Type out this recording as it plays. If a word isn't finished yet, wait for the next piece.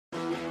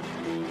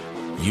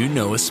You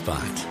know a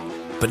spot,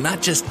 but not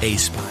just a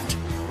spot,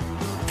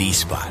 the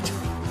spot.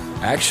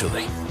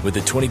 Actually, with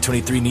the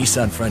 2023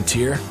 Nissan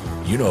Frontier,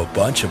 you know a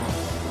bunch of them.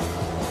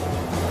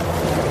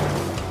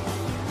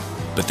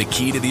 But the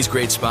key to these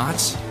great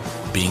spots?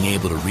 Being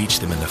able to reach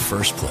them in the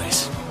first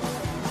place.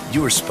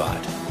 Your spot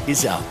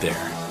is out there.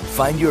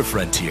 Find your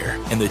Frontier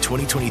in the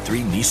 2023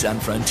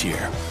 Nissan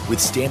Frontier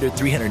with standard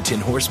 310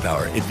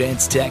 horsepower,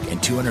 advanced tech,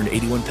 and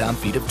 281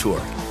 pound-feet of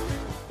torque.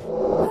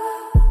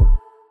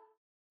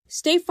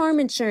 State Farm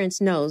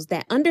Insurance knows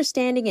that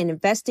understanding and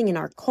investing in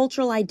our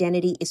cultural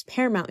identity is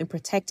paramount in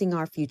protecting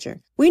our future.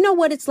 We know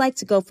what it's like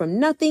to go from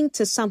nothing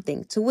to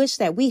something, to wish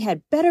that we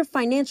had better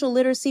financial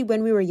literacy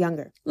when we were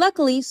younger.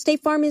 Luckily,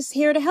 State Farm is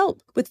here to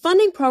help with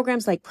funding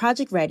programs like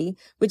Project Ready,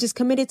 which is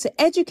committed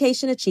to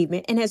education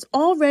achievement and has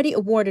already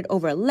awarded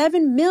over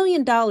 $11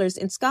 million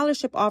in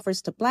scholarship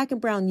offers to Black and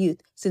Brown youth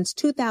since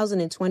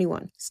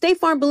 2021. State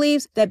Farm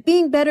believes that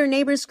being better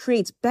neighbors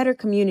creates better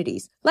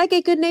communities. Like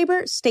a good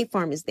neighbor, State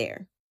Farm is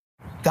there.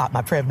 Got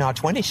my Prevnar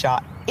 20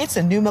 shot. It's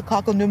a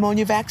pneumococcal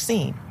pneumonia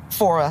vaccine.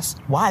 For us,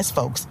 wise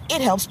folks,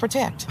 it helps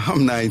protect.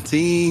 I'm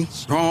 19,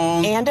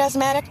 strong. And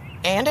asthmatic,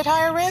 and at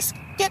higher risk.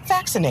 Get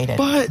vaccinated.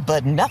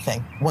 But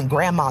nothing when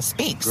grandma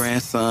speaks.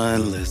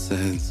 Grandson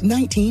listens.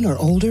 19 or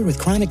older with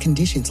chronic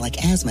conditions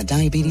like asthma,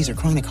 diabetes, or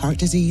chronic heart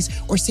disease,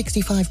 or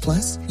 65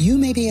 plus, you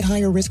may be at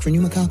higher risk for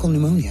pneumococcal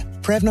pneumonia.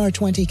 Prevnar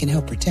 20 can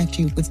help protect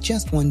you with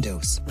just one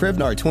dose.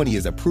 Prevnar 20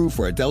 is approved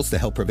for adults to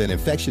help prevent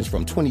infections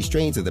from 20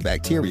 strains of the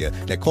bacteria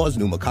that cause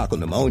pneumococcal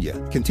pneumonia.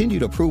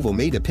 Continued approval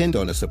may depend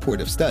on a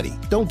supportive study.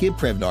 Don't give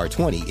Prevnar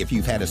 20 if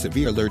you've had a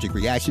severe allergic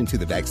reaction to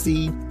the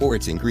vaccine or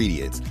its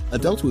ingredients.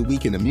 Adults with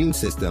weakened immune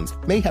systems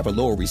may have a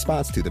lower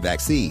response to the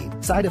vaccine.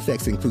 Side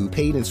effects include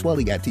pain and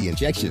swelling at the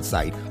injection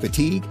site,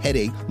 fatigue,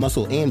 headache,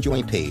 muscle, and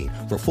joint pain.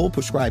 For full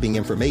prescribing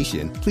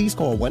information, please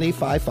call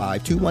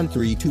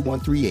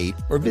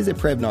 1-855-213-2138 or visit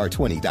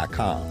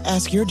Prevnar20.com.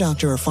 Ask your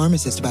doctor or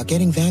pharmacist about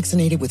getting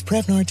vaccinated with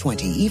Prevnar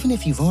 20, even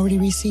if you've already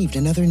received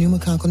another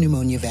pneumococcal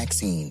pneumonia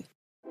vaccine.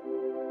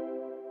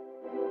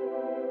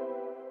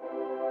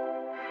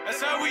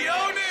 That's how we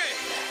own it!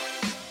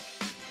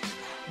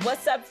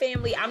 What's up,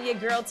 family? I'm your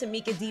girl,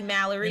 Tamika D.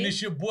 Mallory. And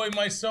it's your boy,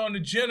 my son, the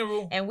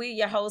General. And we're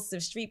your hosts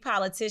of Street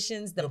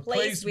Politicians, the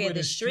place where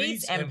the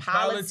streets and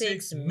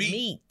politics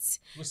meet.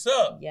 What's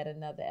up? Yet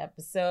another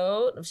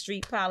episode of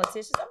Street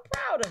Politicians. I'm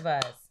proud of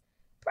us.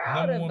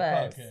 Proud of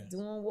us. Podcast.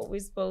 Doing what we're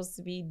supposed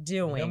to be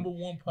doing.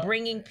 #1 podcast.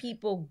 Bringing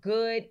people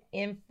good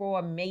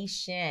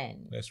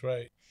information. That's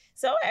right.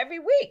 So every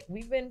week,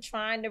 we've been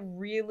trying to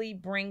really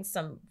bring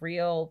some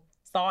real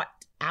thought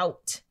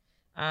out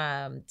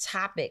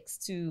topics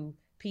to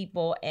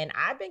people, and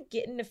I've been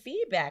getting the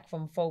feedback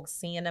from folks,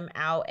 seeing them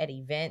out at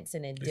events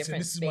and in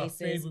different spaces.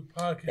 This is my favorite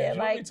podcast. They're you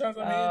know how many times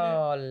I'm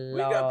hearing that?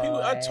 We got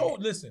people.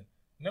 Listen,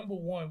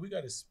 #1, we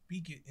got to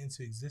speak it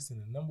into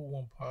existence. The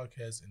 #1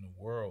 podcast in the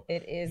world.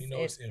 It is.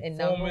 It's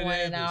informative.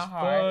 #1 in our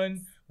hearts.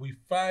 Fun. We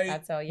fight. I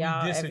tell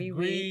y'all, we disagree.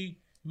 every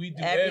week, we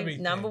do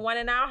everything. #1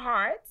 in our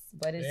hearts,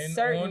 but it's and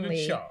certainly on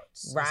the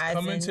charts. rising.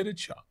 It's coming to the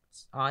charts.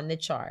 On the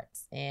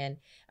charts, and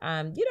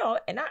and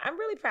I'm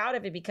really proud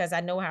of it because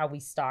I know how we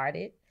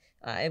started.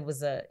 It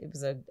was a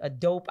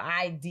dope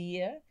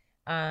idea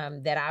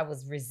that I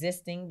was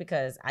resisting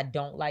because I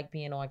don't like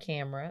being on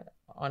camera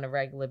on a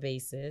regular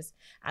basis.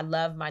 I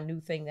love my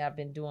new thing that I've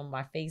been doing,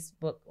 my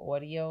Facebook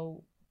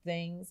audio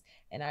things,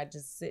 and I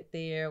just sit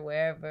there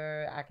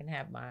wherever I can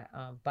have my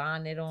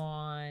bonnet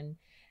on.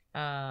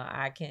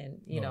 I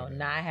can,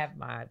 not have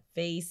my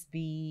face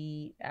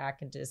be. I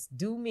can just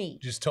do me.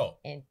 Just talk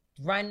and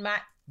run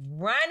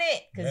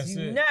it because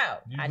I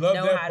love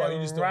know that how part. to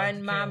You just don't run like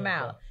the my camera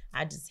mouth. part.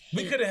 I just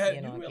We hate could have had.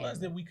 being You on realize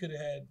camera. that we could have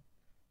had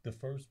the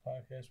first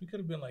podcast. We could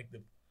have been like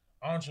the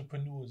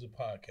entrepreneurs of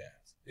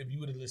podcasts if you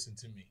would have listened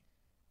to me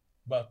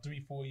about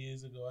 3-4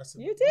 years ago. I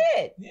said You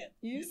did. Yeah,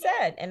 you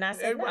said, and I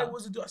said everybody no.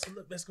 wants to do. I said,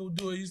 look, let's go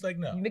do it. He's like,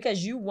 no,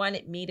 Because you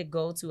wanted me to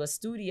go to a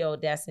studio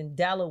that's in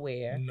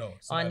Delaware, no,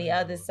 it's on not the in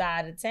other Delaware.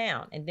 side of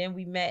town, and then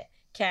we met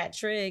Cat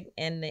Trigg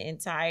and the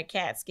entire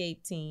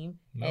Catscape team,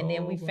 and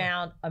then we No.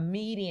 found a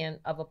median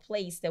of a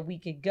place that we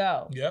could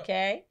go. Yep.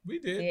 Okay, We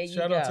did. there you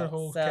Shout go. out to the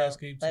whole So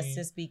Cascade team. let's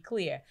just be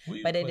clear.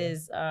 We But play.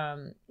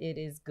 it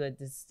is good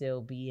to still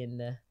be in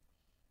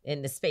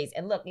the space.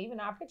 And look, even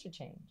our picture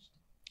changed.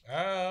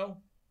 Oh,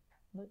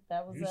 Look,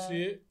 that was you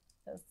see it.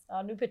 That's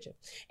our new picture.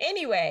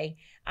 Anyway,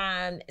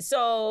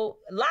 so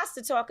lots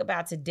to talk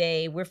about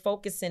today. We're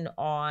focusing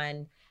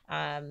on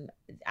our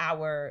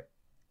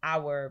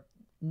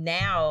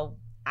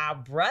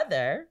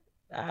brother,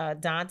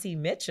 Dante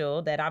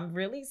Mitchell, that I'm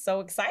really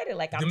so excited.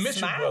 Like, I'm The Mitchell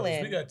smiling.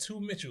 brothers. We got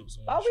 2 Mitchells.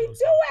 on Oh, the we show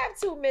do have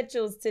 2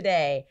 Mitchells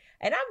today.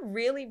 And I'm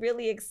really,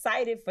 really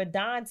excited for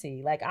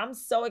Dante. Like, I'm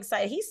so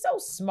excited. He's so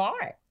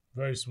smart.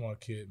 Very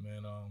smart kid,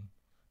 man.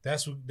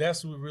 That's what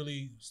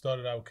really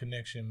started our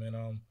connection, man.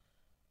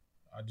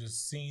 I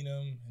just seen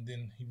him, and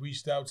then he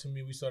reached out to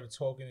me. We started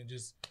talking, and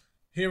just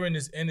hearing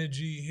his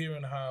energy,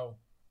 hearing how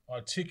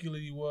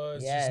articulate he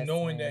was, Yes, just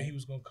knowing man. that he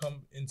was gonna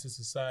come into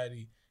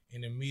society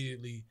and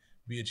immediately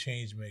be a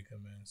change maker,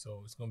 man.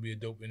 So it's gonna be a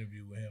dope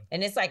interview with him.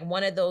 And it's like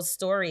one of those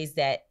stories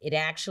that it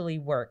actually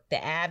worked.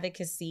 The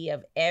advocacy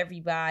of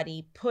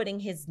everybody putting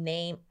his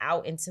name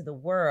out into the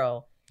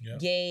world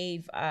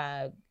gave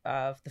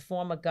the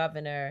former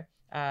governor,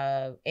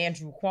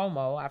 Andrew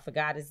Cuomo, I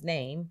forgot his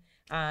name,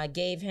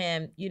 gave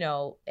him,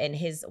 and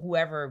his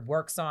whoever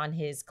works on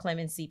his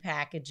clemency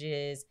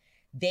packages,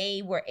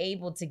 they were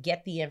able to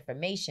get the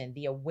information.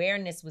 The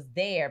awareness was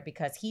there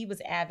because he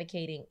was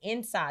advocating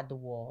inside the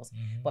walls,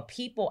 but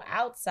people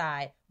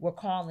outside were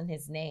calling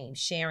his name,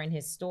 sharing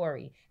his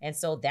story. And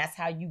so that's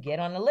how you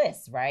get on the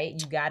list,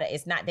 right?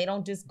 They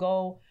don't just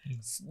go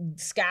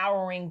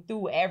scouring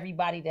through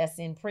everybody that's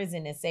in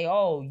prison and say,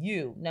 oh,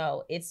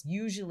 no, it's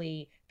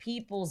usually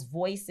people's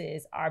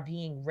voices are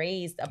being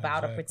raised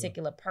about a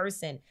particular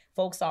person.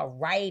 Folks are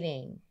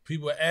writing.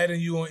 People are adding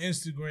you on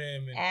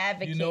Instagram and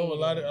advocating. A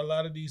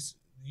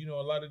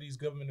lot of these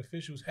government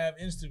officials have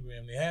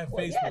Instagram. They have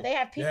Facebook. Yeah, they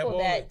have people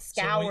that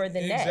scour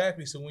the net.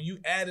 Exactly. So when you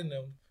adding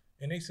them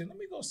and they say, let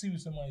me go see what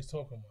somebody's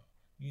talking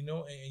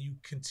about, and you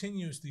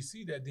continuously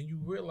see that, then you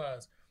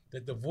realize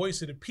that the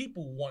voice of the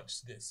people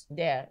wants this.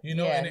 Yeah. And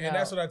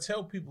that's what I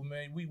tell people,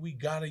 man. We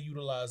gotta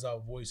utilize our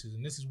voices.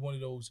 And this is one of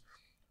those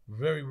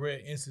very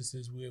rare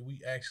instances where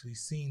we actually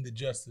seen the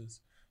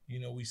justice.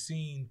 We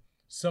seen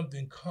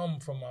something come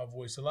from our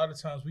voice. A lot of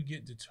times we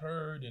get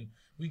deterred and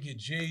we get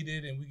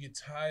jaded and we get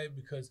tired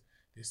because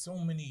there's so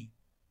many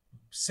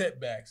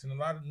setbacks and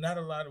not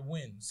a lot of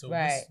wins. So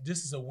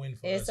this is a win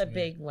for us. It's a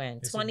big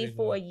win.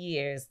 24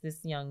 years this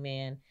young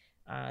man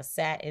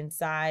sat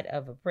inside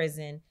of a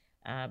prison,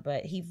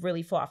 but he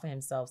really fought for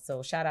himself.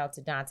 So shout out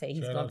to Dante.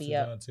 He's going to be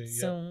up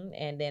soon.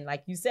 And then,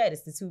 like you said,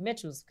 it's the two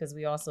Mitchells, because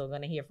we also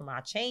going to hear from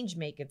our change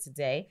maker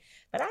today.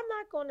 But I'm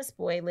not going to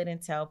spoil it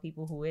and tell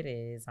people who it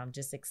is. I'm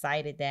just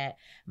excited that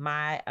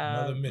my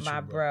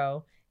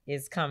bro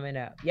is coming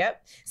up.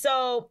 Yep.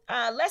 So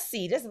let's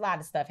see. There's a lot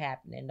of stuff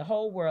happening. The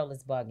whole world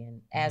is bugging,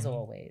 as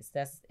always.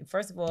 That's,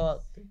 first of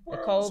all, the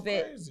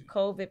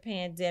COVID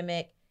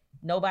pandemic.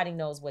 Nobody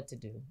knows what to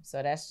do.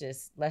 So let's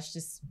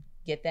just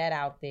get that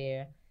out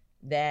there.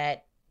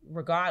 That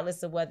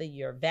regardless of whether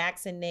you're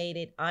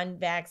vaccinated,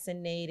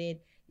 unvaccinated,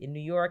 in New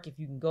York, if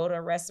you can go to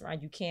a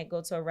restaurant, you can't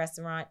go to a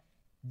restaurant.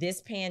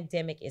 This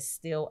pandemic is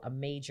still a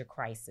major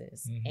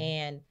crisis.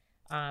 And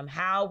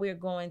how we're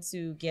going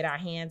to get our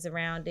hands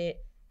around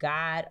it,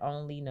 God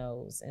only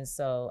knows. And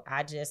so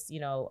I just,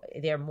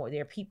 there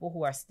are people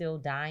who are still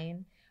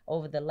dying.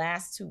 Over the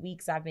last 2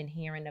 weeks, I've been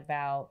hearing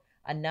about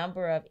a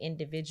number of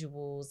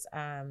individuals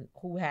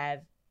who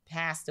have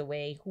passed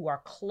away, who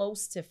are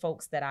close to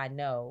folks that I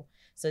know.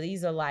 So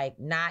these are like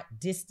not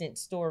distant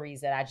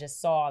stories that I just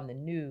saw on the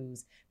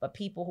news, but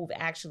people who've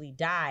actually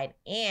died.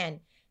 And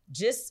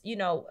just,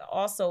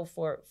 also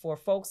for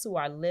folks who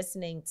are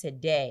listening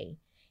today,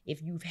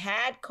 if you've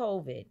had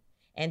COVID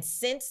and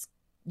since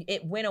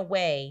it went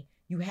away,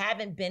 you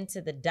haven't been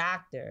to the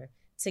doctor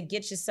to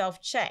get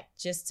yourself checked,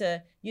 just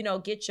to,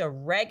 get your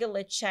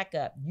regular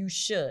checkup, you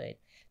should.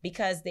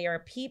 Because there are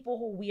people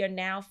who we are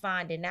now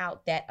finding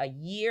out that a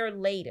year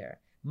later,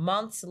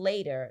 months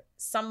later,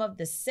 some of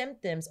the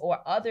symptoms or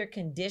other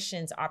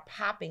conditions are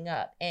popping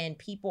up, and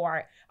people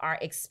are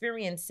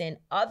experiencing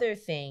other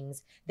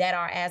things that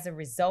are as a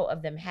result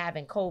of them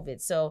having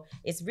COVID. So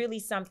it's really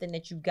something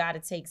that you've got to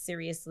take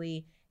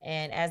seriously.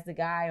 And as the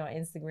guy on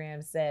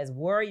Instagram says,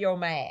 wear your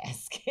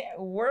mask.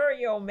 Wear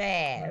your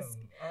mask.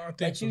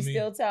 But you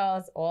still tell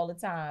us all the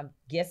time,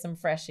 get some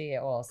fresh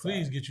air also.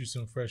 Please get you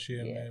some fresh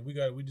air, man.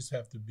 We just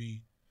have to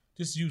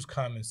just use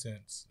common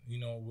sense.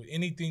 With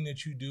anything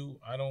that you do,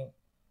 I don't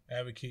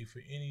advocate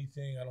for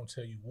anything. I don't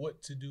tell you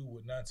what to do,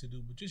 what not to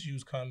do, but just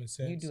use common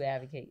sense. You do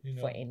advocate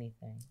for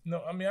anything.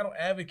 No, I don't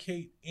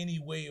advocate any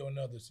way or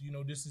another. So,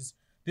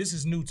 this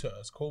is new to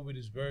us. COVID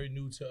is very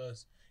new to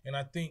us. And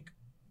I think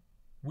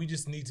we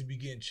just need to be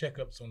getting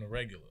checkups on the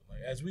regular.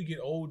 Like, as we get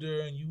older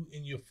and you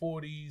in your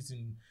 40s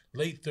and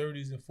late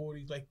 30s and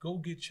 40s, like, go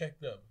get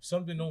checked up. If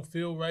something don't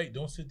feel right,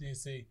 don't sit there and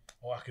say,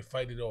 oh, I can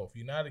fight it off.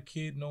 You're not a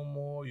kid no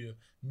more. Your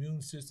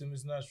immune system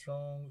is not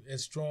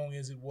as strong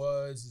as it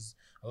was. There's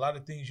a lot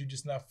of things you're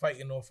just not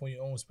fighting off on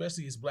your own,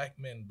 especially as black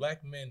men.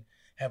 Black men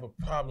have a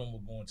problem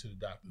with going to the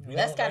doctor.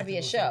 That's got to be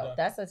a show.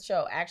 That's a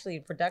show. Actually,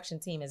 the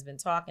production team has been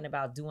talking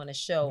about doing a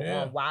show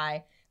on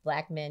why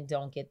Black men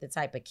don't get the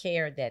type of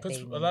care that they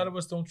need. Because a lot of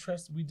us don't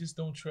trust. We just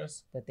don't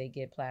trust. But they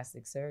get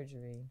plastic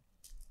surgery.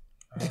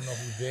 I don't know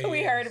who they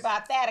We heard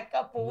about that a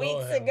couple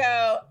weeks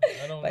ago.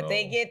 But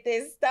they get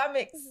their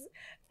stomachs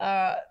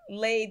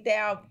laid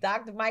down.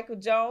 Dr. Michael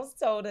Jones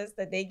told us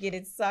that they get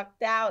it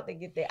sucked out. They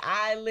get their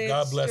eyelids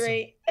God bless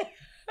straight.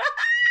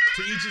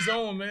 To each his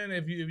own, man.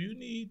 If you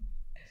need,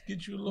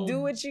 get you a little. Do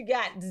what you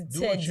got to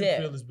do what you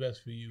feel is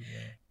best for you,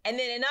 man. And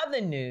then in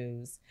other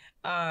news,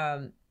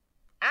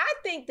 I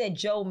think that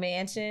Joe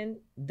Manchin,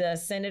 the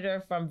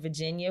senator from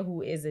Virginia,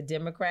 who is a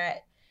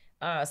Democrat,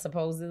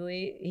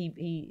 supposedly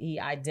he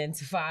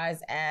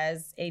identifies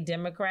as a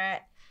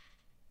Democrat.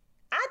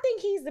 I think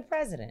he's the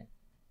president.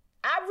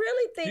 I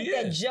really think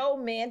that Joe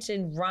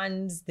Manchin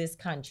runs this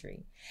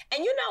country.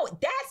 And you know,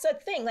 that's a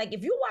thing. Like,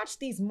 if you watch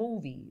these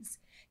movies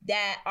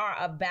that are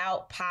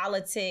about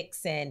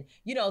politics and,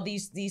 you know,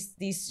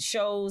 these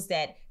shows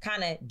that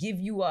kind of give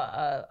you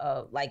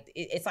a like,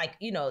 it's like,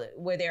 you know,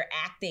 where they're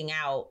acting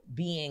out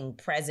being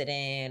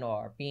president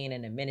or being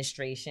in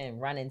administration,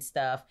 running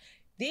stuff.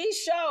 These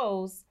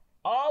shows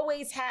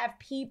always have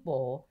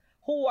people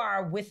who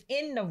are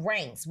within the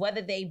ranks,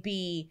 whether they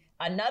be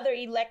another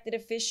elected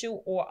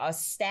official or a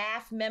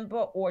staff member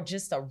or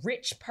just a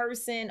rich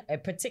person,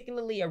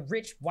 particularly a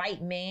rich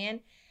white man,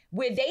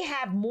 where they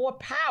have more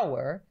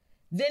power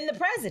than the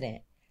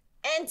president.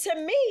 And to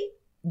me,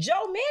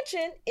 Joe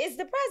Manchin is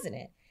the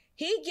president.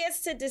 He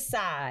gets to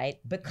decide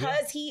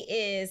because he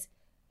is,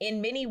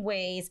 in many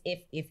ways,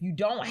 if you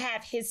don't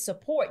have his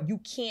support, you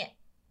can't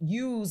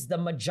use the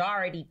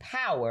majority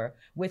power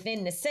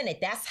within the Senate.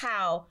 That's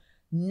how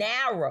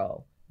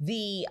narrow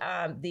the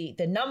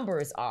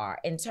numbers are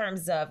in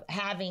terms of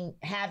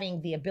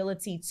having the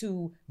ability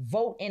to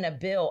vote in a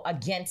bill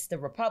against the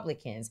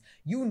Republicans.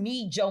 You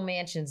need Joe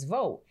Manchin's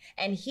vote.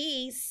 And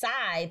he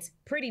sides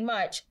pretty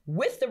much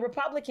with the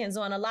Republicans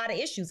on a lot of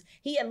issues.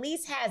 He at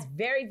least has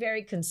very,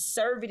 very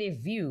conservative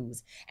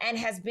views and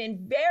has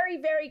been very,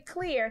 very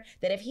clear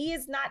that if he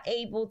is not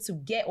able to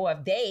get, or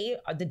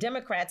if the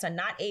Democrats are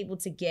not able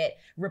to get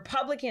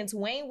Republicans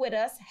who ain't with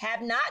us,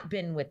 have not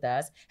been with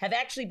us, have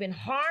actually been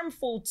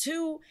harmful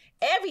to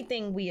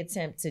everything we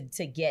attempt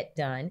to get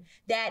done,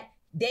 that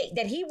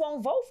he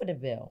won't vote for the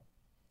bill.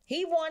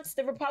 He wants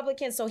the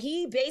Republicans. So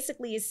he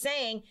basically is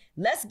saying,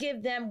 let's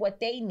give them what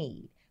they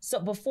need. So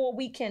before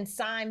we can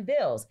sign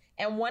bills.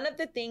 And one of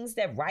the things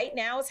that right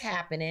now is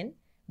happening,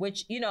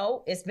 which, you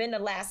know, it's been the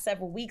last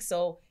several weeks,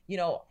 so, you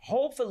know,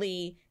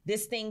 hopefully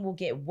this thing will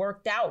get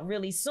worked out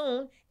really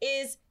soon,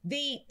 is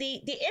the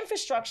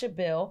infrastructure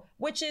bill,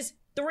 which is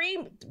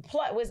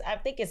I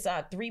think it's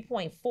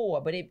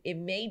 3.4, but it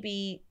may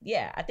be,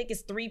 I think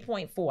it's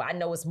 3.4. I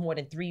know it's more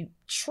than $3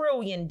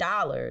 trillion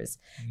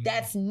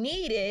that's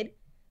needed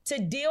to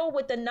deal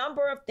with a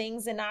number of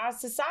things in our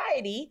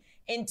society,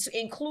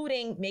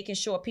 including making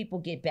sure people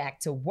get back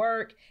to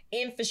work,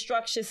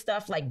 infrastructure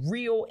stuff like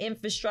real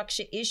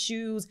infrastructure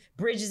issues,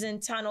 bridges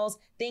and tunnels,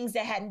 things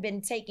that hadn't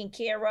been taken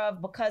care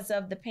of because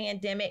of the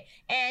pandemic.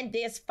 And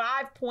there's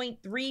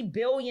 $5.3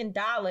 billion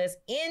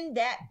in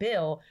that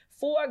bill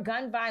for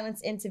gun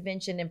violence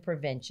intervention and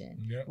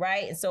prevention,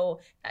 right? And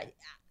so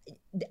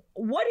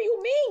what do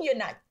you mean you're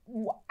not?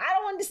 I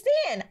don't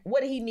understand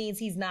what he means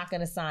he's not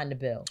going to sign the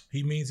bill.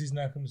 He means he's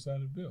not going to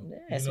sign the bill. Yeah,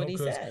 that's what he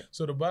said.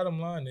 So the bottom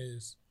line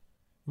is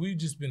we've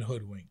just been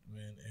hoodwinked,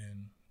 man.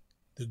 And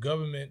the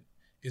government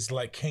is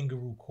like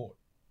kangaroo court.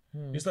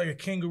 It's like a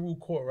kangaroo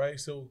court, right?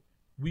 So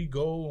we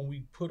go and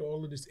we put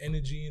all of this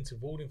energy into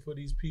voting for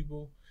these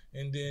people.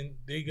 And then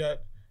they got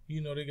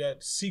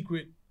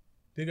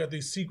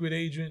these secret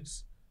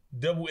agents,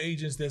 double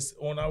agents that's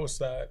on our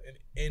side.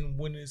 And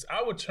when it's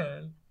our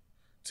turn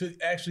to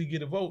actually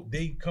get a vote,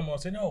 they come out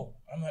and say, no,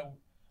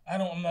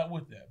 I'm not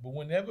with that. But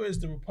whenever it's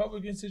the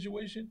Republican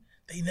situation,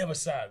 they never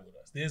side with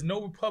us. There's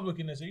no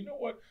Republican that say, you know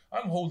what,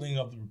 I'm holding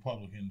up the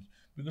Republicans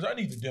because I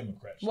need the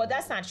Democrats. Well,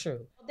 that's not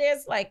true.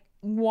 There's like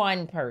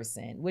one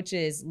person, which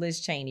is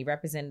Liz Cheney,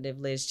 Representative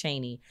Liz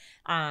Cheney.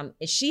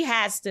 She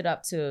has stood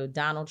up to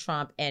Donald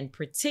Trump and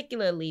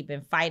particularly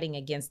been fighting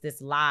against this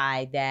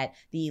lie that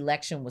the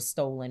election was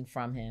stolen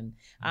from him.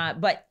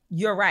 But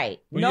you're right.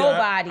 Well,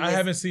 nobody. I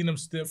haven't seen them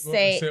step up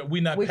and say,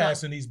 we're not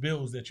passing these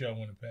bills that y'all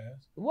want to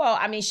pass. Well,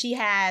 I mean, she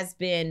has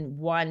been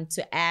one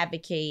to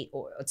advocate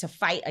or to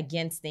fight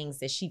against things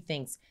that she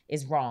thinks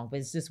is wrong. But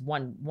it's just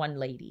one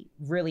lady.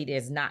 Really,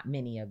 there's not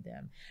many of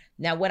them.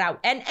 Now,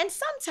 and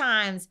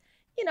sometimes,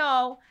 you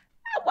know,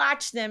 I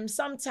watch them.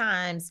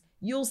 Sometimes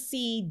you'll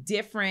see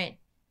different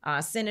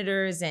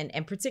senators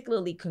and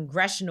particularly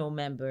congressional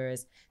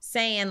members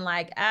saying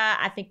like,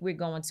 I think we're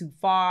going too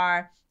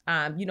far.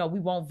 We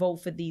won't vote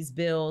for these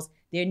bills.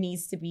 There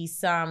needs to be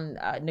some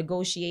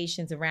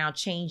negotiations around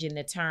changing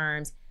the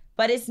terms.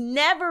 But it's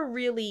never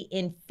really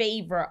in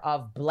favor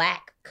of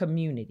Black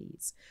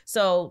communities.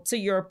 So to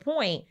your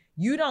point,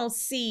 you don't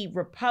see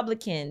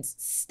Republicans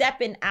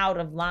stepping out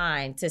of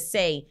line to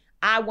say,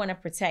 I want to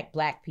protect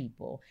Black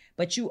people,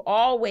 but you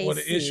always see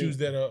the issues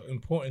that are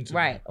important to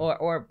right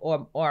or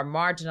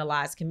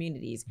marginalized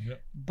communities.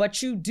 Yep.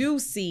 But you do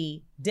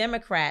see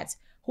Democrats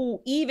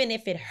who, even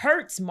if it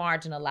hurts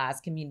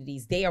marginalized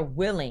communities, they are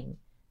willing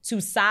to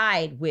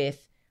side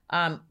with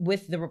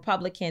the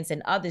Republicans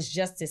and others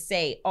just to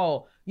say,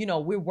 oh,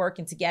 we're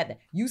working together.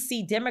 You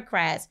see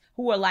Democrats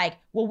who are like,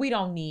 well, we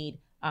don't need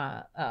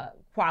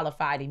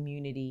qualified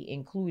immunity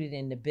included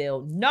in the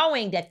bill,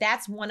 knowing that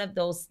that's one of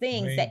those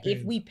things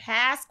if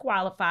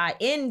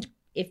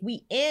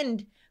we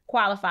end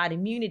qualified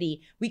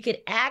immunity, we could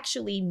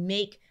actually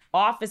make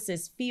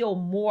officers feel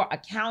more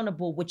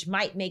accountable, which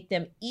might make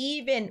them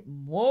even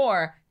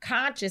more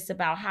conscious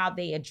about how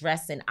they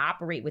address and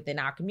operate within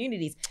our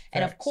communities.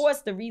 And of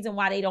course, the reason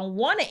why they don't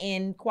want to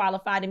end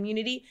qualified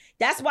immunity,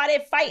 that's why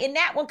they're fighting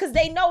that one, because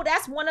they know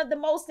that's one of the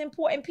most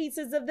important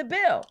pieces of the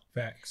bill.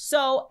 Facts.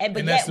 So,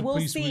 but yet we'll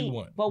see,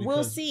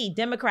 we'll see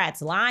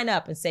Democrats line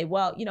up and say,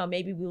 well,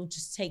 maybe we'll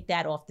just take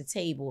that off the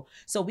table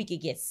so we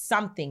could get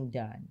something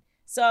done.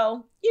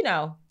 So,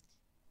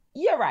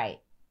 you're right.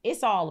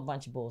 It's all a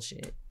bunch of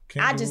bullshit.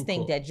 I just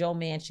think that Joe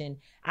Manchin,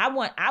 I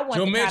want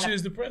Joe Manchin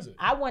is the president.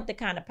 I want the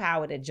kind of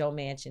power that Joe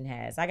Manchin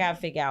has. I gotta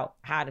figure out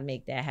how to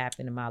make that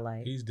happen in my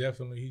life. He's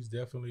definitely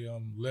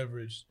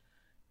leveraged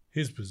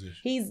his position.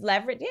 He's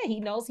leveraged, yeah, he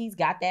knows he's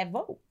got that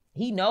vote.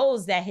 He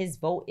knows that his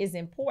vote is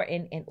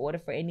important in order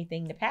for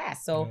anything to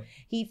pass. So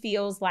he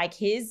feels like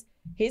his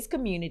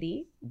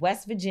community,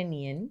 West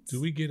Virginians. Can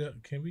we get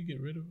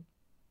rid of it?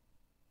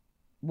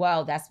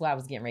 Well, that's what I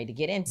was getting ready to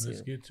get into.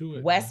 Let's get to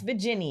it. West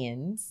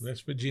Virginians.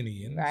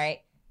 Right.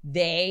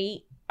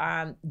 They,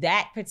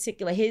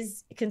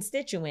 his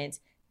constituents,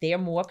 they're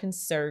more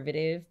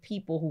conservative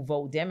people who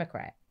vote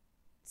Democrat.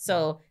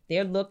 So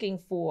they're looking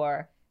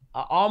for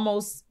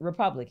almost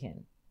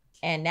Republican.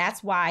 And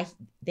that's why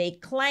they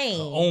claim.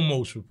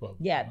 Almost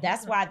Republican. Yeah,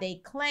 that's why they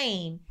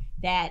claim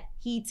that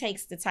he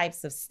takes the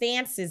types of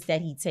stances that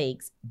he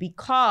takes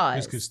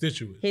because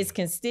his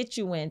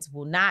constituents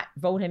will not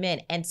vote him in.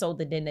 And so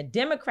then the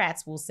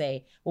Democrats will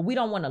say, well, we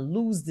don't want to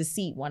lose the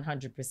seat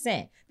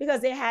 100%,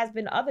 because there has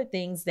been other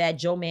things that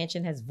Joe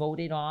Manchin has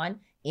voted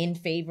on in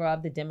favor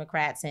of the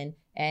Democrats and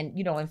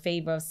in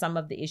favor of some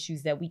of the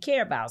issues that we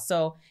care about.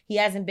 So he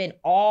hasn't been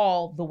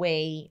all the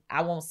way,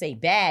 I won't say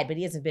bad, but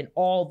he hasn't been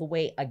all the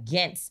way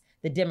against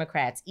the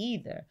Democrats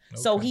either.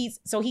 Okay.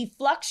 So he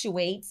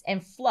fluctuates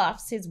and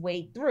fluffs his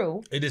way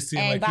through. It just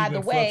seems like he's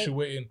been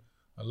fluctuating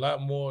a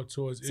lot more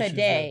towards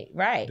today, issues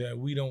right? that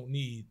we don't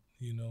need,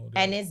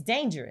 and it's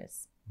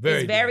dangerous.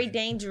 It's very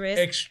dangerous.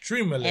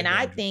 Extremely and dangerous.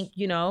 I think,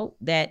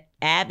 that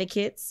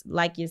advocates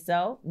like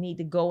yourself need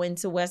to go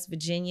into West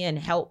Virginia and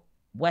help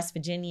West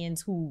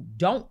Virginians who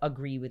don't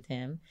agree with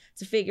him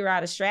to figure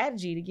out a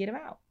strategy to get him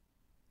out.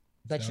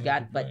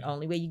 But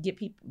only way you get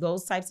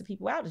those types of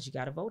people out is you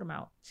got to vote them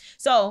out.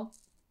 So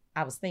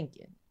I was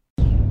thinking.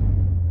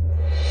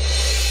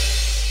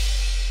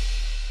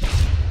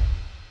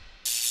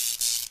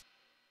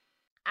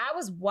 I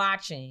was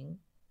watching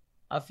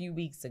a few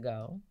weeks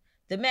ago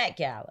the Met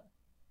Gala,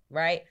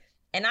 right?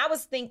 And I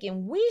was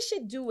thinking we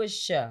should do a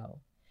show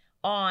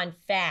on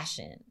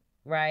fashion,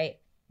 right?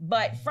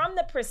 But from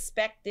the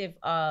perspective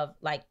of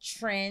like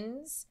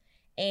trends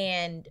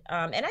and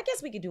I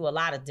guess we could do a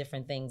lot of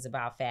different things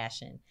about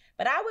fashion.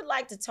 But I would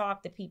like to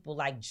talk to people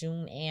like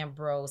June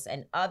Ambrose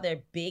and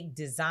other big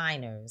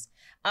designers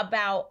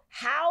about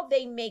how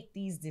they make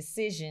these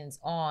decisions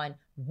on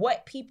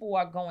what people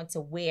are going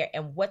to wear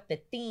and what the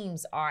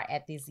themes are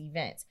at these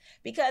events.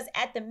 Because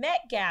at the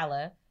Met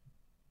Gala,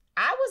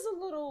 I was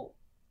a little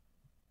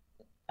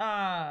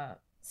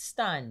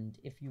stunned,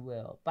 if you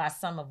will, by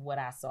some of what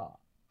I saw.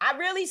 I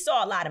really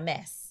saw a lot of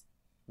mess.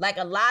 Like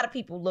a lot of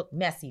people look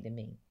messy to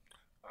me.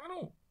 I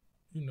don't,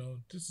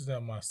 this is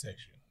not my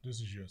section.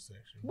 This is your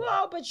section.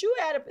 Well, but you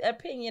had an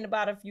opinion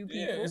about a few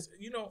people.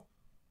 Yeah,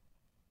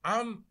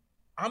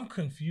 I'm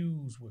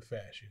confused with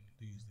fashion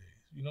these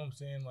days. You know what I'm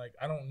saying? Like,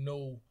 I don't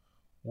know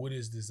what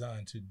it's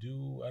designed to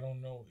do. I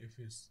don't know if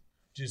it's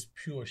just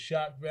pure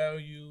shock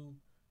value,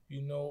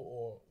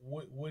 or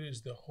what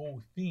is the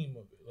whole theme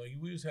of it. Like,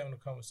 we was having a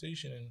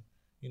conversation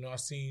and, I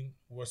seen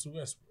Russell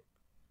Westbrook,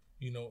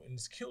 in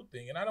this kilt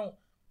thing. And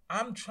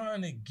I'm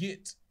trying to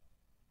get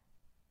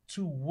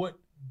to what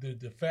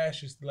the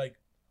fashion is like.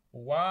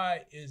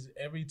 Why is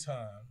every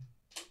time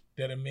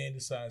that a man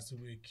decides to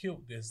wear a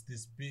kilt, there's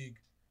this big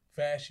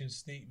fashion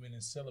statement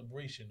and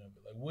celebration of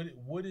it? Like,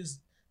 what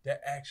is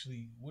that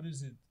actually? What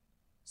does it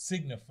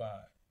signify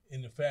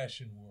in the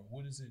fashion world?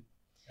 What is it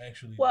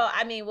actually? Well,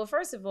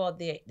 first of all,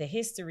 the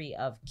history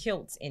of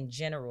kilts in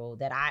general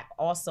that I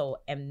also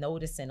am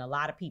noticing a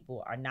lot of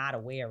people are not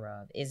aware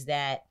of is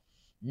that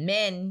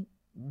men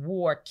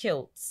wore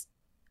kilts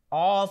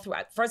all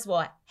throughout. First of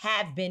all,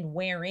 have been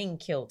wearing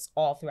kilts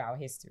all throughout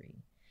history.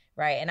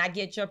 Right. And I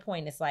get your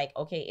point. It's like,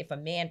 okay, if a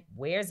man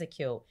wears a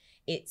kilt,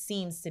 it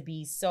seems to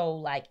be so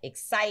like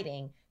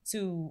exciting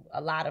to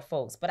a lot of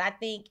folks. But I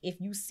think if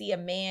you see a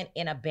man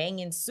in a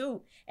banging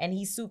suit and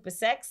he's super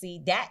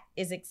sexy, that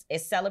is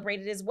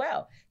celebrated as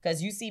well.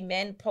 Because you see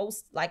men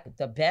post like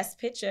the best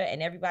picture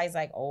and everybody's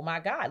like, oh my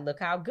God, look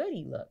how good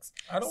he looks.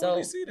 I don't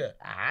really see that.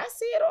 I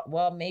see it.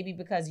 Well, maybe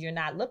because you're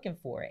not looking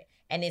for it.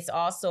 And it's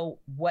also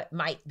what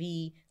might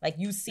be like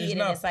you see it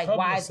and it's like,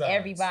 why is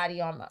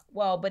everybody on my,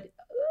 but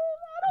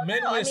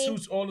men wear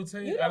suits all the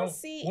time.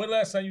 When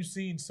last time you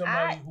seen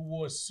somebody who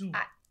wore a suit?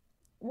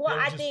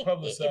 I think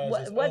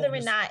whether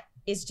or not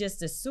it's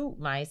just a suit,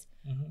 Mice,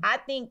 I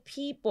think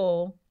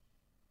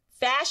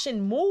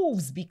fashion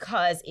moves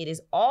because it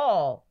is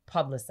all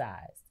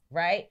publicized,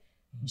 right?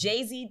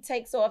 Jay-Z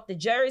takes off the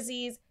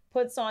jerseys.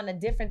 puts on a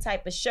different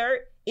type of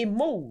shirt, it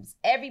moves.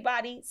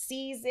 Everybody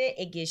sees it.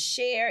 It gets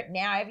shared.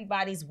 Now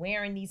everybody's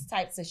wearing these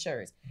types of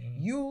shirts.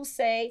 You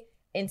say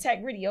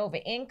integrity over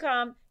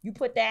income. You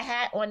put that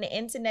hat on the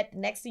internet. The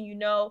next thing you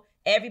know,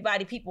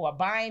 people are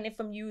buying it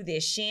from you.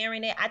 They're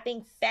sharing it. I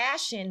think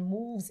fashion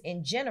moves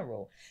in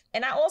general.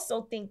 And I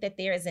also think that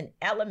there is an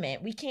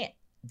element, we can't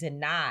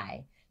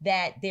deny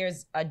that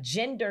there's a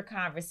gender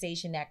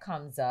conversation that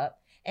comes up.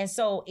 And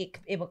so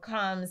it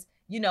becomes,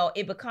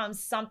 it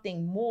becomes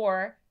something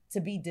more to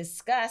be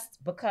discussed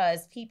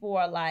because people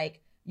are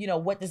like,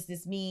 what does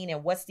this mean?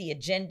 And what's the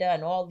agenda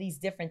and all these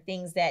different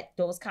things that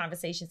those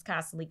conversations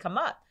constantly come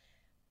up.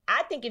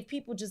 I think if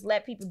people just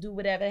let people do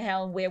whatever the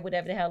hell and wear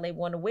whatever the hell they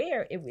want to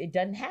wear, it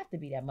doesn't have to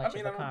be that much of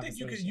a conversation. I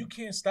don't think you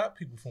can't stop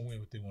people from wearing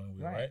what they want to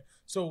wear, right?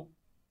 So,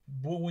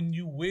 but when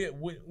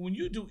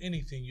you do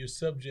anything, you're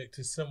subject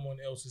to someone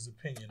else's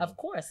opinion. Of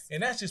course.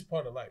 And that's just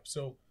part of life.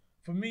 So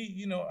for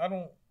me,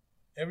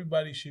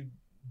 everybody should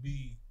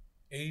be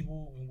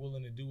able and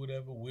willing to do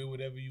whatever, wear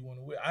whatever you want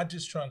to wear.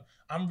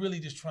 I'm really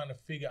just trying to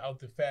figure out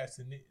the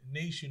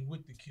fascination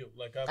with the kilt.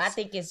 I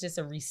think it's just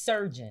a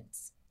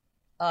resurgence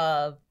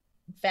of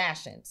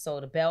fashion. So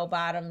the bell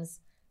bottoms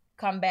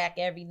come back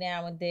every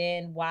now and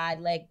then, wide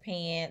leg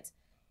pants,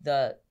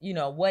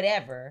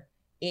 whatever.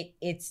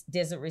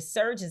 There's a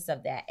resurgence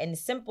of that. And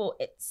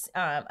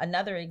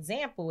another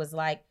example is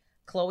like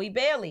Chloe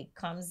Bailey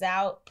comes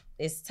out,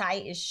 it's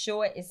tight, it's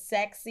short, it's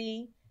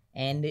sexy,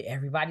 and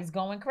everybody's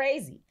going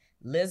crazy.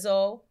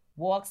 Lizzo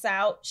walks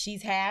out,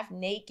 she's half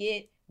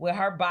naked with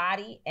her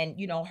body and,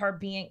 her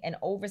being an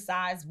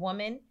oversized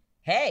woman.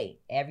 Hey,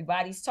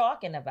 everybody's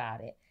talking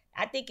about it.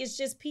 I think it's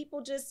just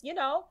people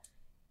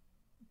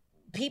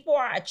people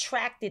are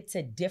attracted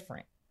to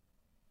different.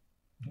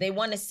 They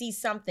want to see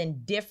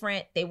something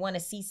different. They want to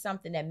see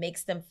something that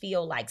makes them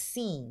feel like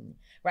seen,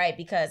 right?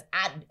 Because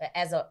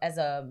as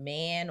a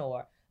man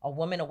or a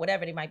woman or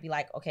whatever, they might be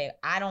like, okay,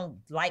 I don't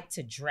like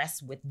to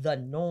dress with the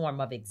norm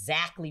of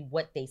exactly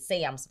what they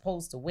say I'm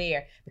supposed to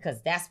wear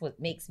because that's what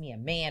makes me a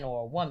man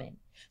or a woman.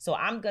 So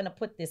I'm going to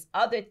put this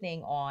other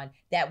thing on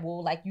that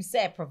will, like you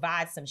said,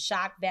 provide some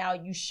shock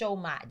value,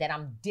 show that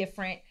I'm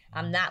different.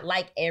 I'm not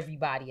like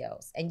everybody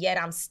else. And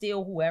yet I'm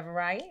still whoever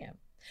I am.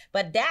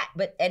 But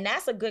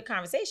that's a good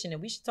conversation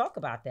and we should talk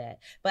about that.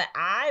 But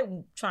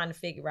I'm trying to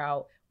figure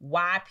out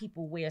why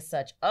people wear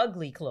such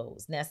ugly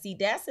clothes. Now, see,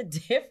 that's a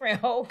different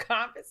whole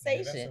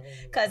conversation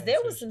because there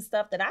was some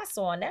stuff that I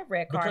saw on that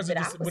red carpet that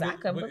I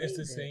couldn't believe. It's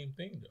the same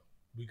thing though,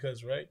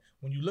 because right,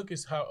 when you look at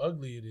how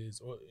ugly it is,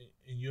 or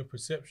in your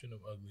perception of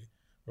ugly,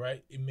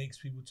 right, it makes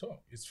people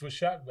talk. It's for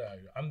shock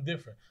value. I'm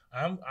different.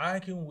 I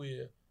can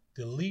wear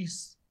the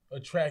least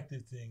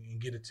attractive thing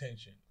and get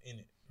attention in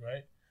it,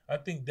 right? I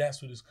think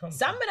that's what it's coming.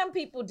 Some of them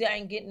people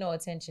didn't get no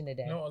attention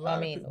today. No, a lot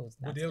of people.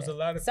 But there was a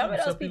lot of people.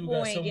 Some people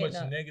got so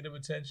much negative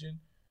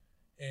attention,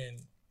 and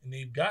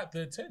they've got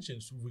the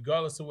attention. So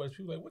regardless of what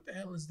people are like, what the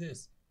hell is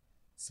this?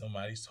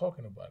 Somebody's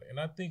talking about it, and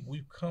I think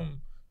we've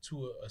come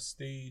to a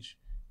stage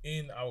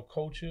in our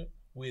culture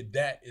where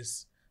that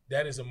is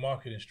a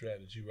marketing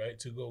strategy, right?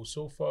 To go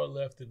so far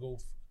left, to go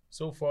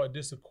so far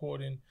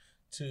disaccording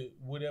to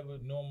whatever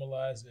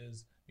normalized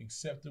as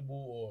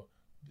acceptable or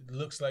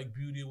looks like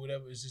beauty or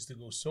whatever. It's just to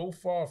go so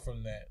far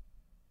from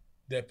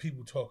that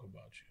people talk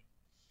about you.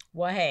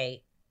 Well,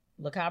 hey,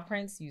 look how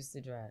Prince used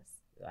to dress.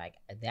 Like,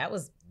 that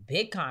was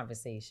big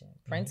conversation.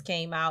 Prince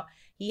came out,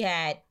 he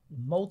had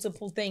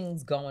multiple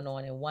things going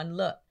on in one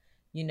look.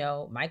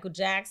 Michael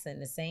Jackson,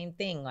 the same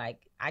thing. Like,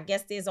 I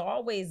guess there's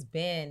always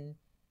been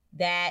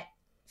that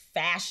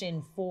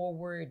fashion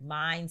forward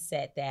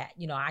mindset that,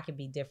 I could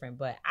be different.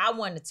 But I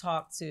want to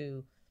talk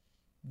to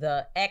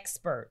the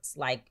experts,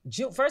 like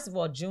first of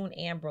all, June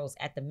Ambrose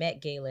at the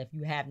Met Gala. If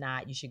you have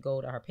not, you should go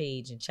to her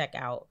page and check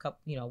out a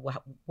couple,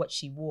 what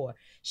she wore.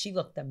 She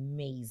looked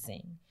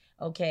amazing.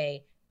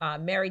 Okay,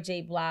 Mary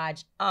J.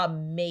 Blige,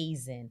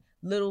 amazing.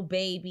 Lil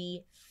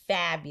Baby,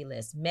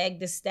 fabulous.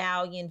 Meg Thee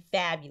Stallion,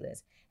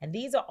 fabulous. And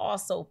these are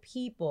also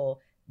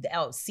people.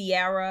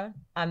 Ciara,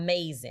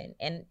 amazing.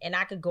 And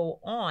I could go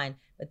on,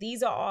 but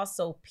these are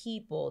also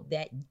people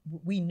that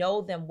we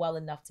know them well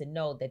enough to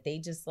know that they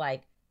just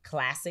like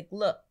classic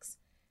looks.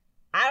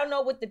 I don't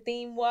know what the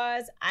theme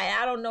was.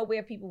 I don't know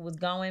where people was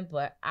going,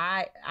 but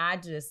I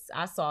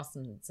saw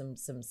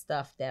some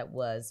stuff that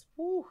was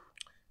whew.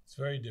 It's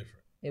very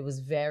different. It was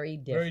very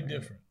different. Very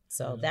different.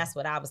 So that's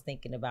what I was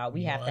thinking about.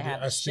 We have to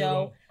have a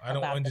show. I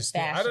don't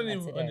understand. I don't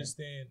even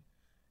understand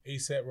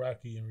A$AP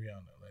Rocky and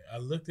Rihanna. Like, I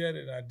looked at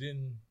it and I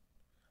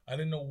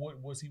didn't know what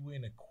was he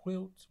wearing, a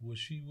quilt? Was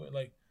she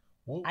like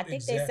what? I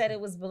think they said it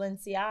was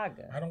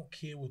Balenciaga. I don't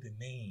care what the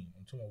name.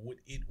 I'm talking about what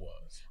it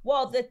was.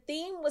 Well, the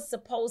theme was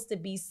supposed to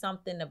be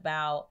something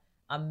about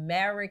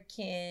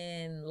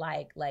American,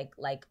 like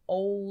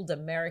old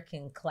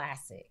American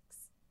classics.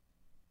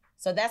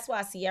 So that's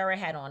why Ciara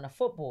had on a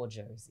football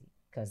jersey,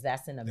 because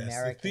that's an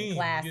American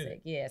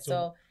classic. Yeah.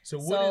 So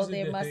what is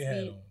it that they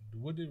had on?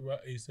 What did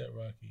A$AP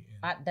Rocky?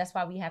 That's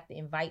why we have to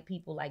invite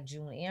people like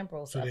June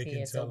Ambrose up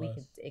here so we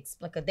can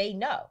explain, because they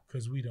know.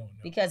 Because we don't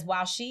know. Because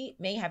while she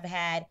may have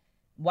had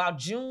while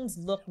June's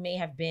look may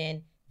have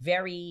been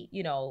very,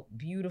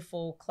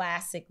 beautiful,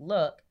 classic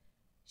look,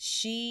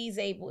 she's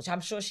able,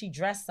 I'm sure she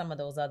dressed some of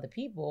those other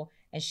people,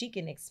 and she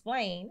can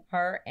explain,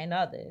 her and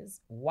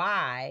others,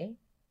 why,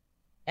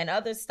 and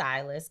other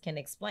stylists can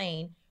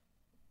explain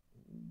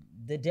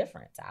the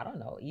difference. I don't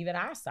know, even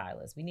our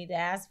stylists. We need to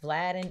ask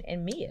Vlad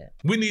and Mia.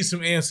 We need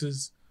some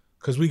answers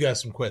because we got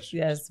some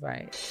questions. That's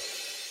right.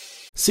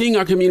 Seeing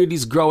our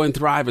communities grow and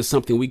thrive is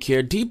something we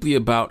care deeply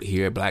about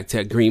here at Black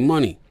Tech Green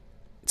Money.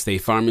 State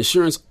Farm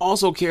Insurance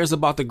also cares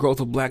about the growth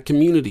of Black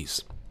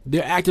communities.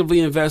 They're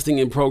actively investing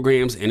in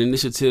programs and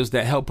initiatives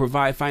that help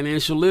provide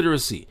financial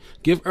literacy,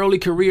 give early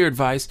career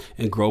advice,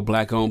 and grow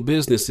Black-owned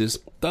businesses,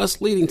 thus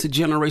leading to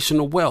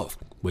generational wealth,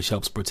 which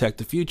helps protect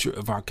the future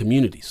of our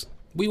communities.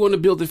 We want to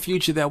build a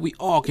future that we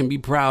all can be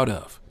proud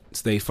of.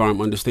 State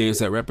Farm understands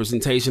that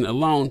representation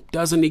alone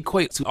doesn't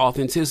equate to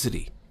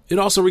authenticity. It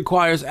also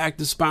requires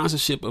active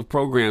sponsorship of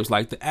programs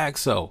like the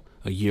AXO,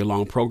 a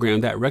year-long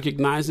program that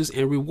recognizes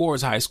and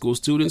rewards high school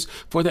students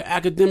for their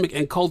academic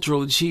and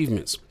cultural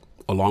achievements,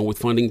 along with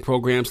funding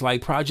programs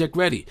like Project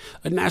Ready,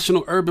 a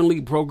National Urban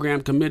League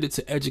program committed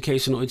to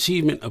educational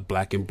achievement of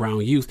Black and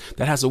brown youth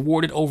that has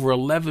awarded over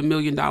 $11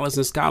 million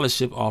in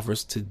scholarship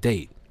offers to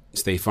date.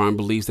 State Farm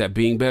believes that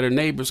being better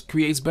neighbors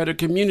creates better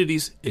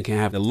communities and can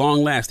have a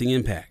long-lasting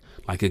impact.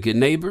 Like a good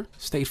neighbor,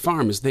 State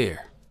Farm is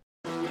there.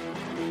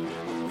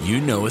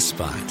 You know a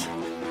spot,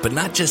 but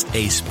not just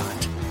a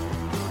spot,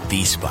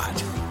 the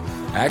spot.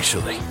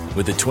 Actually,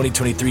 with the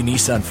 2023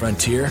 Nissan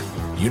Frontier,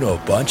 you know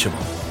a bunch of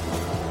them.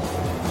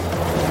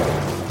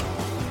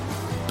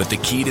 But the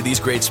key to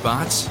these great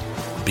spots?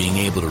 Being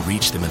able to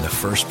reach them in the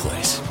first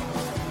place.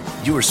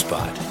 Your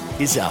spot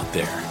is out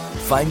there.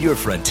 Find your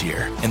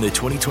Frontier in the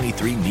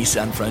 2023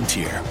 Nissan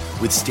Frontier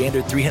with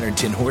standard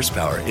 310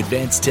 horsepower,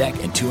 advanced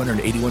tech, and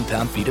 281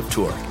 pound-feet of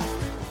torque.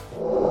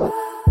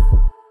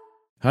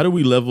 How do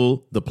we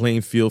level the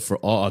playing field for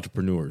all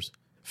entrepreneurs?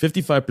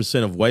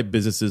 55% of white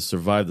businesses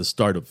survive the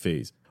startup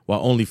phase,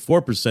 while only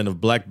 4% of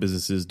Black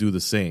businesses do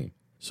the same.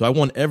 So I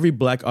want every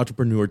Black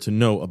entrepreneur to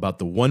know about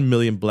the 1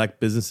 Million Black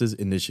Businesses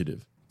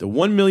Initiative. The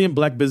 1 Million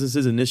Black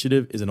Businesses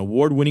Initiative is an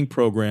award-winning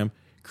program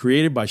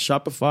created by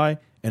Shopify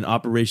and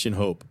Operation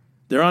Hope.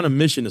 They're on a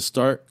mission to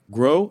start,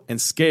 grow,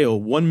 and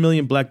scale 1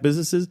 million Black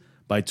businesses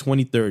by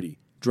 2030,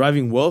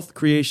 driving wealth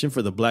creation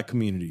for the Black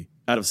community.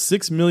 Out of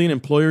 6 million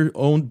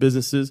employer-owned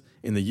businesses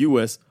in the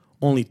U.S.,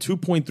 only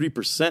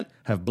 2.3%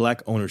 have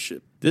Black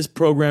ownership. This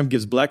program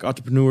gives Black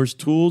entrepreneurs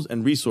tools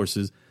and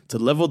resources to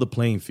level the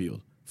playing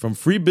field, from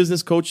free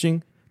business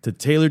coaching to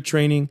tailored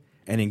training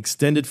and an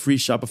extended free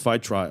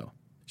Shopify trial.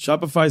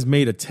 Shopify's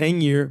made a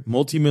 10-year,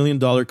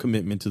 multi-million-dollar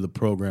commitment to the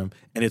program,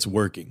 and it's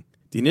working.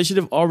 The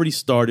initiative already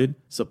started,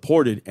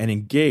 supported, and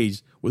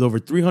engaged with over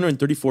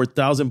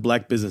 334,000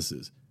 Black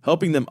businesses,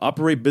 helping them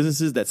operate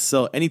businesses that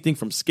sell anything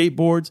from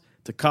skateboards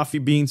to coffee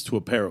beans to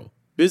apparel.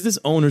 Business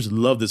owners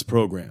love this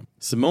program.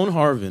 Simone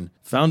Harvin,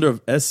 founder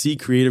of SC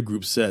Creative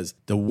Group, says,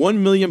 "The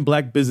 1 Million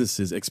Black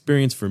Businesses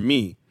experience for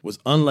me was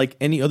unlike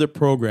any other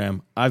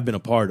program I've been a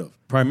part of,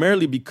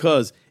 primarily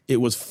because it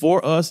was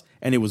for us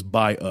and it was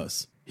by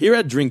us." Here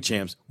at Drink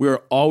Champs, we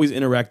are always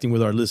interacting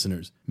with our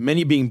listeners,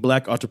 many being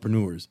Black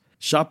entrepreneurs.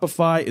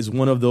 Shopify is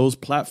one of those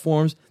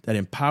platforms that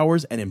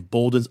empowers and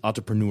emboldens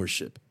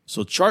entrepreneurship.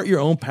 So chart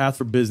your own path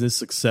for business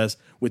success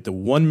with the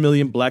 1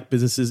 Million Black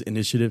Businesses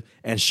Initiative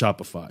and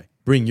Shopify.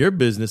 Bring your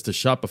business to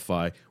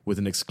Shopify with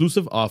an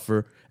exclusive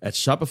offer at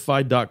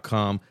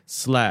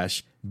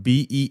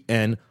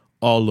shopify.com/BEN,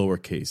 all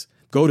lowercase.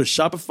 Go to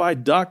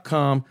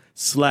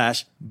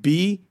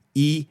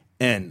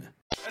shopify.com/BEN.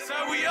 That's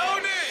how we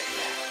own it.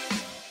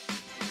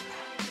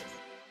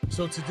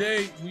 So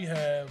today we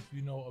have,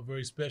 a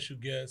very special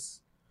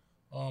guest,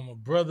 a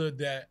brother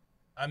that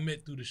I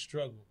met through the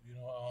struggle.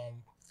 A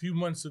few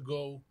months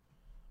ago,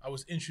 I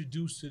was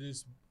introduced to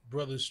this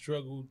brother's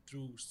struggle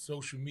through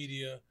social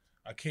media.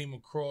 I came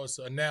across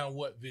a Now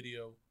What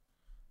video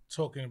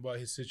talking about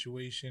his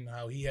situation,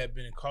 how he had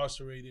been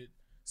incarcerated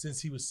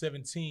since he was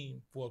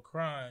 17 for a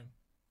crime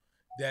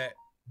that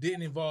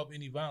didn't involve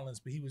any violence,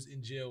 but he was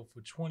in jail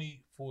for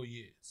 24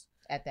 years.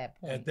 At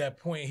that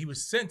point, he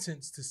was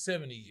sentenced to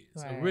 70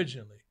 years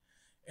originally.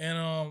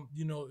 And,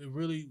 it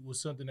really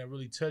was something that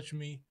really touched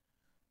me,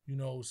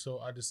 so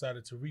I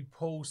decided to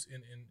repost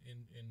and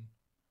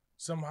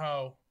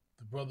somehow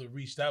the brother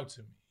reached out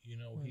to me,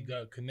 he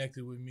got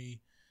connected with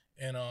me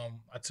and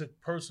I took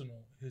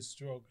personal his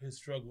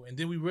struggle. And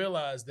then we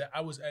realized that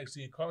I was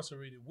actually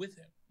incarcerated with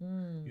him.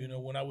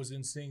 When I was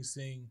in Sing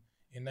Sing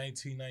in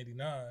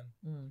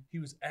 1999, he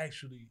was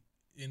actually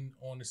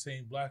on the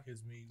same block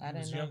as me. He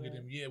was younger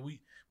than me. Yeah,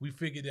 we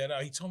figured that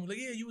out. He told me,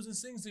 you was in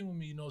Sing Sing with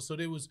me, so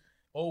there was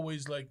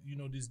always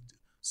these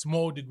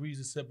small degrees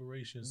of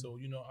separation. So,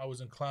 I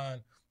was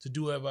inclined to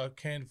do whatever I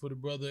can for the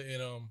brother.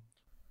 And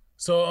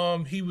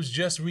so he was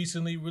just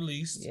recently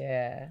released.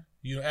 Yeah.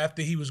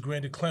 After he was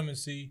granted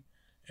clemency.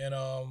 And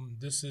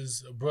this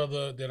is a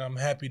brother that I'm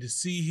happy to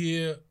see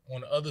here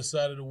on the other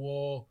side of the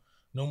wall.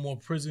 No more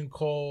prison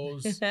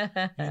calls,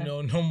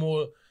 no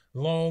more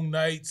long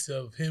nights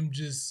of him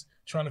just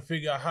trying to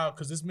figure out how,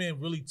 because this man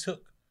really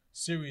took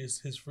serious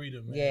his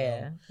freedom,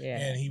 man. Yeah.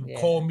 And he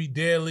called me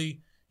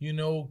daily, you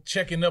know,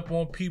 checking up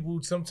on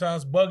people,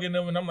 sometimes bugging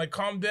them, and I'm like,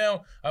 calm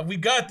down, we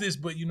got this.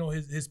 But you know,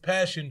 his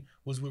passion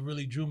was what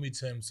really drew me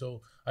to him.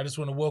 So I just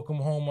want to welcome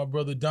home my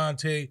brother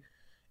Dante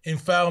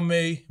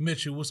Infalme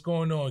Mitchell. What's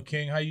going on,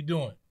 King? How you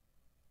doing?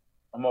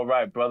 I'm all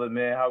right, brother,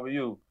 man. How are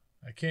you?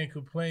 I can't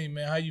complain,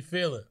 man. How you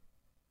feeling?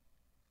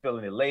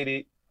 Feeling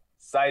elated,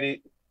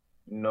 excited.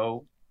 You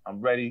know,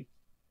 I'm ready.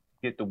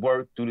 Get to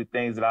work, do the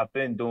things that I've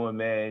been doing,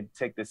 man.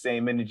 Take the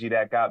same energy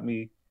that got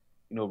me,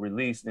 you know,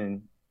 released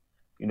and,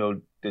 you know,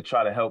 to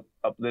try to help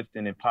uplift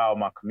and empower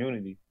my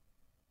community.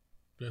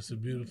 That's a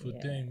beautiful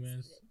thing,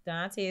 man.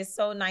 Dante, it's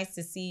so nice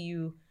to see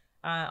you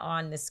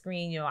on the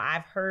screen. You know,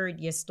 I've heard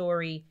your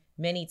story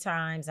many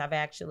times. I've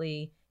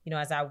actually, you know,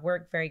 as I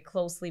work very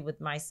closely with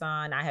my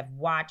son, I have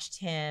watched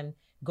him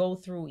go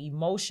through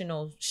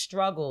emotional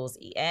struggles.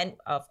 And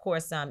of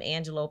course,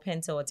 Angelo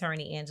Pinto,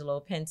 attorney Angelo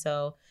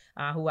Pinto,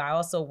 who I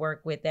also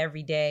work with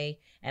every day.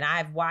 And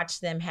I've watched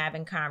them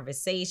having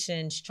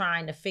conversations,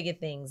 trying to figure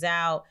things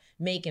out,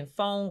 making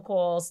phone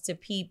calls to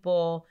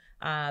people,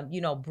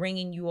 you know,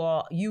 bringing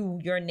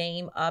your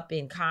name up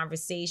in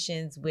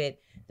conversations with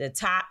the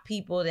top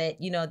people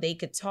that, you know, they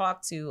could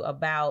talk to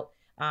about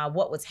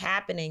what was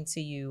happening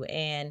to you.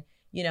 And,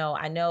 you know,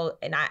 I know,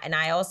 and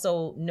I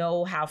also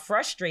know how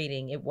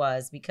frustrating it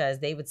was, because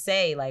they would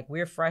say, like,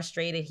 we're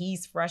frustrated,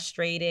 he's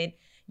frustrated,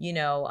 you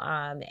know,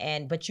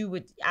 but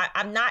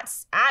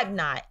I've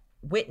not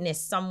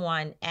witnessed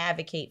someone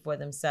advocate for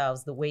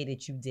themselves the way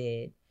that you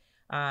did,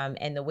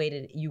 and the way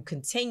that you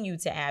continue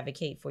to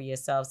advocate for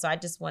yourself. So I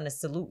just want to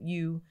salute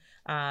you,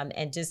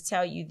 and just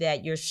tell you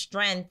that your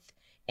strength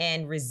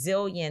and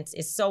resilience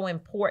is so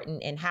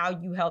important, and how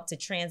you help to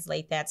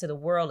translate that to the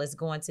world is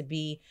going to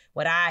be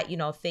what I, you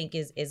know, think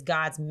is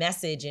God's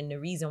message and the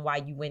reason why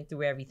you went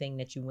through everything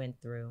that you went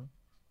through.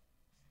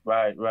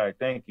 Right.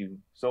 Thank you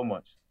so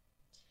much.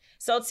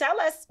 So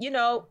tell us, you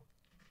know,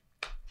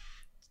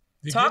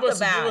 give us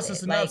a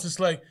synopsis,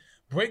 like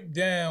break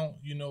down,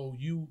 you know,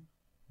 you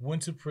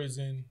went to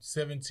prison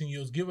 17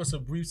 years. Give us a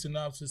brief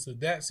synopsis of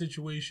that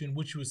situation,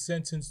 which you were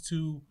sentenced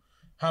to,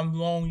 how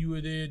long you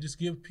were there. Just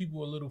give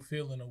people a little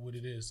feeling of what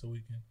it is so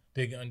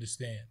they can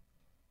understand.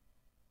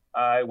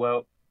 All right,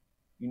 well,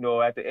 you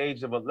know, at the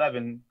age of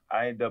 11,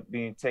 I ended up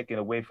being taken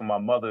away from my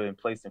mother and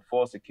placed in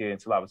foster care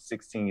until I was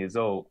 16 years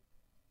old.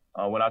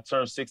 When I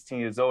turned 16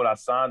 years old, I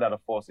signed out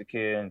of foster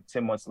care, and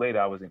 10 months later,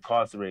 I was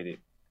incarcerated.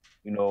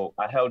 You know,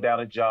 I held down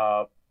a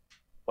job,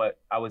 but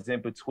I was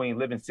in between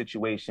living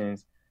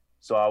situations.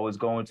 So I was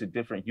going to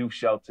different youth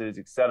shelters,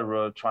 et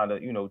cetera, trying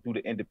to, you know, do the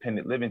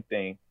independent living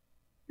thing.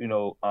 You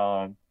know,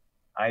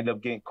 I ended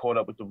up getting caught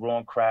up with the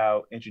wrong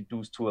crowd,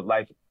 introduced to a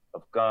life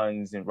of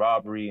guns and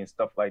robbery and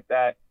stuff like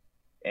that.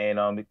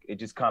 And it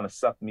just kind of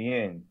sucked me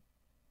in.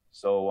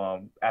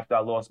 So after I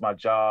lost my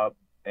job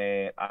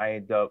and I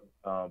ended up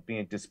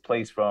being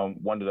displaced from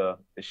one of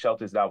the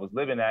shelters that I was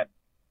living at,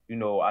 you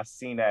know, I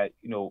seen that,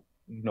 you know,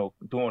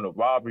 doing a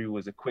robbery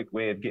was a quick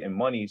way of getting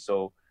money.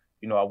 So,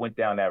 you know, I went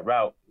down that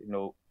route, you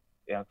know.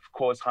 And of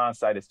course,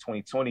 hindsight is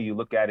 20/20. You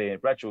look at it in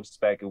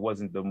retrospect, it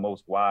wasn't the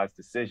most wise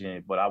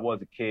decision, but I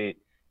was a kid,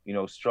 you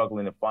know,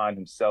 struggling to find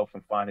himself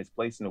and find his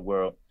place in the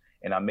world.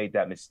 And I made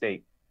that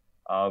mistake.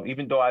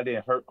 Even though I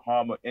didn't hurt,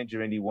 harm, or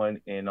injure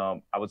anyone, and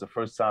I was a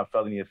first-time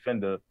felony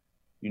offender,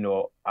 you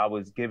know, I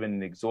was given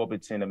an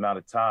exorbitant amount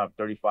of time,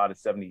 35 to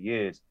 70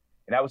 years.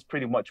 And that was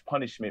pretty much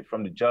punishment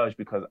from the judge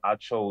because I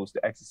chose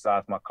to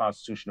exercise my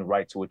constitutional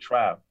right to a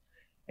trial.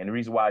 And the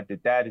reason why I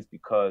did that is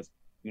because,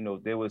 you know,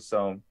 there was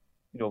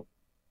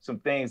some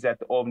things that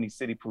the Albany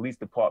City Police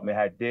Department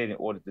had did in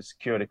order to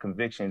secure the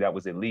conviction that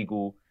was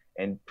illegal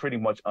and pretty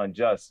much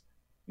unjust.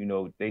 You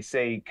know, they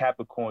say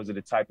Capricorns are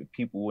the type of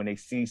people when they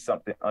see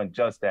something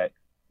unjust that,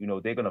 you know,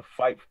 they're gonna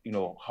fight, you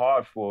know,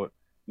 hard for,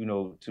 you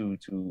know, to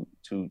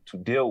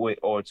deal with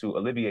or to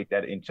alleviate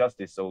that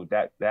injustice. So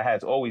that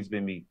has always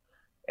been me.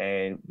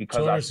 And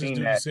because I've seen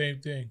do that, the same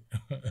thing.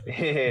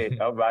 yeah,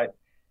 all right.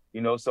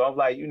 You know, so I'm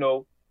like, you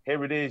know,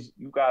 here it is.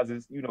 You guys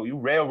is, you know, you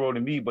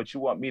railroading me, but you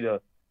want me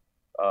to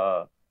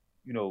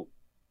you know,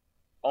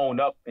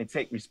 own up and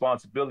take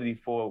responsibility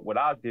for what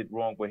I did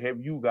wrong. But here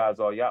you guys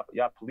are, y'all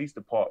police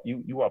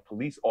department, you are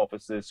police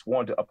officers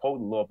sworn to uphold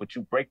the law, but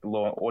you break the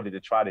law in order to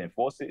try to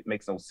enforce it. It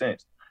makes no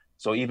sense.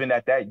 So even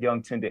at that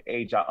young, tender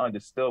age, I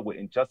understood what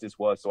injustice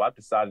was. So I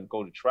decided to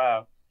go to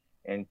trial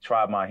and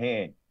try my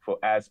hand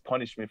as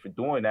punishment for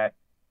doing that.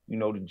 You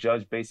know, the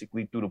judge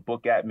basically threw the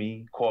book at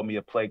me, called me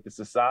a plague to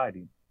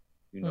society,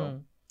 you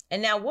know.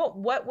 And now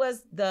what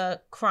was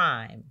the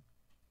crime?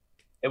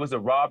 It was a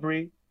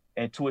robbery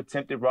and 2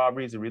 attempted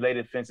robberies and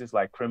related offenses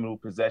like criminal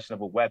possession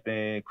of a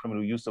weapon,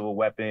 criminal use of a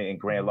weapon, and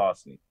grand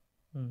larceny.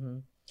 Mm-hmm.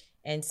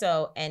 And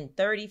so,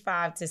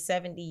 35 to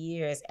 70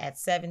 years at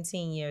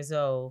 17 years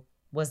old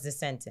was the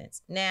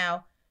sentence.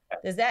 Now,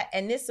 does that,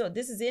 and this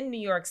is in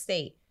New York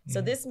State. So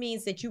this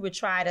means that you were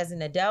tried as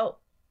an adult?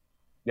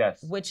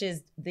 Yes. Which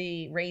is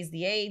the raise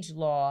the age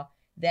law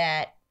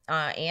that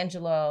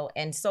Angelo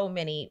and so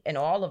many and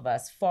all of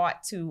us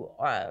fought to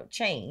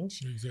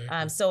change.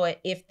 Exactly. So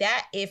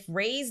if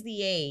Raise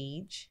the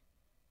Age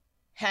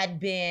had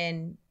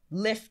been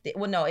lifted,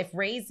 if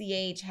Raise the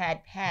Age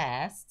had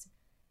passed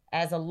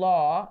as a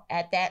law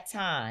at that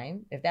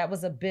time, if that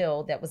was a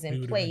bill that was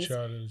in place,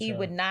 he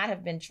would not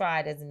have been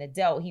tried as an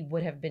adult. He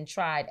would have been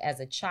tried as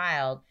a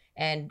child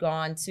and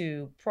gone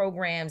to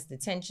programs,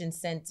 detention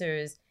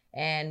centers,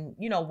 and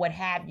what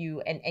have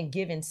you, and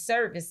given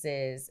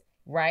services,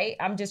 right?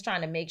 I'm just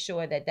trying to make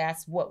sure that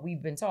that's what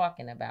we've been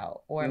talking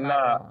about. Or am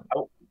I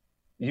wrong?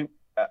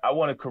 I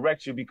want to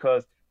correct you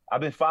because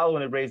I've been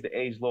following the Raise the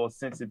Age law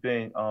since it's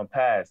been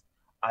passed.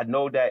 I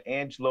know that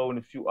Angelo and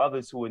a few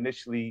others who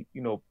initially,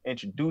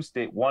 introduced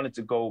it wanted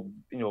to go,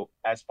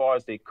 as far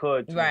as they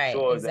could to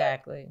ensure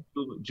that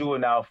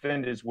juvenile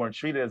offenders weren't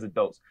treated as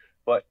adults.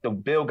 But the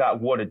bill got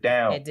watered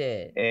down. It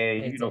did.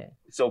 And,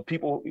 so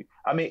people,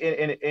 I mean,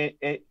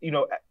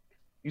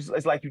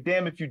 it's like you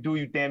damn if you do,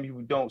 you damn if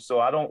you don't. So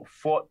I don't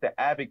fault the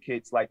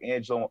advocates like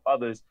Angelo and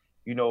others,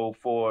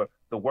 for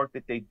the work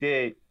that they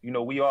did.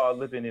 We are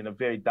living in a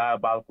very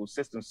diabolical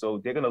system.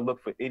 So they're going to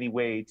look for any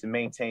way to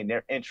maintain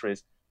their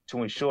interests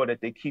to ensure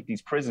that they keep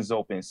these prisons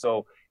open.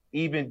 So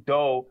even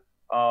though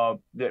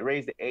the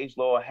Raise the Age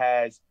law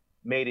has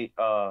made it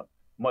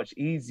much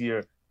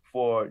easier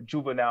for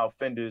juvenile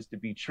offenders to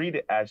be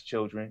treated as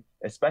children,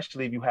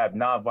 especially if you have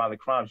nonviolent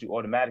crimes, you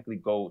automatically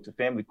go to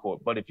family court.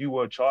 But if you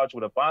were charged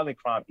with a violent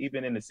crime,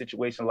 even in a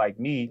situation like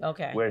me,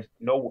 where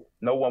no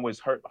one was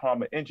hurt,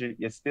 harmed, or injured,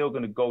 you're still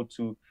going to go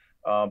to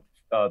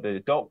the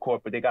adult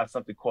court, but they got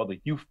something called the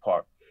youth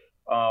part.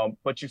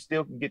 But you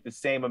still can get the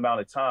same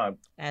amount of time.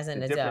 As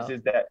an adult. The difference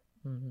is that,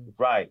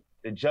 right,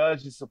 the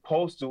judge is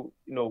supposed to,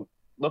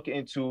 look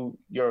into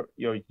your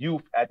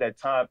youth at that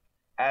time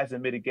as a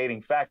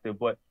mitigating factor.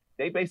 But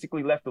they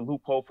basically left a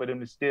loophole for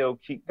them to still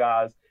keep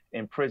guys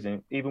in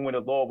prison. Even when the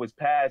law was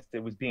passed,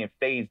 it was being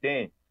phased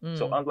in.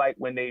 So unlike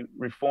when they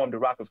reformed the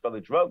Rockefeller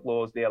drug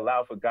laws, they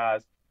allow for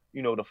guys,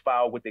 to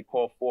file what they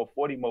call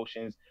 440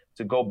 motions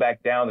to go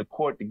back down to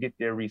court to get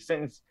their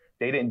resentence.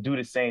 They didn't do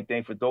the same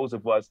thing for those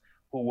of us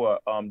who were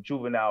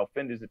juvenile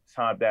offenders at the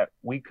time that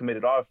we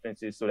committed our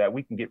offenses so that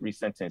we can get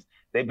resentenced.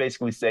 They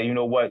basically say, you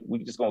know what,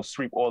 we're just going to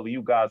sweep all of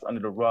you guys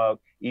under the rug,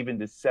 even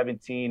the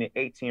 17 and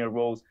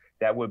 18-year-olds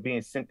that were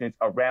being sentenced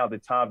around the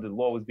time the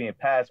law was being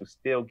passed was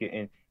still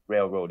getting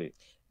railroaded.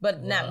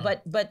 But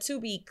but to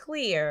be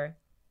clear,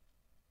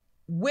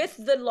 with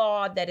the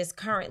law that is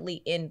currently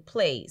in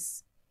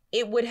place,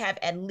 it would have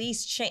at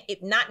least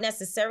not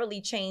necessarily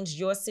changed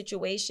your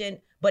situation,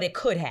 but it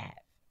could have.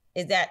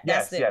 Is that's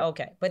yes, it? Yes.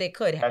 Okay, but it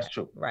could have. That's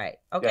true. Right.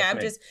 Okay. Yes, I'm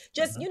ma'am.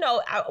 just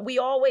we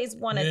always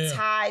want to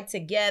tie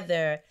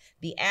together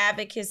the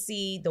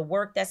advocacy, the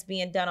work that's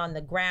being done on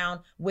the ground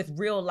with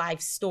real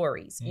life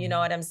stories. You know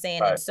what I'm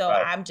saying? Right, and so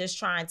right. I'm just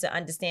trying to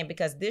understand,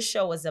 because this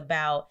show is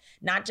about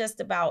not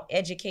just about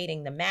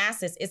educating the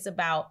masses, it's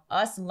about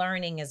us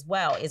learning as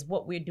well. Is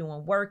what we're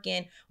doing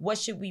working? What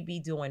should we be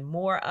doing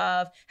more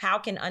of? How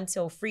can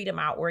Until Freedom,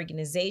 our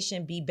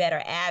organization, be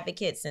better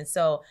advocates? And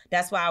so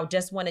that's why I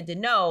just wanted to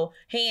know,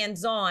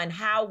 hands-on,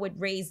 how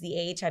would Raise the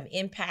Age have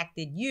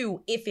impacted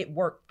you if it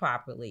worked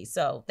properly?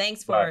 So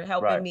thanks for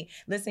helping me.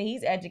 Listen,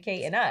 he's educating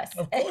us.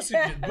 Of course he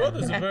did.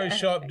 Brother's a very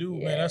sharp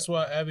dude, man. That's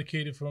why I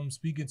advocated for him.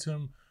 Speaking to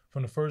him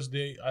from the first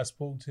day I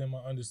spoke to him,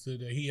 I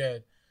understood that he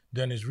had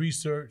done his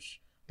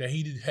research, that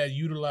he had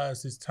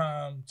utilized his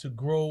time to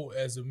grow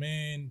as a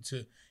man,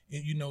 to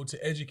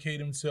educate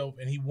himself,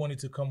 and he wanted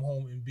to come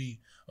home and be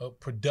a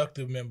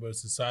productive member of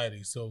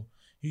society. So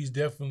he's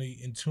definitely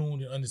in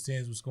tune and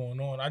understands what's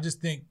going on. I just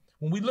think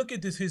when we look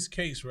at his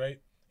case, right,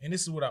 and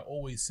this is what I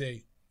always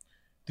say,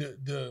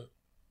 the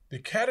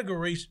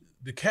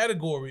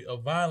category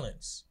of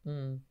violence,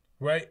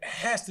 right,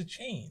 has to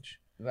change.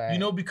 Right.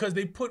 Because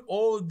they put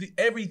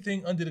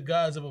everything under the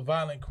guise of a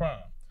violent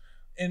crime.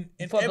 And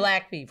for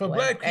black people. For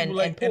black people.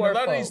 And poor a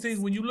lot folks. of these things,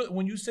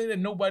 when you say that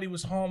nobody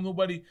was harmed,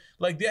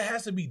 there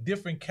has to be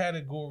different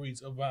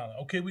categories of violence.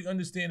 Okay, we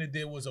understand that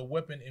there was a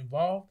weapon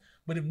involved,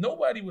 but if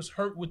nobody was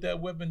hurt with that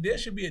weapon, there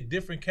should be a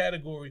different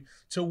category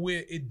to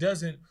where it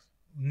doesn't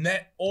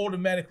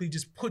automatically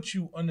just put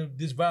you under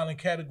this violent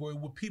category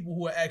with people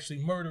who are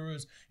actually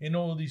murderers and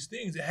all of these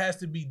things. It has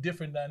to be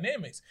different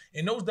dynamics.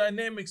 And those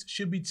dynamics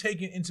should be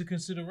taken into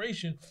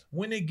consideration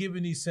when they're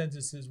given these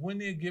sentences, when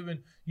they're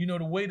given,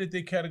 the way that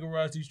they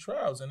categorize these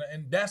trials. And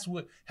that's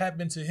what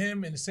happened to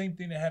him, and the same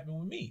thing that happened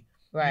with me.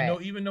 Right.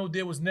 Even though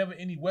there was never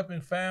any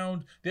weapon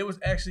found, there was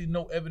actually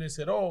no evidence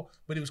at all,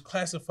 but it was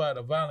classified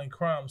a violent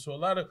crime. So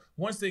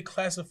once they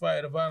classify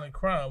it a violent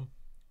crime,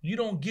 you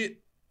don't get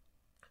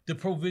the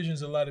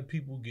provisions a lot of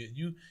people get.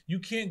 You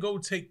can't go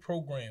take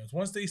programs.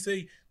 Once they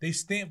say they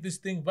stamp this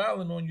thing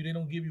violent on you, they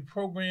don't give you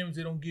programs,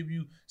 they don't give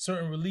you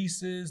certain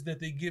releases that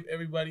they give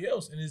everybody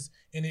else.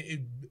 And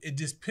it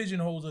just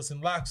pigeonholes us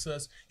and locks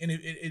us, and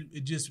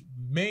it just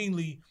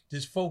mainly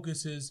just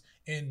focuses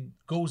and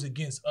goes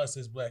against us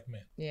as black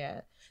men.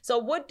 Yeah. So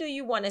what do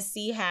you want to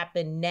see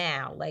happen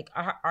now? Like,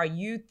 are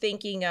you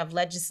thinking of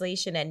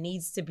legislation that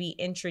needs to be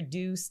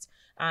introduced?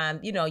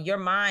 Your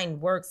mind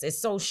works, it's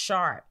so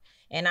sharp.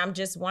 And I'm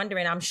just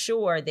wondering, I'm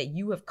sure that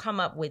you have come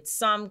up with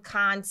some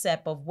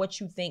concept of what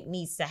you think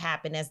needs to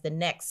happen as the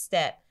next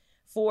step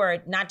for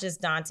not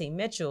just Dante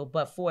Mitchell,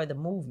 but for the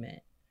movement.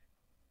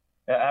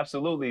 Yeah,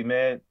 absolutely,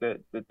 man.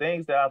 The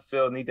things that I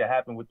feel need to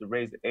happen with the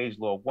raise the age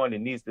law, one,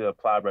 it needs to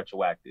apply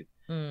retroactive.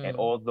 And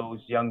all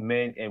those young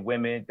men and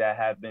women that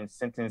have been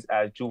sentenced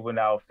as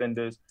juvenile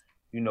offenders,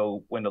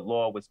 when the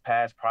law was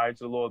passed, prior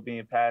to the law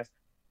being passed,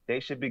 they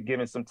should be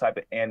given some type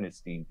of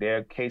amnesty.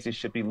 Their cases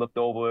should be looked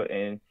over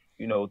and,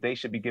 they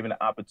should be given an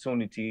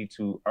opportunity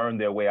to earn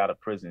their way out of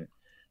prison.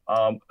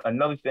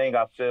 Another thing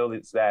I feel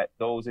is that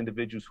those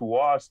individuals who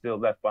are still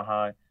left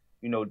behind,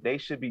 they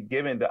should be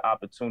given the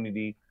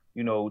opportunity,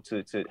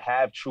 to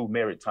have true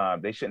merit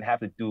time. They shouldn't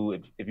have to do,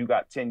 if you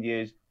got 10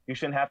 years, you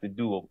shouldn't have to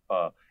do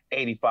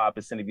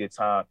 85% of your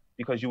time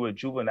because you were a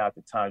juvenile at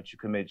the time that you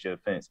committed your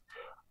offense.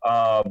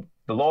 The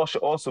law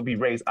should also be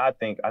raised, I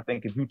think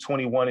if you're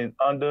 21 and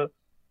under,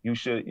 you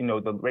should,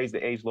 the raise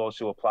the age law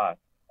should apply.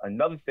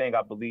 Another thing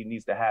I believe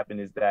needs to happen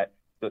is that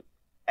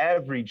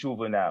every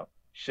juvenile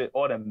should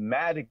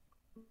automatically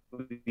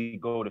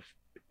go to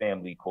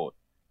family court.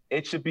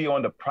 It should be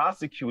on the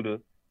prosecutor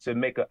to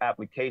make an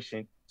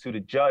application to the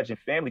judge in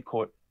family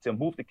court to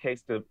move the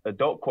case to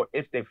adult court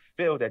if they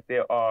feel that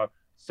there are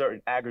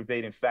certain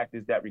aggravating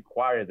factors that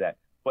require that.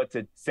 But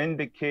to send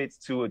the kids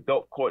to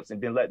adult courts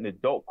and then let an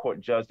adult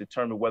court judge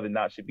determine whether or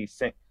not it should be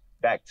sent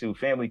back to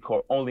family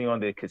court only on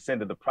the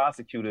consent of the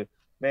prosecutor,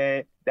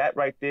 man, that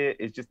right there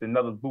is just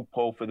another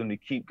loophole for them to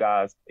keep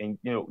guys and,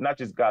 not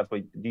just guys,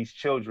 but these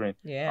children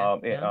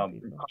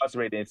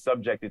incarcerated and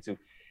subjected to.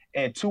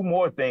 And two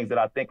more things that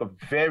I think are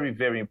very,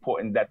 very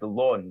important that the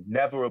law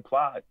never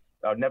applied,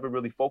 or never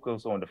really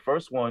focused on. The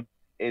first one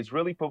is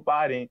really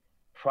providing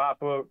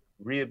proper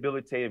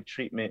rehabilitative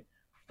treatment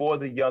for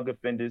the young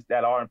offenders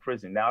that are in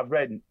prison. Now, I've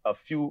read a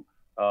few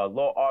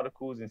law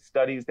articles and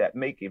studies that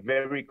make it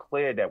very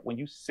clear that when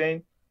you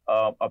send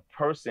a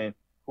person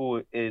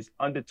who is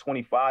under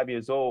 25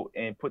 years old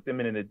and put them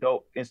in an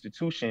adult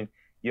institution,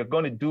 you're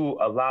going to do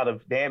a lot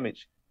of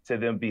damage to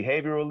them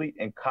behaviorally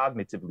and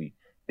cognitively.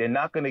 They're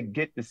not going to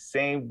get the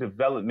same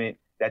development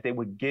that they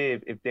would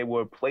give if they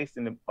were placed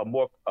in a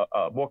more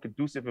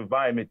conducive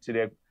environment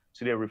to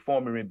their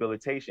reform and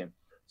rehabilitation.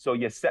 So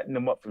you're setting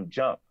them up from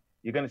jump.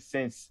 You're going to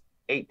send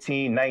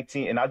 18,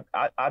 19, and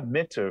I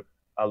mentor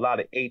a lot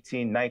of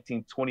 18,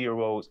 19,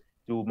 20-year-olds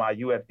through my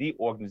UFD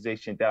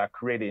organization that I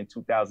created in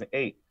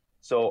 2008.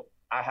 So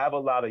I have a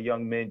lot of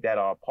young men that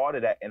are a part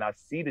of that, and I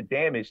see the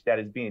damage that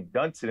is being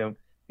done to them,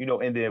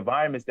 in the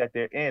environments that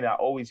they're in. I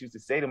always used to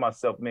say to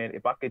myself, man,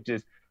 if I could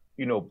just,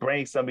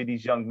 bring some of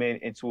these young men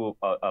into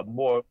a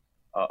more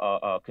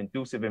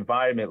conducive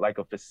environment, like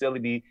a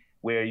facility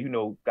where,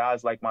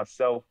 guys like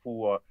myself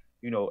who are,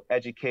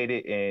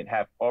 educated and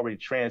have already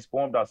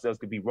transformed ourselves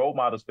could be role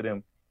models for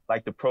them,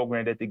 like the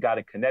program that they got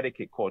in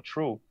Connecticut called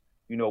True,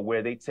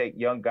 where they take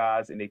young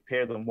guys and they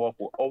pair them off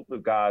with older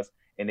guys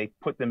and they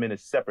put them in a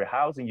separate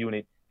housing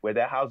unit where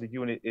that housing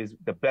unit is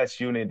the best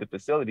unit in the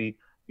facility.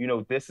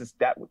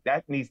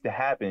 That needs to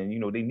happen.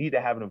 They need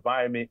to have an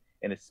environment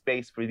and a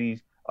space for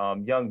these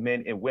young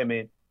men and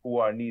women who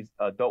are in these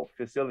adult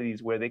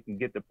facilities where they can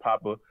get the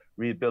proper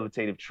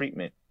rehabilitative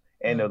treatment.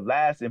 And the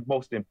last and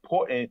most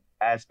important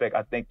aspect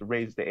I think the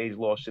raise the age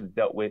law should have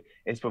dealt with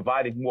is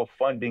providing more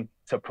funding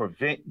to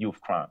prevent youth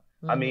crime.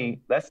 I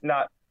mean, let's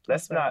not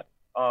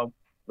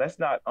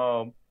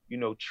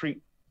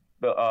treat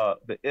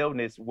the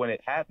illness when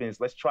it happens.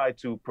 Let's try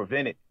to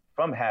prevent it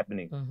from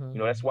happening.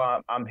 That's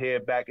why I'm here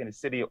back in the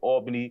city of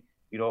Albany.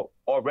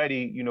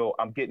 Already,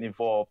 I'm getting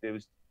involved. There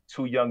was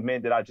 2 young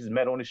men that I just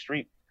met on the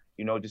street,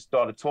 just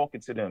started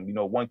talking to them.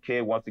 One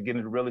kid wants to get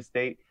into real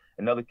estate.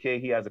 Another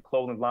kid, he has a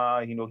clothing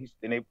line,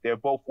 they're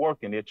both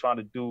working. They're trying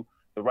to do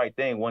the right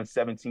thing. One's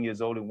 17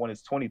 years old and one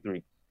is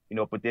 23,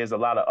 but there's a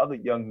lot of other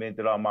young men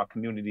that are in my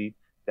community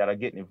that are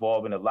getting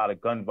involved in a lot of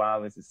gun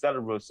violence, et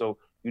cetera. So,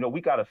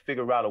 we got to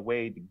figure out a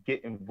way to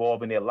get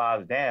involved in their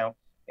lives now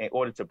in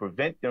order to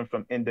prevent them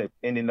from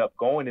ending up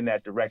going in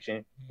that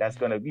direction. That's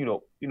going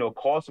to,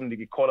 cause them to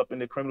get caught up in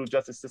the criminal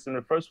justice system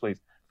in the first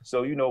place.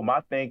 So,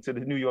 my thing to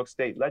the New York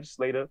State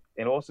legislator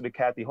and also to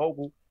Kathy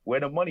Hochul, where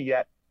the money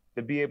at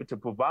to be able to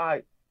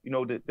provide,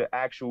 the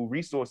actual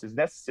resources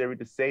necessary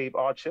to save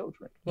our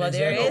children. Well,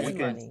 there is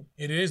money.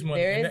 It is money.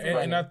 There is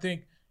money. And I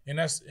think, and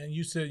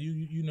you said,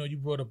 you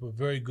brought up a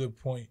very good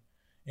point.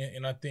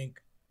 And I think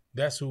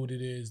that's what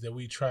it is that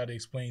we try to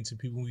explain to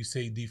people when we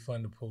say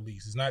defund the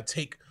police. It's not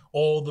take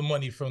all the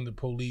money from the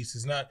police.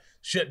 It's not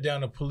shut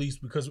down the police,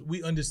 because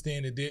we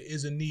understand that there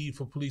is a need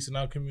for police in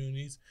our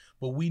communities,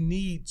 but we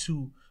need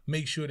to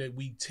make sure that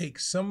we take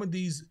some of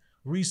these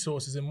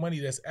resources and money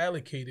that's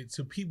allocated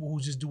to people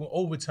who's just doing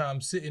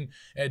overtime, sitting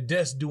at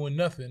desks doing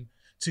nothing,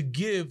 to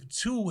give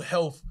to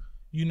health,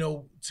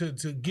 to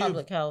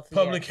give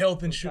public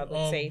health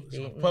insurance,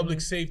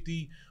 public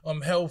safety,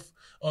 health,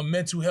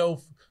 mental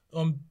health,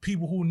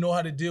 people who know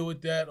how to deal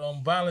with that,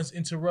 violence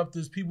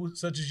interrupters, people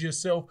such as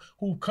yourself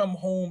who come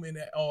home and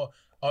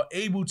are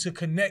able to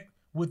connect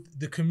with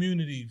the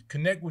community,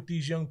 connect with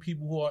these young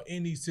people who are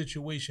in these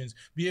situations,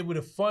 be able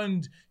to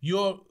fund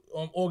your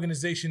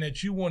organization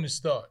that you want to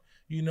start,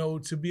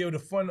 to be able to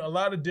fund a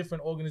lot of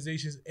different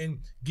organizations and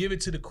give it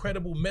to the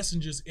credible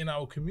messengers in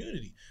our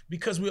community,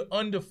 because we're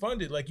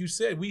underfunded. Like you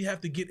said, we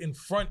have to get in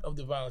front of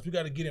the violence. We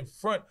got to get in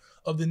front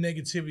of the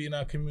negativity in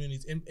our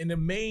communities. And the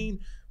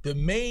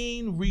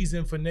main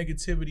reason for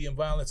negativity and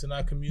violence in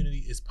our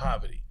community is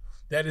poverty.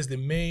 That is the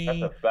main.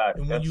 That's a fact.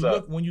 And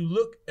when you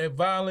look at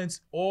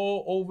violence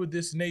all over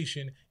this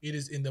nation, it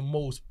is in the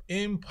most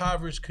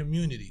impoverished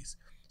communities.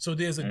 So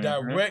there's a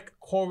direct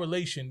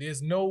correlation.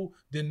 There's no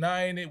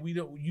denying it.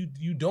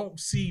 You don't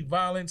see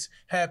violence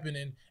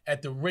happening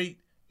at the rate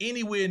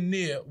anywhere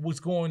near what's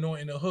going on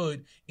in the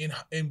hood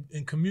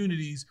in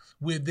communities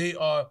where they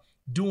are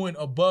doing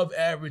above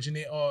average and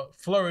they are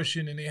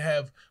flourishing and they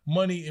have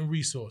money and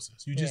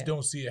resources. You just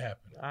don't see it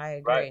happen. I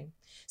agree. Right.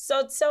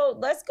 So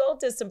let's go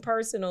to some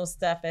personal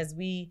stuff as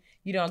we,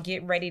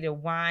 get ready to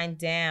wind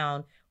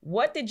down.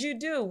 What did you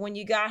do when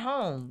you got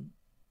home?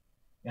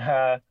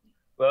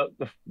 Well,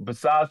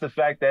 besides the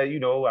fact that,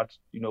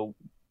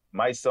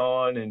 my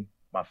son and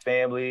my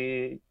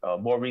family,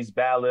 Maurice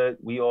Ballard,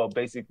 we all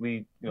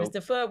basically,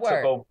 Mr.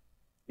 Footwork. took over.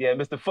 Yeah,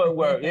 Mr.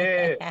 Footwork.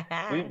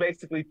 Yeah. we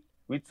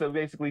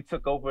basically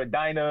took over a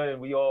diner,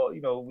 and we all,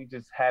 we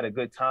just had a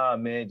good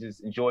time, man,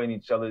 just enjoying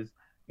each other's,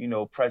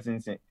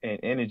 presence and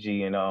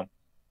energy. And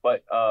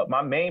but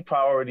my main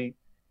priority,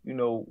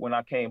 when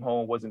I came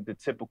home wasn't the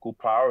typical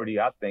priority,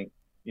 I think,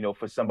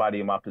 for somebody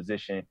in my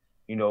position.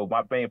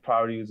 My main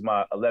priority was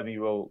my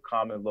 11-year-old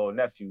common law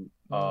nephew.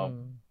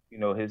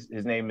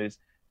 His name is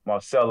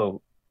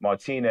Marcelo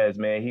Martinez,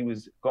 man.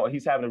 He's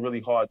having a really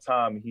hard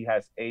time. He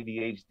has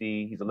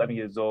ADHD. He's 11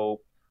 years old.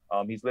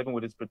 He's living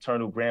with his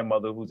paternal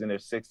grandmother who's in her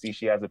 60s.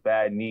 She has a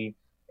bad knee,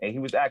 and he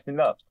was acting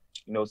up.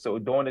 So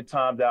during the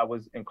time that I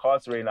was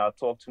incarcerated, I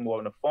talked to him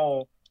on the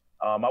phone.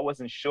 I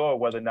wasn't sure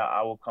whether or not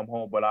I would come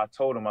home, but I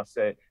told him, I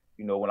said,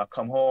 when I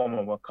come home,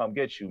 I'm gonna come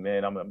get you,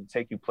 man. I'm gonna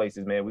take you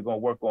places, man. We're gonna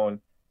work on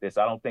this.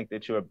 I don't think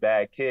that you're a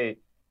bad kid.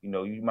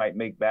 You might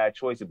make bad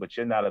choices, but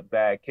you're not a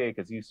bad kid,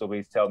 because he used to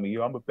always tell me,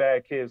 I'm a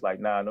bad kid. It's like,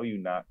 nah, no, you're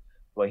not.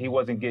 But he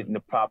wasn't getting the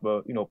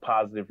proper,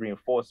 positive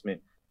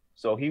reinforcement.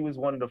 So he was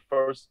one of the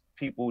first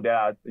people that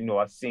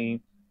I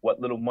seen what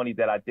little money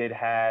that I did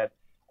have.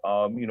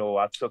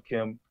 I took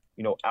him,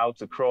 out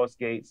to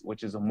Crossgates,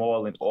 which is a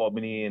mall in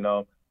Albany, and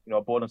I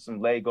bought him some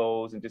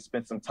Legos and just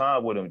spent some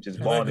time with him, just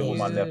bonding with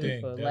my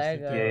nephew.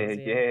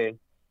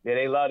 Yeah,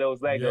 they love those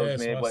Legos,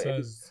 man. My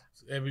sons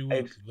every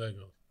week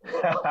Legos.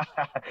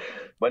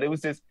 But it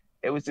was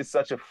just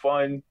such a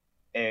fun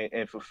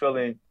and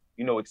fulfilling,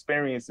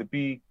 experience to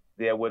be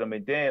there with him.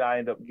 And then I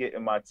ended up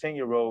getting my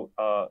 10-year-old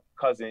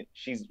cousin.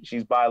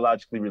 She's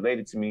biologically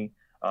related to me.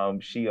 I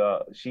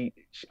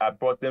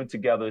brought them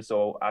together,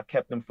 so I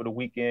kept them for the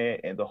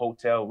weekend in the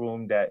hotel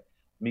room that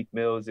Meek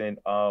Mills and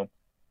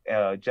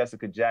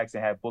Jessica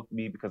Jackson had booked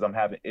me, because I'm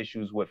having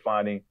issues with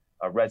finding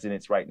a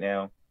residence right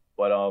now.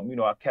 But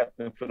I kept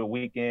them for the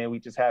weekend. We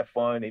just had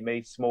fun. They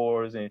made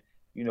s'mores, and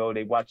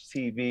they watched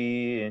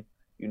TV, and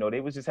they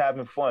was just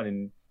having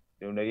fun,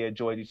 and they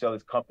enjoyed each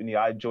other's company.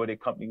 I enjoyed their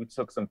company. We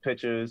took some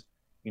pictures,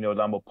 that I'm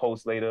gonna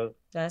post later.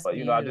 That's but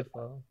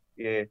beautiful.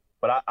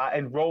 But I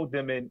enrolled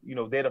them in,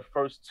 they're the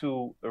first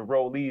two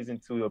enrollees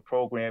into a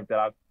program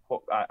that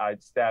I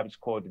established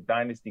called the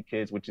Dynasty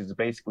Kids, which is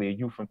basically a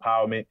youth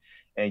empowerment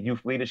and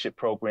youth leadership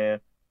program,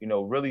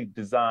 really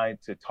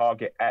designed to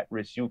target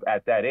at-risk youth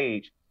at that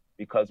age.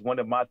 Because one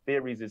of my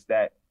theories is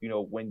that,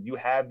 when you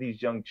have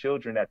these young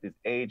children at this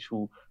age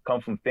who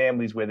come from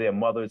families where their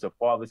mothers or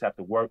fathers have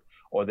to work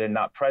or they're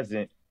not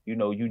present, you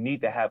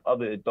need to have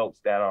other adults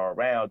that are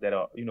around, that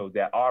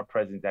are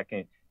present, that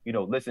can,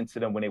 listen to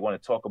them when they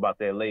want to talk about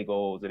their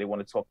Legos or they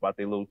want to talk about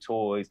their little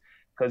toys.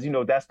 Because,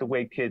 that's the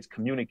way kids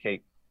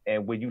communicate.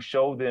 And when you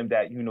show them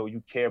that,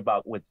 you care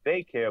about what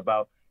they care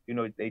about,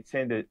 they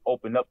tend to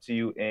open up to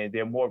you, and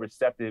they're more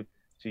receptive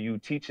to you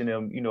teaching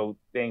them,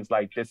 things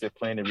like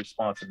discipline and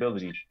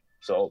responsibility.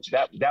 So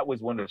that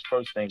was one of the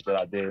first things that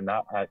I did, and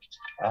I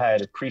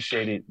had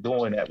appreciated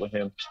doing that with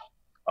him.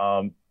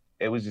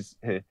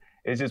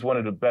 It's just one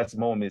of the best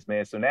moments,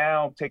 man. So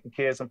now I'm taking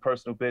care of some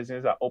personal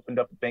business. I opened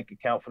up a bank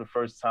account for the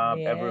first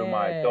time ever in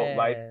my adult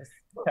life.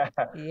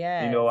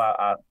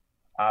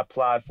 I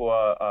applied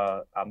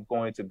for, I'm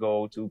going to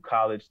go to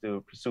college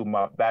to pursue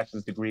my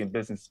bachelor's degree in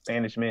business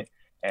management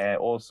and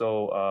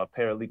also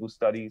paralegal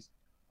studies.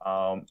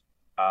 I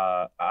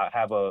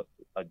have a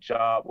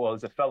job. Well,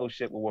 it's a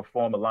fellowship with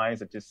Reform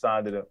Alliance. I just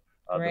signed the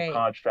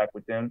contract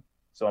with them.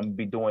 So I'm going to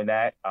be doing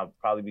that. I'll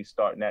probably be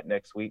starting that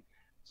next week.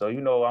 So,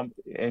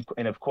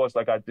 and of course,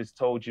 like I just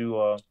told you,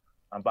 I'm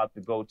about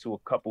to go to a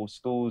couple of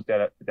schools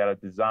that are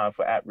designed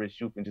for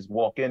at-risk youth and just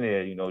walk in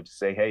there, just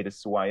say, hey, this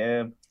is who I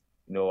am.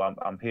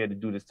 I'm here to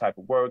do this type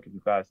of work. If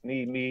you guys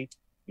need me,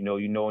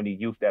 any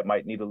youth that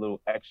might need a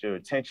little extra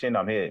attention,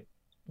 I'm here.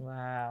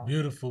 Wow.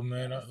 Beautiful,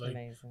 man. That's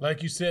amazing.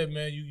 Like you said,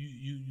 man,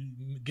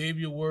 you gave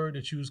your word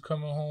that you was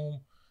coming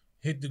home,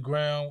 hit the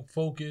ground,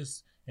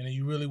 focus, and then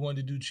you really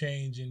wanted to do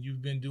change, and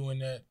you've been doing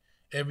that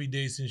every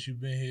day since you've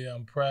been here.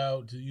 I'm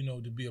proud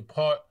to, to be a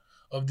part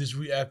of this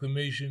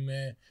reacclimation,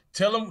 man.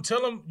 Tell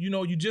them,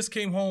 you just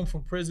came home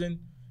from prison.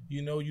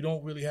 You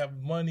don't really have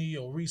money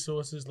or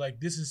resources. Like,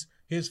 this is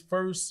his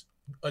first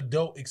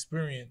adult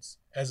experience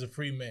as a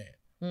free man.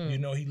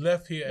 He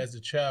left here as a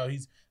child.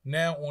 He's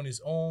now on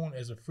his own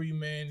as a free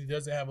man. He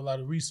doesn't have a lot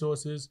of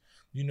resources.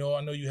 I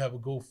know you have a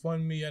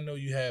GoFundMe. I know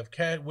you have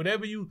cash.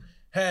 Whatever you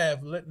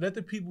have, let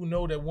the people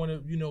know that want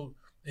to,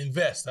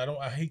 invest.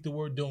 I hate the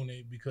word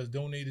donate, because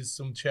donate is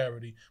some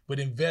charity, but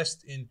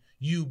invest in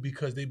you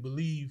because they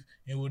believe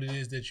in what it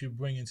is that you're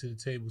bringing to the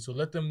table. So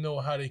let them know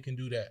how they can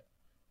do that.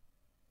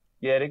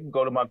 Yeah, they can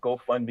go to my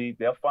GoFundMe.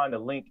 They'll find a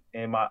link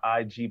in my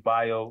IG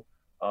bio.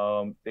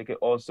 They can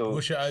also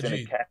What's your send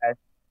IG? a cash.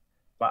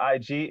 My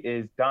IG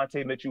is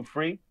Dante Mitchell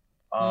Free.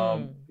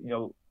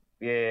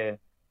 Yeah.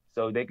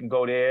 So they can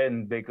go there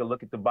and they can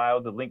look at the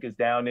bio. The link is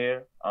down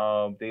there.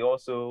 They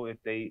also, if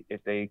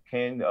they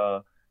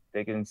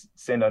can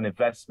send an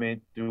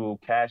investment through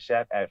Cash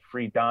App at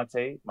Free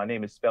Dante. My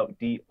name is spelled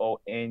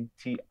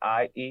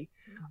DONTIE.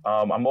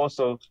 I'm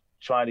also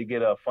trying to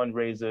get a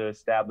fundraiser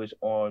established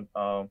on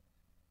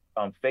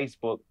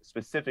Facebook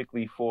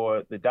specifically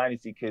for the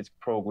Dynasty Kids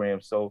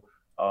program. So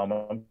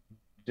I'm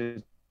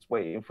just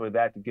waiting for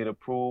that to get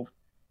approved.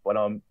 But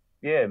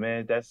yeah,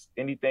 man, that's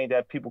anything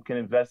that people can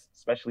invest,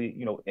 especially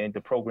in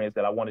the programs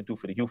that I want to do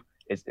for the youth.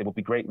 It will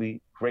be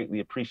greatly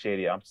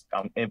appreciated.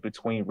 I'm in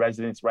between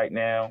residents right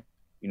now.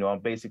 I'm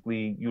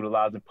basically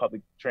utilizing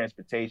public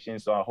transportation,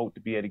 so I hope to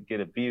be able to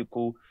get a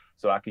vehicle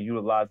so I can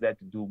utilize that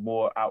to do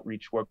more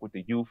outreach work with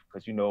the youth.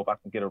 Because if I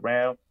can get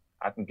around,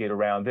 I can get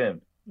around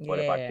them. But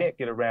if I can't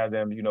get around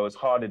them, it's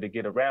harder to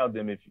get around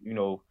them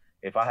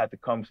if I had to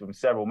come from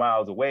several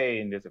miles away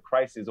and there's a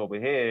crisis over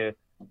here.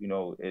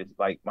 It's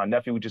like my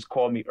nephew just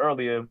called me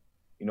earlier.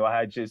 I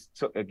had just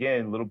took,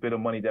 again, a little bit of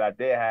money that I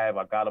did have.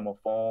 I got him a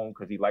phone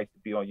because he likes to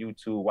be on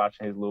YouTube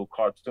watching his little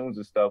cartoons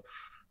and stuff.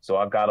 So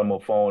I got him a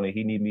phone and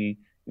he need me,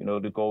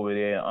 to go over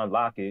there and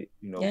unlock it,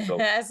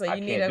 so I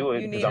can't do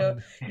it. You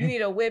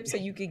need a whip so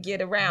you could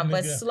get around,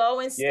 but slow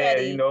and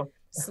steady.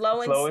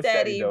 Slow and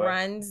steady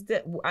runs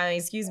the.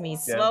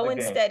 Slow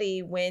and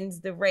steady wins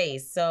the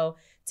race. So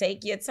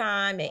take your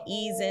time and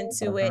ease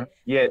into it.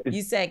 Yeah,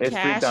 you said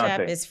Cash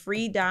App is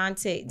Free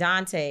Dante,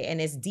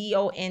 and it's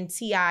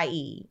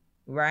DONTIE,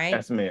 right?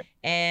 That's me.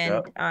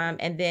 And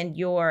and then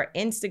your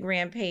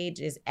Instagram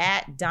page is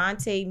at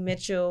Dante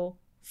Mitchell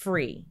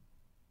Free.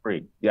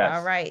 Free. Yes.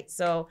 All right.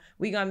 So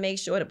we're going to make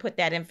sure to put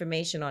that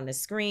information on the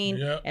screen,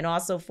 and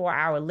also for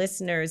our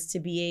listeners to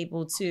be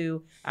able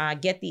to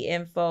get the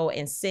info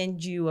and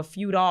send you a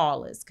few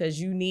dollars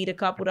because you need a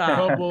couple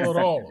dollars.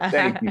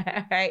 Thank you.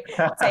 All right.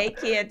 Take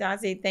care,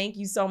 Dante. Thank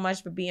you so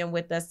much for being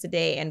with us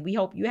today. And we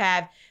hope you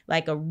have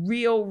like a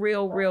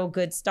real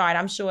good start.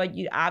 I'm sure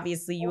you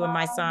and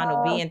my son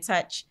will be in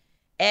touch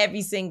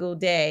every single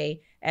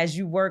day as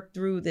you work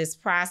through this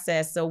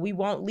process. So we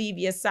won't leave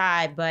your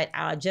side, but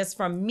just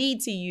from me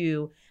to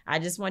you, I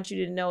just want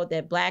you to know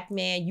that Black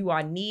man, you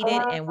are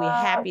needed and we're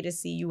happy to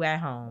see you at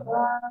home.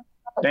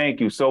 Thank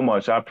you so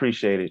much. I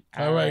appreciate it.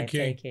 All right,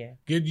 King. Take care.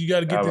 You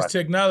got to get this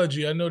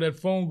technology. I know that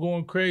phone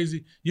going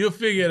crazy. You'll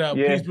figure it out.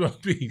 Yeah. Peace, bro.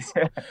 Peace.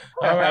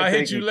 All right, I'll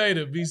hit you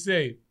later. Be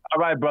safe. All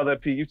right, brother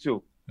P. You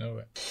too. All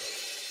right.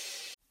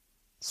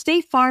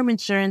 State Farm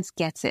Insurance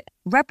gets it.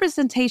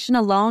 Representation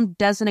alone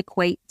doesn't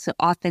equate to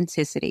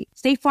authenticity.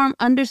 State Farm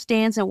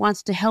understands and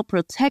wants to help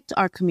protect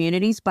our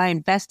communities by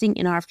investing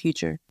in our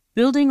future,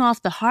 building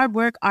off the hard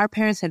work our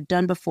parents have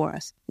done before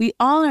us. We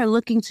all are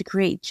looking to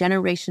create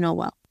generational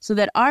wealth so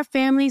that our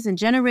families and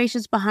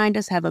generations behind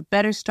us have a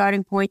better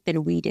starting point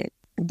than we did.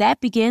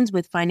 That begins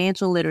with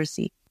financial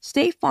literacy.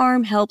 State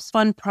Farm helps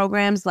fund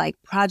programs like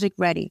Project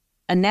Ready,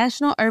 a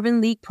National Urban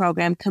League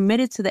program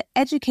committed to the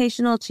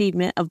educational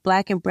achievement of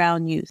Black and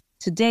Brown youth.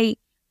 To date,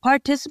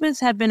 participants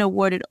have been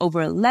awarded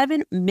over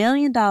 $11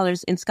 million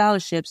in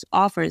scholarships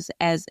offers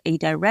as a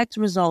direct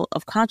result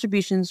of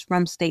contributions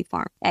from State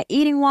Farm. At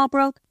Eating While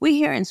Broke, we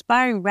hear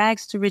inspiring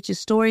rags to riches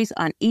stories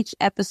on each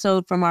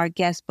episode from our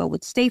guests, but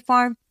with State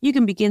Farm, you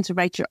can begin to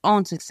write your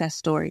own success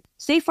story.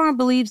 State Farm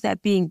believes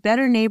that being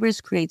better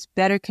neighbors creates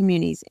better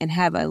communities and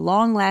have a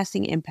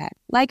long-lasting impact.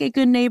 Like a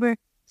good neighbor,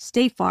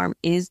 State Farm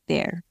is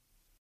there.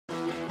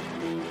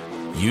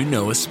 You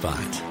know a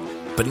spot,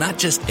 but not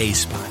just a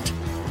spot,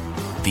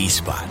 the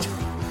spot.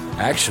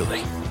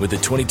 Actually, with the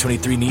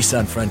 2023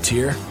 Nissan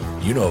Frontier,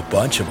 you know a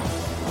bunch of them.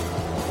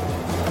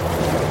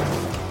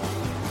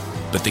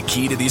 But the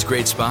key to these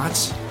great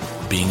spots?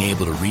 Being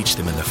able to reach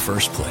them in the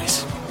first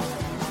place.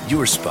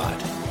 Your spot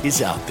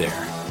is out there.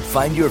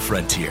 Find your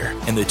Frontier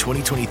in the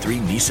 2023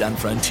 Nissan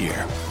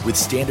Frontier with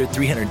standard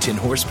 310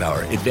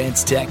 horsepower,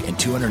 advanced tech, and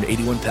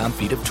 281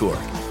 pound-feet of torque.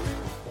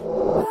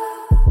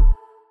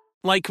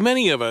 Like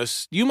many of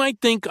us, you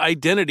might think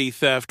identity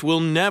theft will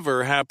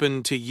never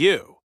happen to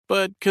you.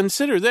 But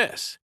consider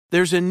this.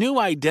 There's a new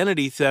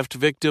identity theft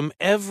victim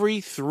every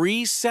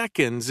 3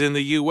 seconds in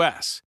the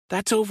U.S.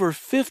 That's over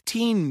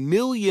 15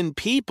 million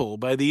people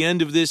by the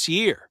end of this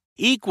year,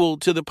 equal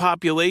to the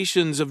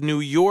populations of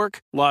New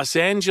York, Los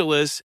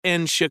Angeles,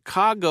 and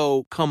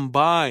Chicago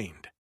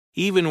combined.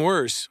 Even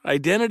worse,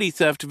 identity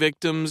theft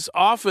victims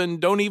often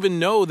don't even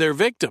know they're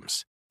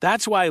victims.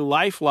 That's why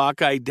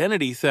LifeLock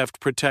Identity Theft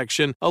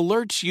Protection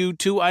alerts you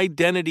to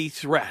identity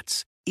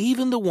threats,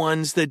 even the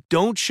ones that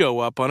don't show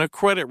up on a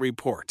credit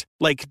report,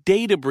 like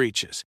data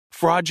breaches,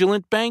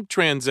 fraudulent bank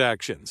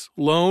transactions,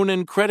 loan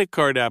and credit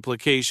card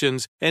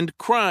applications, and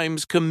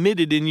crimes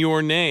committed in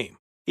your name.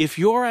 If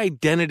your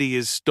identity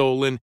is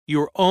stolen,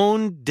 your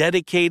own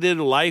dedicated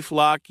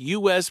LifeLock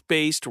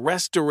U.S.-based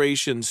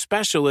restoration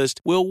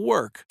specialist will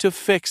work to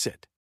fix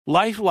it.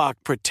 LifeLock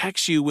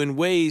protects you in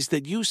ways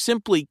that you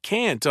simply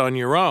can't on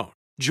your own.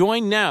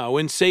 Join now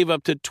and save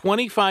up to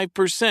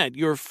 25%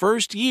 your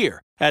first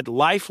year at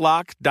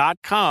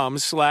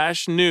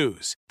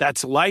LifeLock.com/news.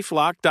 That's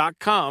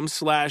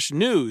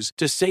LifeLock.com/news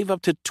to save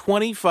up to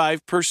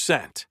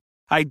 25%.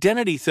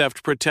 Identity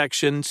theft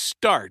protection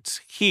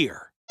starts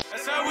here.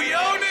 That's how we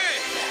own it!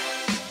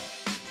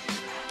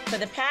 For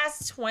the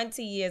past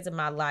 20 years of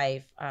my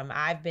life,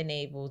 I've been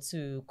able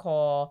to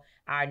call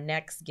our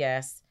next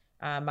guest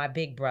my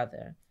big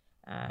brother.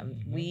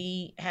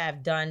 We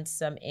have done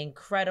some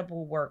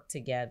incredible work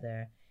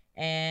together,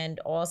 and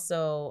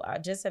also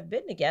just have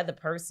been together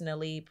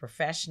personally,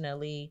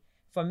 professionally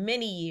for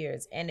many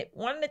years. And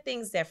one of the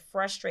things that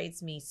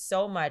frustrates me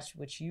so much,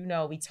 which you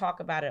know we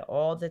talk about it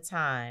all the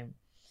time,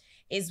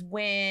 is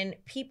when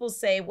people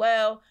say,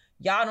 well,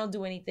 y'all don't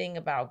do anything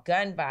about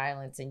gun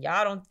violence and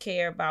y'all don't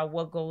care about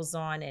what goes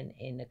on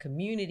in the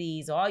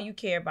communities. All you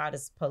care about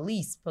is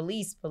police,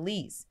 police,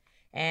 police.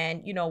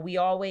 And, you know, we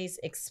always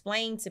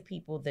explain to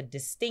people the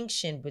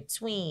distinction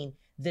between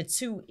the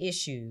two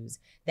issues,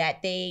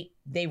 that they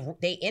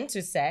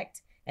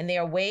intersect and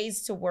there are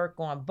ways to work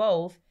on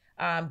both.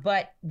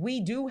 But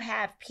we do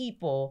have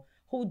people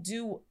who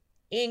do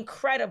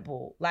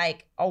incredible,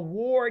 like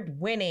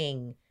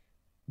award-winning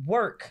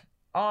work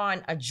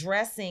on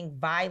addressing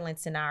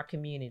violence in our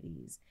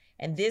communities.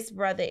 And this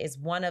brother is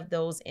one of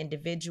those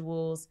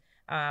individuals.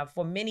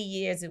 For many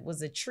years, it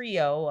was a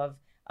trio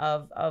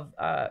of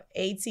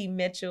A.T.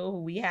 Mitchell,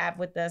 who we have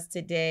with us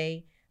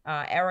today,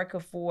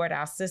 Erica Ford,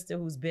 our sister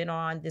who's been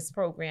on this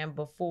program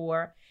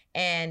before,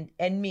 and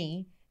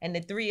me. And the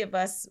three of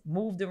us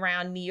moved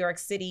around New York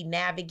City,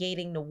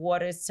 navigating the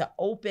waters to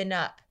open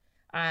up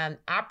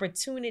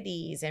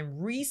opportunities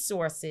and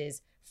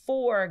resources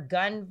for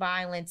gun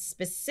violence,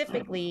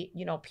 specifically,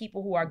 you know,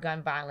 people who are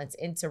gun violence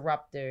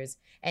interrupters,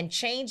 and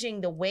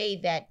changing the way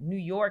that New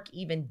York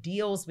even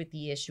deals with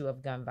the issue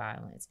of gun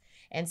violence.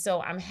 And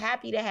so I'm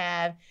happy to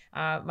have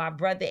my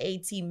brother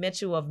A.T.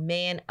 Mitchell of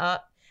Man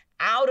Up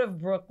out of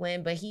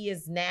Brooklyn, but he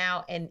is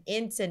now an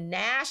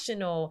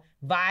international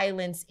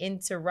violence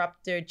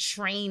interrupter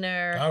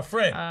trainer. Our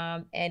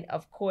friend. And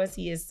of course,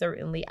 he is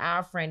certainly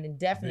our friend and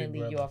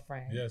definitely your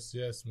friend. Yes,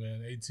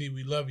 man. A.T.,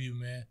 we love you,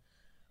 man.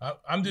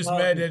 I'm just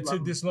mad that it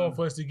took this long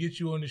for us to get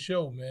you on the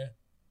show, man.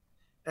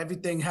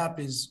 Everything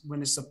happens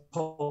when it's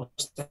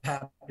supposed to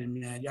happen,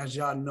 man. As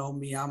y'all know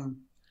me,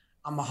 I'm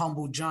a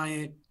humble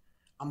giant.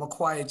 I'm a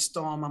quiet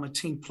storm. I'm a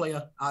team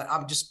player.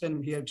 I've just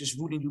been here just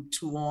rooting you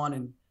two on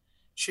and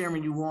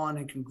cheering you on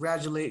and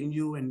congratulating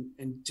you and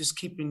just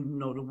keeping, you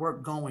know, the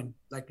work going.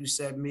 Like you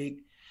said, Meek,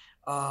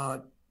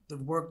 the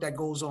work that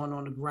goes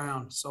on the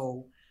ground.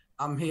 So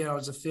I'm here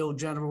as a field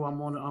general.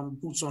 I'm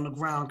boots on the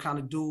ground kind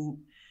of dude.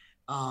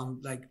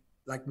 Like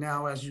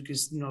now, as you can,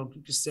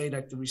 you can say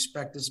that the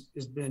respect has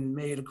been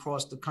made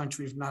across the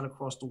country, if not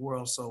across the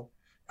world. So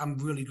I'm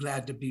really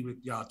glad to be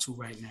with y'all two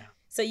right now.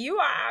 So you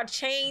are our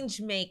change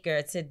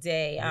maker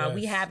today. Yes.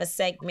 We have a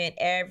segment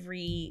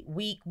every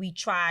week. We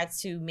try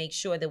to make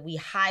sure that we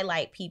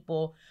highlight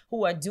people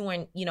who are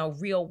doing, you know,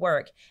 real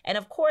work. And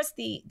of course,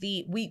 we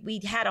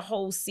had a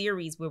whole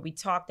series where we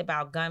talked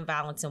about gun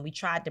violence, and we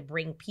tried to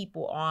bring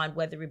people on,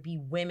 whether it be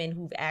women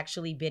who've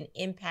actually been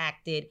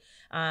impacted,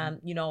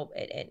 you know,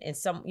 and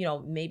some, you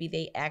know, maybe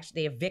they are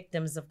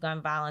victims of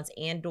gun violence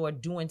and or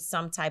doing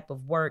some type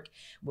of work.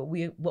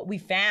 What we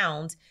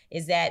found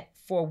is that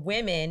for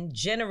women,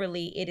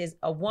 generally, it is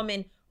a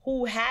woman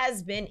who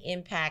has been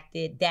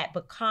impacted that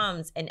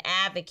becomes an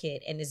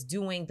advocate and is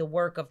doing the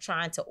work of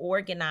trying to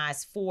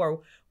organize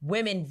for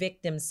women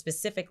victims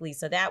specifically.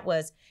 So that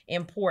was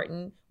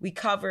important. We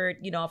covered,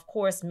 you know, of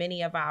course,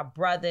 many of our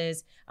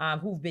brothers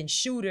who've been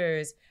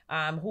shooters,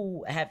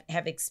 who have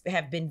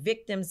been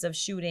victims of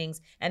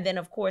shootings, and then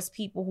of course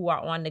people who are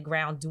on the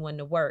ground doing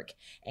the work.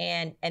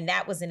 And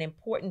that was an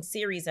important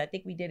series. I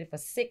think we did it for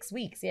 6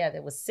 weeks. Yeah,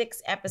 there was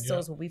 6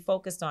 episodes where we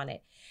focused on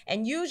it.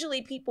 And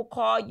usually people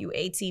call you,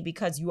 AT,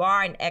 because you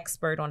are an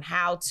expert on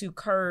how to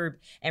curb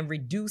and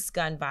reduce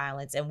gun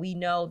violence. And we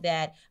know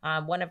that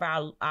one of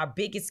our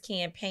biggest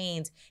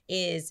campaigns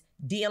is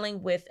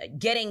dealing with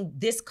getting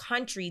this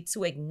country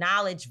to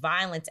acknowledge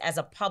violence as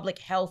a public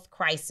health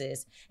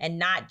crisis and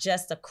not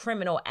just a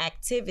criminal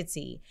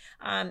activity.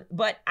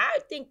 But I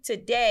think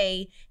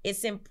today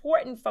it's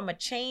important from a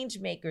change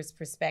maker's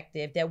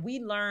perspective that we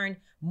learn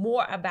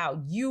more about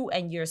you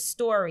and your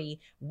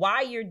story,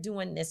 why you're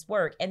doing this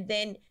work. And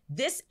then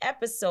this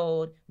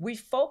episode, we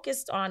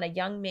focused on a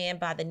young man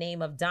by the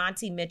name of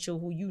Dante Mitchell,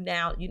 who you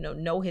now,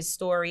 know his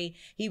story.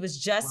 He was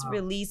just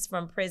released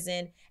from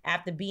prison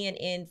after being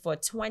in for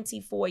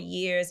 24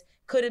 years.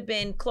 Could have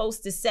been close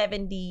to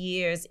 70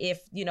 years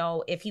if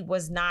he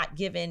was not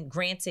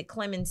granted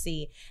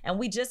clemency. And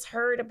we just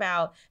heard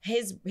about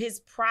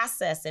his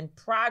process and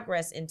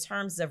progress in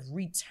terms of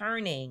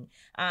returning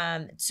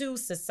to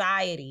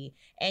society.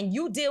 And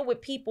you deal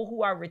with people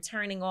who are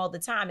returning all the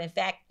time. In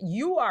fact,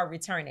 you are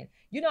returning.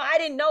 I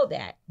didn't know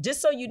that. Just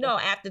so you know,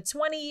 after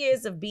 20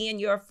 years of being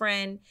your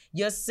friend,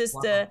 your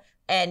sister,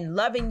 and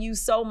loving you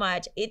so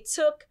much, it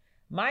took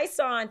my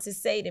son to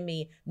say to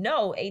me,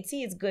 no, AT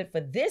is good for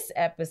this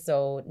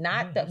episode,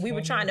 not that we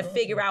were trying to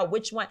figure out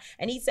which one.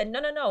 And he said,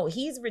 no,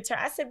 he's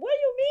returned. I said, what do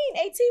you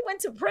mean? AT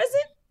went to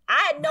prison?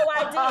 I had no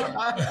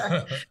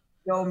idea.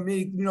 Yo,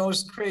 Meek,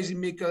 it's crazy,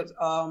 Meek, because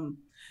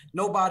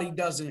nobody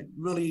doesn't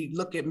really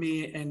look at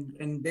me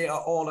and they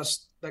are all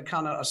they're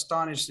kind of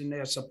astonished and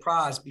they're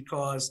surprised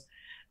because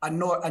I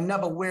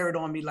never wear it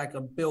on me like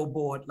a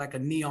billboard, like a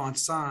neon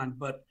sign,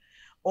 but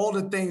all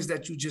the things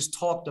that you just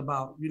talked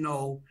about,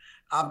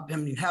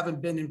 having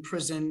been in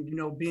prison,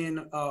 being,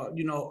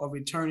 a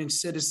returning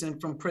citizen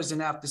from prison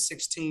after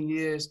 16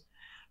 years,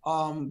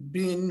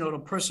 being,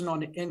 the person on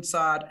the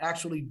inside,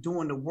 actually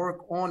doing the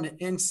work on the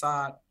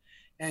inside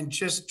and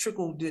just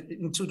trickled it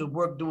into the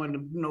work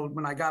doing,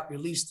 when I got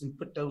released and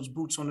put those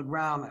boots on the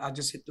ground, I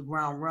just hit the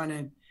ground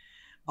running.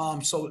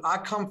 So I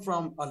come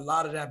from a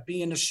lot of that,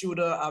 being a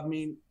shooter.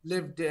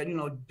 Lived there,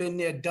 been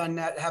there, done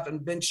that,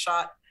 haven't been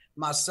shot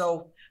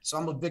myself. So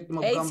I'm a victim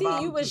of gun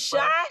violence. You was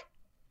shot?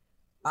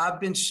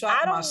 I've been shot.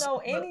 I don't know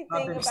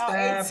anything about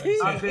AT.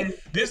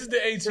 This is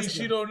the AT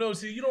she don't know.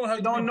 See, you don't have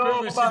to be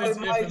privy to this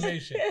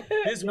information.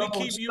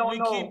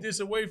 We keep this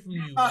away from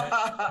you, man.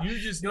 You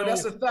just know.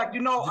 That's a fact.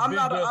 I'm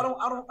not.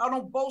 I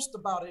don't boast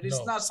about it.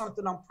 It's not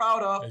something I'm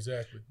proud of.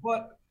 Exactly.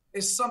 But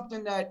it's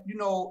something that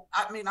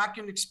I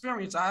can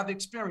experience. I have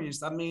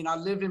experienced. I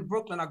live in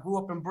Brooklyn. I grew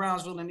up in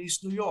Brownsville in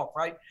East New York,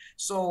 right?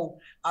 So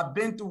I've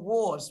been through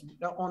wars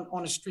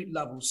on the street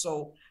level.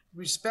 So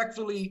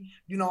respectfully,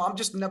 I'm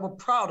just never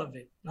proud of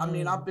it. I've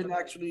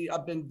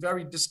been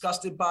very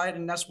disgusted by it.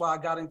 And that's why I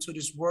got into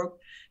this work.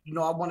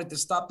 I wanted to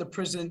stop the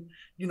prison,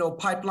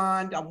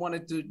 pipeline. I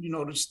wanted to,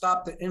 to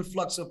stop the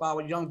influx of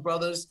our young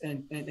brothers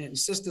and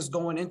sisters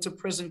going into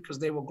prison because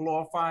they were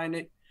glorifying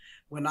it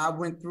when I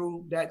went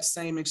through that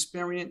same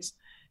experience.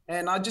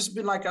 And I just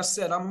been, like I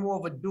said, I'm more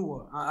of a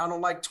doer. I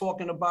don't like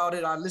talking about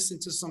it. I listen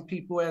to some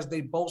people as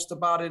they boast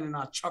about it and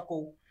I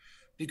chuckle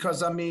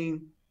because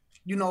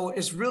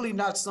it's really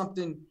not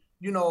something,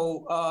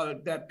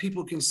 that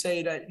people can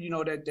say that,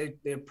 that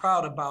they're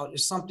proud about.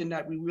 It's something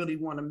that we really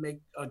want to make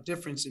a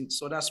difference in.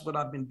 So that's what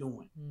I've been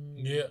doing.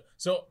 Yeah.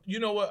 So, you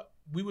know what?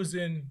 We was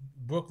in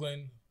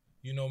Brooklyn,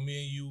 me and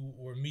you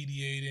were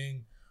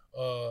mediating,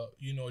 a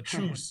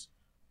truce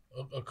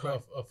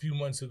a few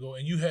months ago.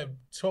 And you had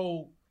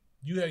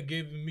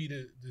given me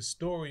the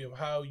story of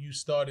how you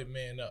started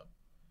Man Up.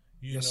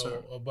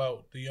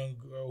 About the young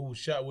girl who was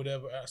shot,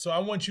 whatever. So I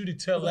want you to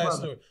tell that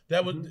story.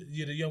 That was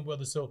the young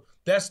brother. So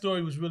that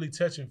story was really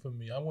touching for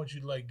me. I want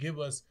you to give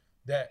us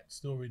that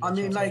story.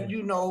 Like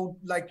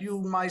you,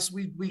 Mice,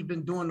 we've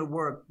been doing the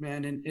work,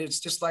 man. And it's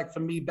just like for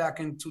me back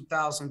in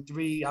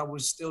 2003, I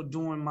was still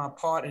doing my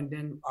part. And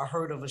then I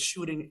heard of a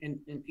shooting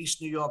in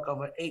East New York of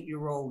an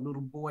 8-year-old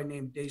little boy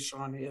named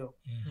Deshaun Hill,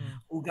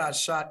 who got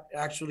shot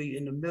actually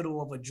in the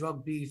middle of a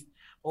drug beef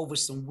over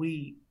some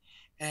weed.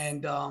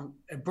 And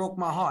it broke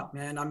my heart,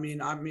 man.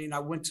 I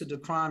went to the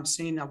crime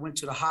scene. I went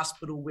to the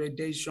hospital where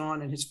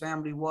Deshaun and his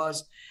family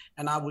was,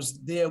 and I was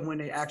there when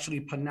they actually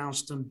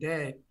pronounced him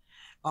dead.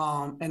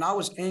 And I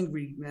was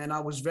angry, man.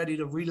 I was ready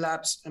to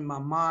relapse in my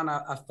mind.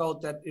 I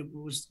felt that it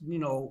was,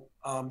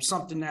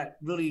 something that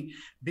really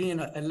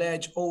being an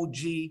alleged OG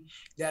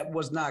that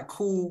was not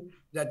cool,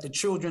 that the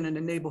children in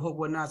the neighborhood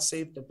were not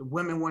safe, that the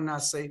women were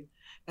not safe.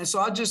 And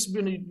so I just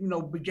really,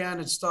 began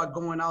to start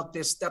going out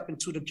there, stepping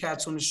to the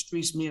cats on the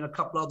streets, me and a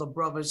couple other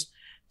brothers,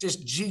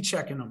 just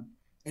G-checking them.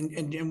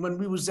 And when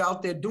we was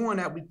out there doing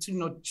that, we,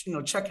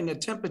 checking their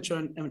temperature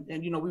and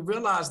we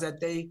realized that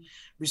they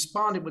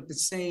responded with the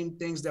same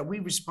things that we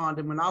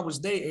responded when I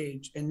was their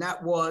age. And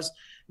that was,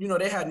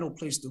 they had no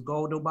place to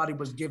go. Nobody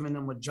was giving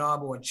them a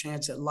job or a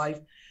chance at life.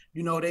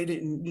 They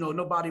didn't,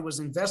 nobody was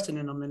investing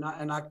in them.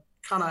 And I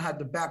kind of had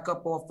to back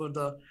up off of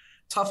the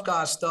tough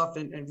guy stuff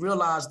and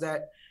realize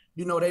that,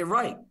 they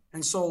right.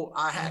 And so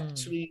I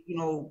actually,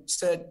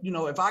 said,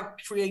 if I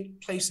create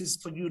places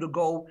for you to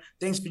go,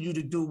 things for you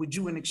to do, would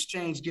you in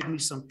exchange give me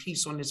some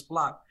peace on this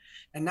block?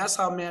 And that's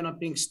how Man Up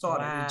Inc.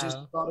 started. Wow. It just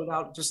started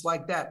out just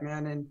like that,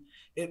 man. And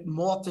it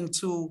morphed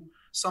into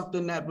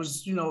something that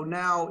was,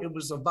 now it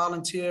was a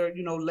volunteer,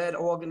 led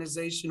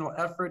organization or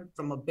effort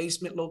from a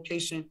basement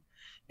location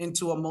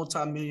into a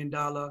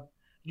multi-million-dollar.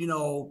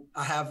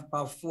 I have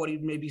about 40,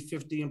 maybe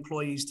 50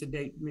 employees to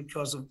date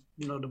because of,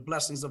 the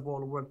blessings of all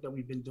the work that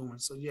we've been doing.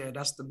 So yeah,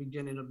 that's the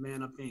beginning of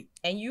Man Up Inc.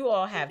 And you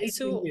all have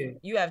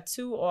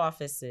two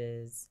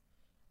offices.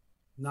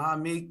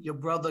 Nah, your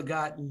brother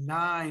got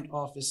 9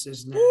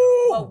 offices now.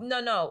 Well,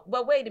 no.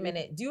 Well, wait a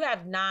minute. Do you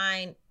have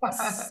 9?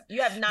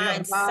 You have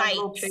 9 sites,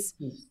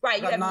 locations.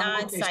 Right? You have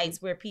 9 locations.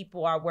 sites where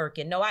people are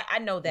working. No, I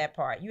know that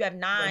part. You have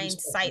 9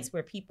 sites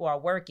where people are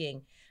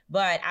working.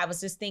 But I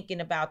was just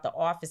thinking about the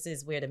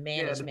offices where the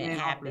management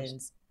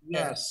happens.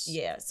 Yes.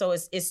 And, so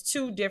it's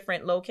 2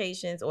 different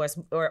locations,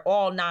 or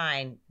all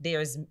 9.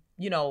 There's,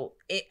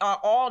 are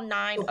all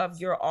 9 of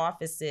your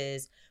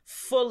offices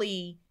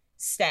fully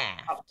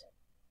staffed?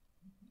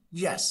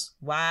 Yes.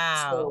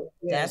 Wow.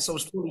 So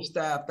it's fully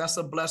staffed. That's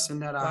a blessing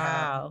that I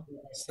have.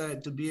 Like I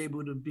said, to be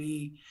able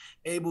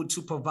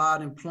to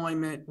provide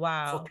employment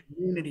for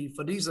community.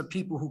 For these are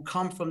people who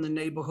come from the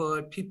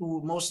neighborhood, people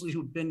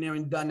who've been there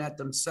and done that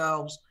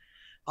themselves.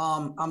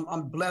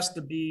 I'm blessed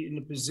to be in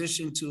the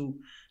position to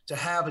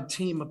have a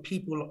team of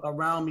people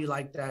around me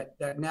like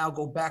that now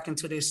go back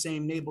into their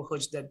same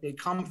neighborhoods that they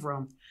come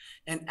from,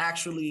 and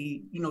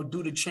actually,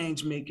 do the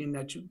change making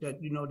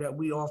that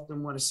we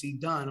often want to see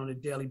done on a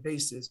daily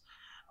basis.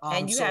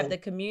 And you have the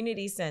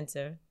community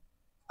center.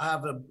 I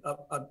have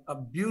a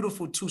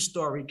beautiful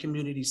 2-story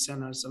community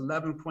center. It's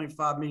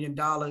 $11.5 million.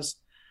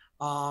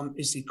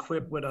 It's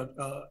equipped with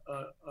a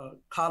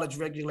college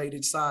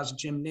regulated size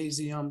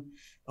gymnasium,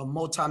 a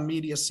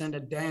multimedia center,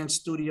 dance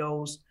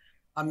studios.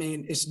 I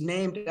mean, it's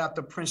named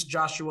after Prince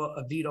Joshua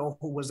Avito,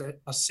 who was a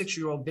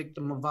 6-year-old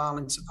victim of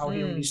violence out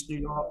here in East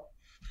New York.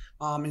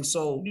 And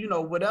so,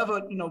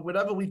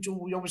 whatever we do,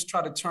 we always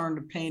try to turn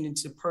the pain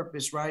into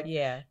purpose, right?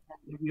 Yeah.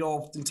 We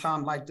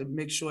oftentimes like to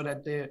make sure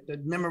that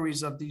the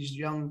memories of these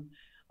young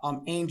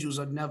angels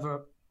are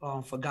never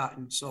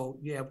forgotten. So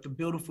yeah, the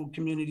beautiful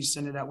community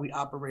center that we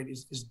operate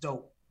is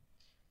dope.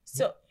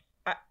 So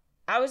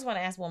I always want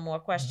to ask one more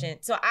question.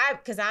 So I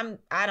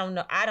don't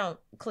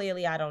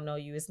know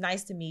you. It's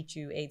nice to meet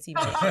you, A.T.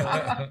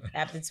 Mitchell.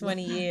 After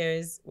 20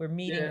 years, we're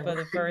meeting for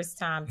the first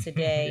time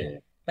today,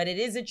 but it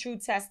is a true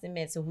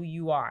testament to who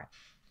you are.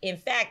 In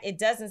fact, it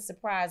doesn't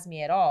surprise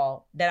me at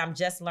all that I'm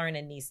just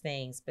learning these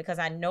things, because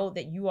I know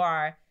that you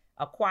are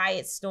a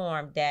quiet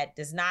storm that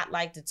does not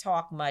like to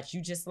talk much.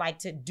 You just like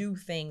to do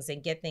things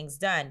and get things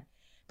done.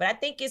 But I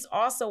think it's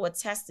also a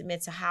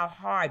testament to how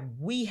hard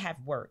we have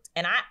worked.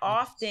 And I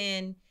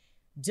often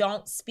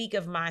don't speak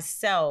of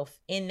myself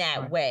in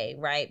that way,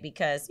 right?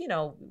 Because,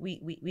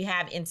 we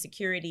have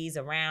insecurities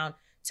around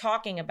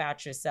talking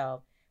about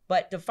yourself.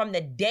 But from the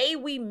day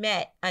we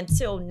met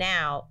until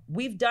now,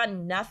 we've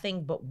done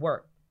nothing but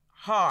work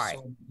hard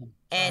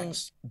and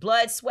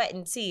blood, sweat,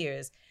 and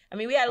tears. I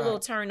mean, we had a little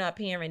turn up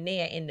here and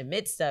there in the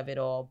midst of it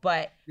all,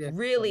 but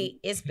really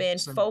it's been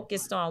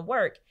focused on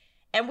work.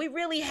 And we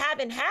really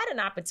haven't had an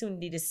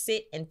opportunity to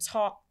sit and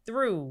talk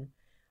through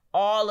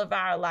all of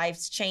our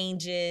life's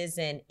changes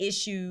and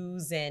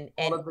issues and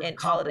all of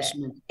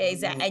that.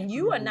 Exactly. And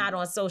you are not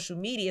on social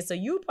media, so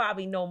you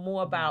probably know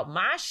more about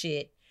my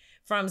shit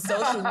from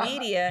social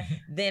media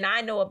than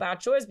I know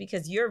about yours,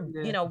 because you're,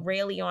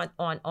 rarely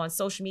on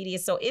social media.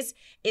 So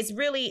it's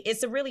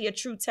really a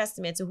true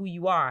testament to who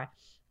you are.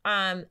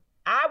 I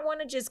want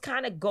to just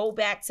kind of go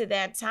back to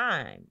that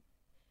time,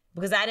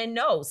 because I didn't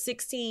know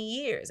 16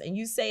 years, and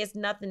you say it's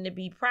nothing to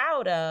be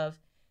proud of.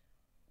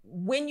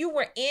 When you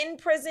were in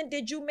prison,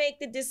 did you make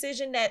the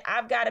decision that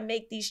I've got to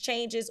make these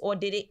changes, or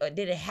did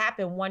it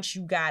happen once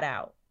you got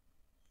out?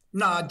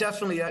 No,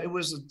 definitely. It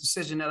was a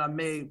decision that I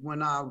made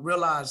when I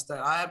realized that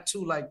I have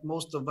to, like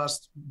most of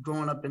us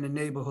growing up in the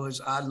neighborhoods,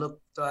 I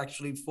looked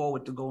actually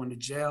forward to going to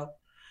jail.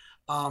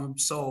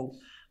 So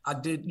I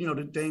did,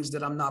 the things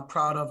that I'm not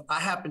proud of.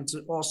 I happened to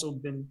also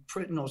been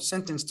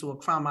sentenced to a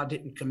crime I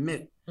didn't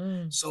commit.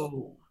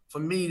 So for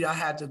me, I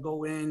had to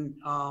go in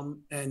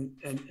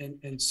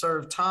and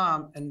serve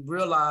time, and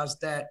realize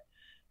that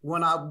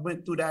when I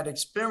went through that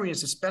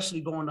experience, especially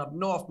going up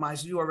north,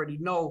 Miles, you already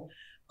know,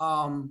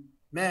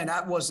 man,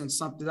 that wasn't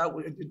something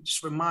it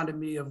just reminded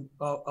me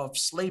of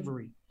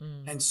slavery.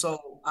 And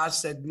so I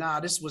said, nah,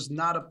 this was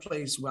not a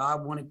place where I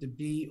wanted to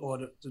be, or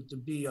to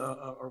be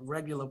a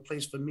regular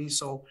place for me.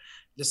 So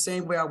the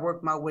same way I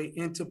worked my way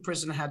into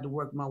prison, I had to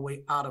work my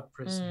way out of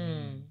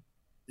prison.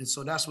 And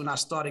so that's when I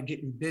started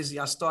getting busy.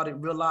 I started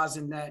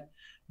realizing that,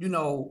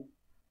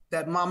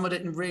 that mama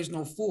didn't raise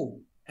no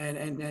fool.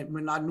 And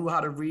when I knew how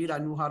to read, I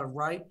knew how to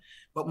write,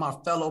 but my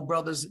fellow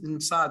brothers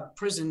inside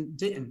prison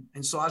didn't.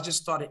 And so I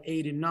just started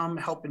aiding them,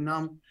 helping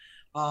them.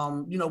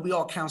 We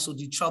all counseled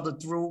each other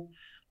through.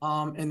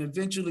 And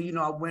eventually,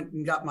 I went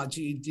and got my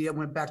GED. I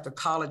went back to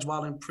college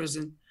while in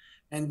prison.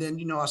 And then,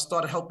 I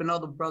started helping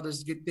other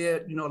brothers get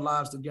their,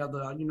 lives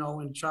together,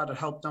 and try to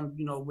help them,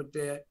 with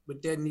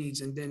their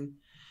needs. And then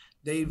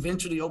they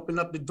eventually opened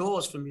up the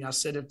doors for me. I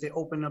said, if they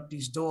open up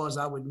these doors,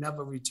 I would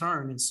never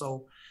return. And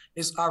so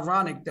it's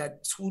ironic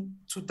that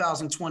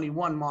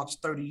 2021 marks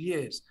 30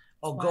 years.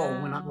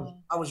 ago when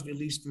I was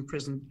released from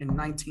prison in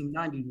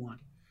 1991.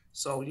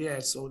 So yeah,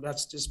 so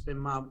that's just been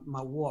my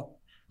walk.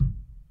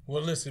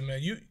 Well, listen,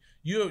 man, you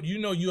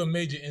know you're a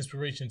major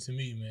inspiration to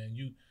me, man.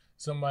 You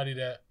somebody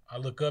that I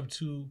look up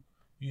to,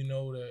 you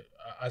know, that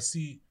I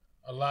see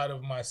a lot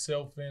of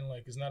myself in.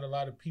 Like, it's not a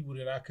lot of people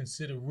that I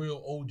consider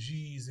real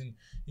OGs and,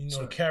 you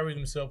know, carry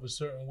themselves a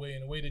certain way.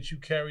 And the way that you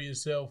carry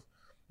yourself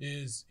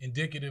is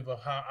indicative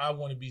of how I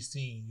want to be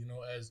seen. You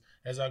know,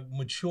 as I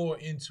mature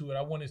into it,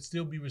 I want to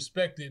still be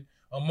respected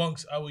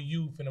amongst our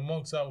youth and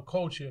amongst our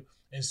culture,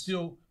 and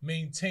still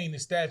maintain the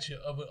stature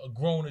of a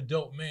grown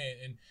adult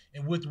man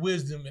and with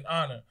wisdom and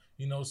honor.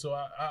 You know, so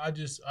I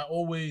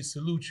always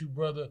salute you,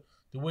 brother.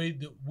 Where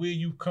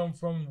you come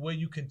from, where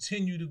you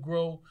continue to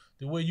grow,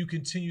 the way you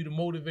continue to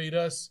motivate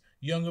us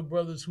younger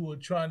brothers who are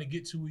trying to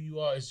get to where you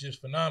are is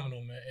just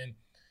phenomenal, man. And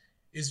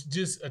it's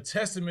just a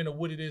testament of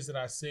what it is that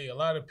I say. A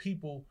lot of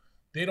people,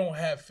 they don't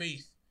have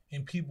faith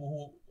in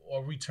people who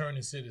are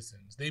returning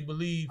citizens. They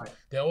believe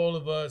that all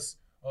of us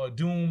are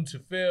doomed to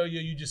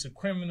failure. You're just a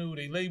criminal.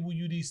 They label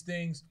you these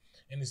things.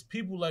 And it's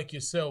people like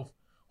yourself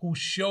who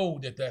show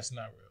that that's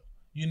not real.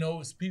 You know,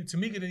 it's people,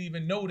 Tamika didn't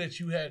even know that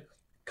you had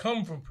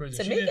come from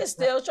prison. Tamika's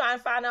still trying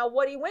to find out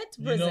what he went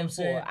to prison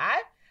for.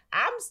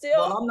 I'm still.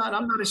 Well,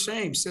 I'm not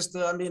ashamed,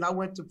 sister. I mean, I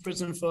went to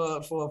prison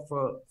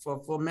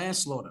for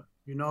manslaughter.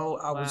 You know,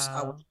 I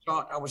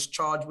was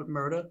charged with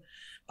murder.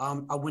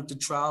 I went to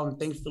trial, and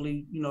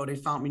thankfully, you know, they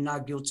found me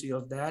not guilty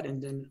of that.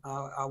 And then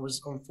I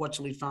was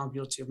unfortunately found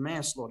guilty of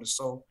manslaughter.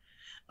 So,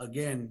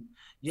 again,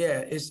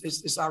 yeah,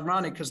 it's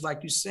ironic because,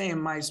 like you're saying,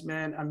 Mice,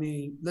 man. I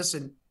mean,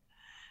 listen.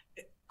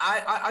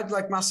 I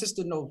like my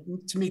sister knows,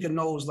 Tamika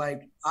knows,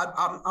 like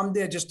I'm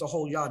there just to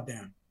hold y'all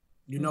down,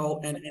 you know,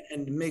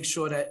 and to make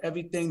sure that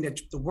everything that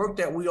the work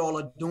that we all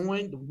are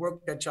doing, the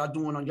work that y'all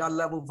doing on your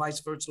level, vice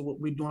versa, what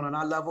we're doing on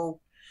our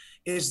level,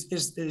 is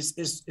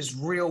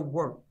real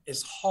work.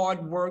 It's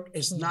hard work.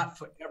 It's not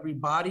for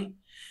everybody.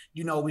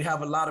 You know, we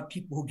have a lot of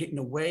people who get in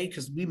the way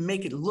because we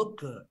make it look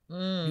good,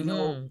 you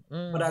know,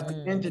 but at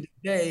the end of the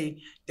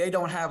day, they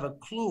don't have a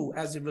clue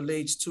as it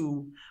relates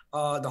to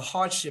the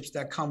hardships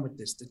that come with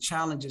this, the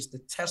challenges, the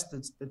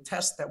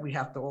tests that we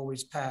have to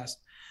always pass.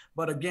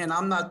 But again,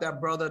 I'm not that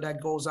brother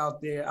that goes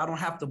out there. I don't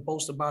have to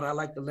boast about it. I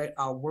like to let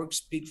our work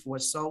speak for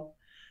itself.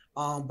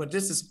 But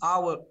this is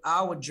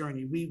our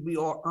journey. We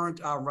all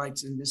earned our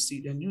rights in this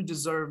seat, and you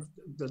deserve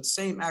the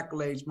same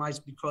accolades, Mike,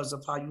 because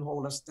of how you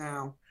hold us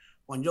down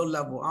on your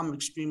level. I'm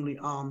extremely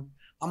I'm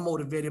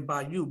motivated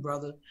by you,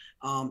 brother,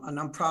 and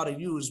I'm proud of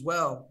you as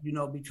well. You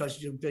know,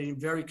 because you're being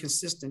very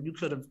consistent. You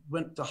could have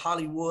went to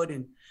Hollywood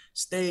and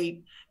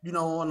stayed, you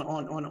know,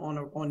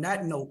 on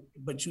that note,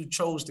 but you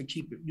chose to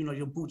keep it, you know,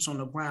 your boots on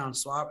the ground.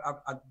 So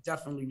I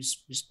definitely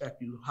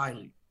respect you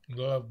highly.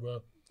 Love, bro.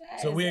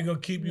 So we ain't gonna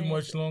keep you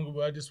much longer,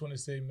 but I just want to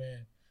say,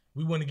 man,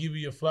 we want to give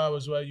you your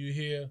flowers while you're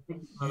here.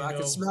 I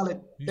can smell it.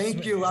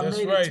 Thank you.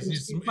 That's right.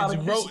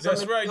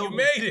 That's right. You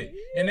made it,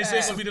 and this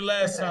ain't gonna be the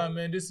last time,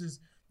 man. This is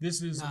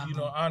you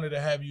know, honor to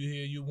have you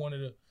here. You're one of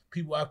the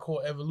people I call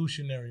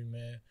evolutionary,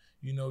 man.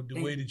 You know,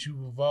 the way that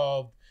you've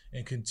evolved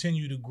and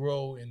continue to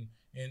grow and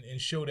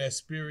show that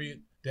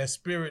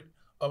spirit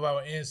of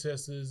our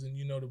ancestors and,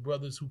 you know, the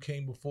brothers who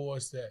came before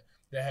us that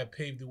have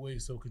paved the way.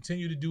 So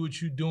continue to do what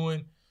you're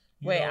doing.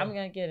 Wait, I'm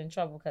gonna get in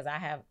trouble because I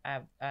have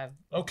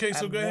okay,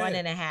 so go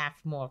ahead. 1.5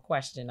 more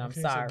question. I'm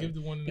sorry. So give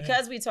the 1.5.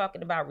 Because we're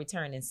talking about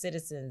returning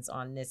citizens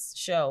on this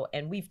show,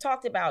 and we've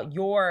talked about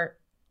your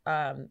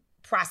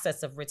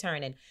process of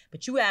returning,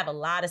 but you have a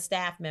lot of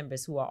staff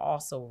members who are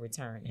also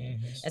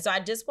returning. And so I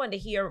just wanted to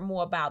hear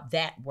more about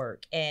that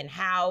work and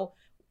how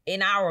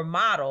in our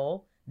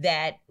model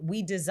that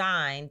we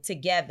designed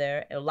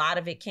together, a lot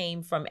of it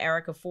came from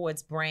Erica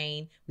Ford's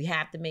brain. We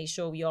have to make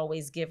sure we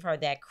always give her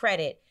that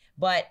credit.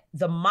 But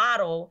the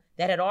model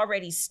that had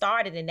already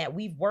started and that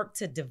we've worked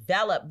to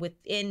develop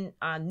within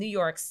New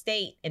York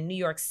State and New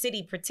York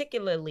City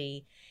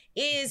particularly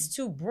is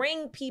to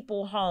bring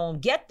people home,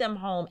 get them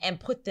home,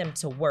 and put them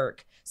to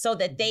work so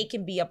that they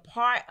can be a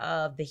part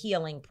of the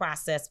healing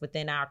process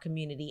within our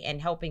community and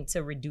helping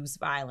to reduce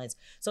violence.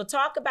 So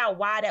talk about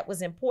why that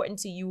was important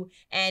to you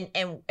and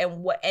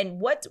what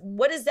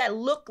does that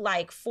look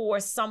like for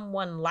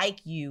someone like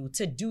you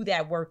to do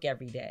that work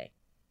every day?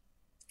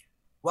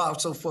 Wow.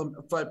 So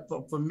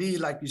for me,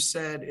 like you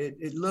said,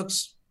 it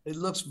looks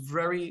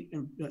very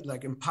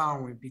like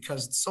empowering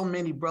because so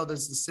many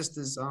brothers and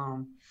sisters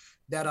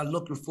that are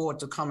looking forward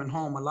to coming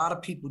home. A lot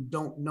of people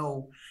don't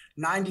know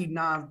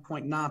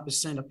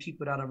 99.9% of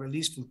people that are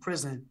released from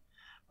prison,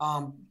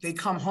 they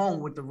come home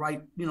with the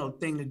right, you know,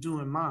 thing to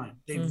do in mind.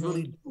 They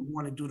really do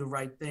want to do the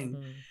right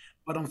thing.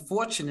 But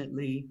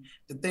unfortunately,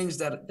 the things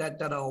that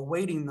are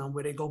awaiting them,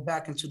 where they go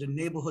back into the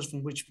neighborhoods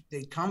from which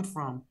they come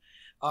from,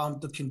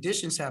 the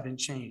conditions haven't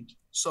changed.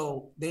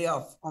 So they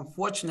are,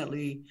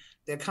 unfortunately,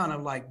 they're kind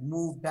of like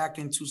moved back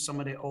into some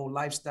of their old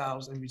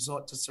lifestyles and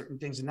resort to certain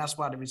things. And that's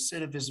why the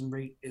recidivism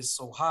rate is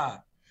so high.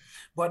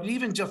 But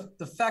even just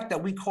the fact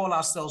that we call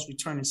ourselves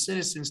returning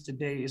citizens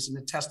today is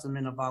a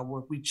testament of our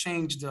work. We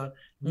changed the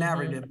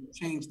narrative, we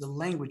changed the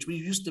language. We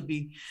used to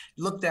be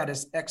looked at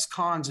as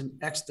ex-cons and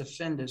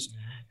ex-defenders.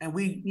 And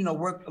we,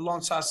 worked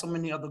alongside so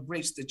many other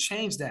greats to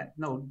change that.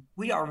 No,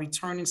 we are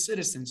returning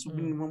citizens.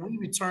 When we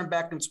return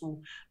back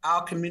into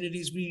our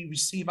communities, we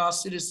receive our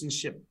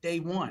citizenship day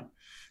one.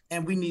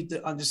 And we need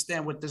to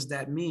understand, what does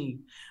that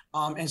mean?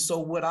 And so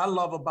what I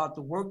love about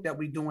the work that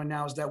we're doing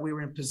now is that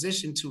we're in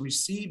position to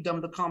receive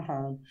them to come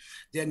home.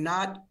 They're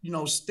not,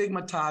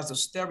 stigmatized or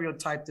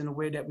stereotyped in a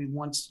way that we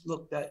once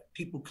looked at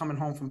people coming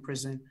home from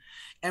prison.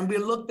 And we're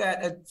looked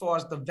at as far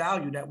as the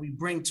value that we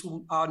bring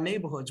to our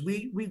neighborhoods.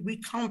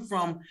 We come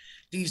from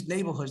these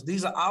neighborhoods.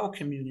 These are our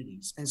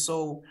communities. And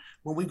so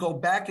when we go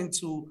back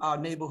into our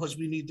neighborhoods,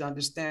 we need to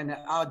understand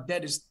that our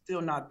debt is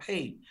still not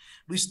paid.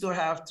 We still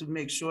have to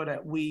make sure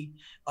that we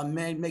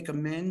make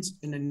amends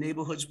in the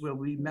neighborhoods where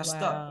we messed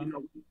up.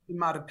 We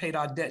might have paid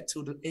our debt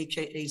to the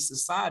AKA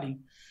society,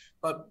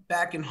 but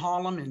back in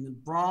Harlem and the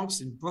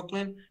Bronx and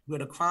Brooklyn, where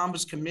the crime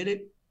was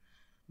committed,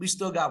 we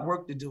still got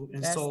work to do.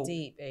 And that's so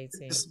deep, AT.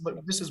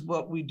 This is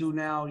what we do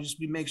now. Is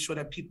we make sure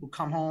that people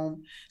come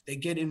home, they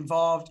get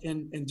involved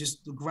in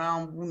just the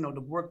ground,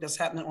 the work that's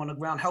happening on the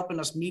ground, helping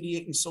us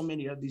mediate in so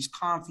many of these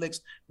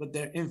conflicts with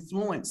their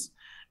influence.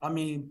 I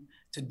mean,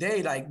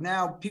 today, like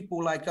now,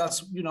 people like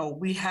us,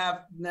 we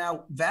have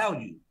now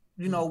value.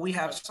 We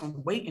have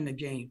some weight in the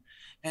game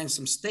and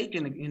some stake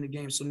in the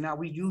game. So now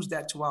we use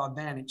that to our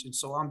advantage. And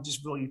so I'm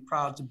just really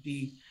proud to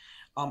be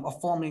a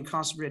formerly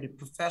incarcerated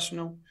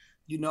professional,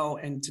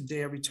 and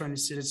today a returning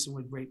citizen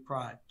with great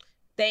pride.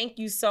 Thank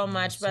you so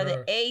much,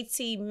 brother.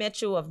 A.T.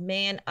 Mitchell of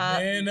Man Up.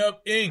 Man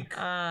Up, Inc.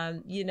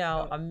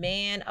 A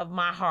man of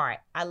my heart.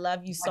 I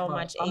love you so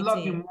much, A.T. I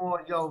love you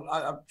more, yo.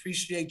 I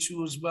appreciate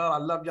you as well. I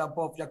love y'all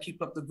both. Y'all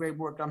keep up the great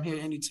work. I'm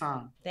here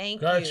anytime. Thank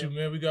you. Got you,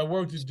 man. We got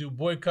work to do.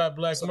 Boycott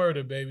Black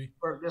murder, baby.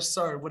 Yes,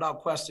 sir. Without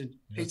question.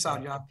 Peace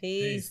out, y'all.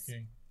 Peace.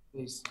 King.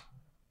 Peace.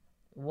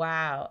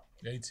 Wow.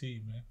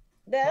 A.T., man.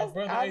 That's,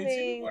 brother I AT,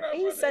 mean,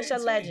 he's such a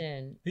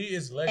legend. He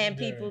is legendary. And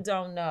people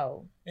don't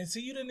know. And see,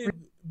 you didn't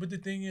even, but the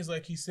thing is,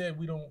 like he said,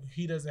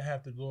 he doesn't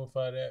have to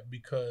glorify that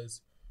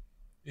because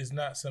it's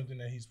not something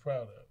that he's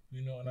proud of,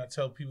 and I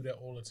tell people that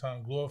all the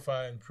time.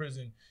 Glorifying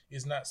prison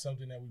is not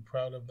something that we're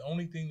proud of. The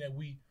only thing that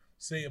we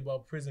say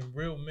about prison,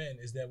 real men,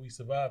 is that we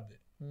survived it.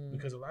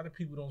 Because a lot of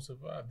people don't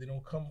survive. They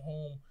don't come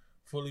home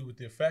fully with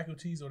their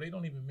faculties, or they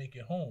don't even make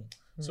it home.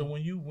 So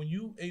when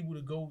you able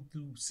to go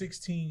through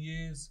 16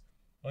 years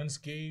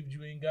unscathed,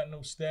 you ain't got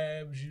no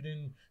stabs, you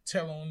didn't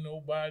tell on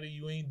nobody,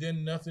 you ain't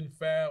done nothing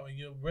foul, and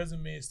your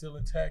resume is still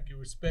intact, your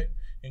respect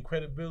and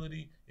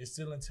credibility is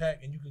still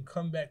intact, and you can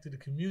come back to the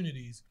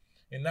communities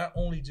and not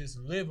only just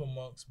live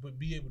amongst, but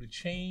be able to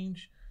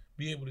change,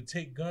 be able to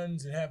take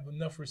guns and have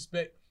enough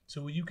respect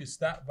so where you can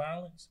stop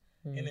violence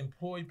and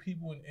employ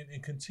people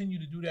and continue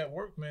to do that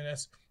work, man.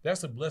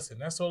 That's a blessing.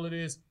 That's all it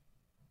is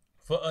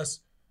for us,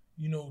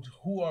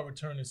 who are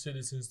returning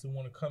citizens, to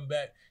want to come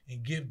back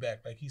and give back.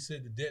 Like he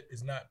said, the debt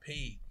is not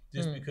paid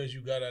just because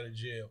you got out of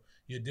jail.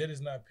 Your debt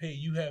is not paid.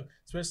 You have,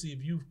 especially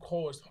if you've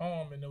caused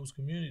harm in those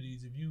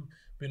communities, if you've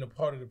been a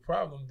part of the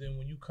problem, then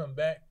when you come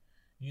back,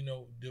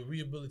 the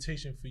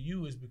rehabilitation for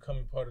you is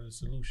becoming part of the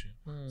solution.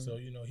 So,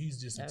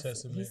 he's just a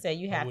testament. He said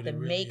you have to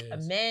make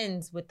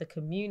amends with the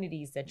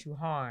communities that you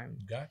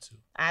harmed. Got to.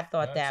 I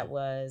thought that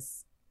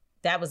was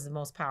the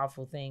most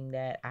powerful thing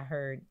that I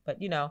heard. But,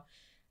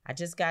 I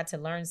just got to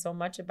learn so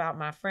much about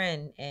my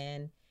friend,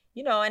 and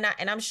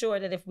I'm sure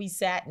that if we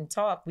sat and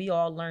talked, we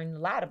all learned a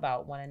lot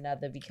about one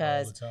another,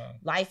 because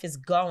life is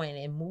going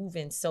and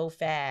moving so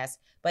fast.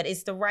 But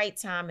it's the right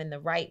time and the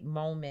right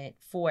moment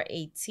for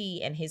AT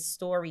and his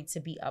story to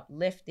be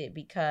uplifted,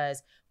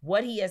 because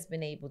what he has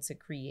been able to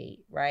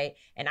create, right?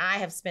 And I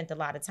have spent a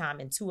lot of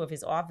time in 2 of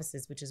his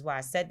offices, which is why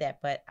I said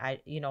that. But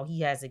he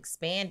has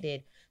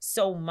expanded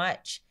so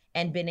much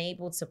and been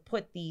able to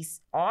put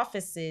these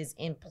offices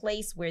in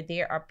place where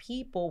there are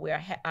people, where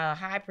a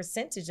high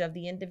percentage of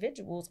the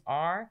individuals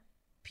are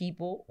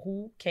people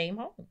who came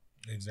home.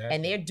 Exactly.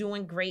 And they're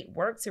doing great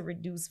work to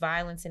reduce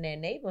violence in their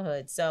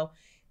neighborhood. So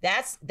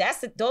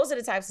those are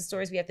the types of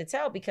stories we have to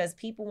tell, because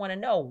people want to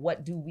know,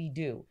 what do we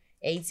do?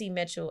 A.T.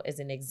 Mitchell is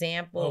an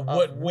example of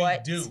what we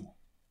do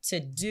to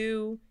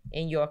do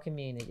in your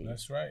community.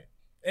 That's right.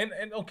 And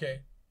okay,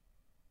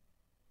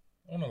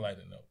 on a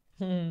lighter note,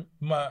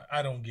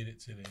 I don't get it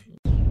today.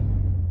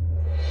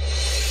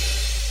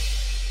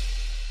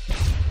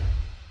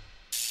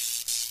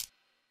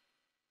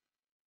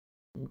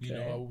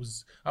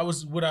 Okay. I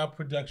was with our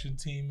production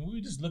team, and we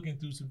were just looking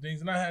through some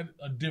things, and I had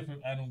a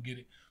different I don't get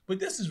it. But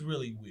this is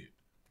really weird.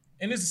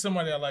 And this is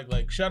somebody I like.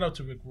 Like, shout out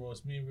to Rick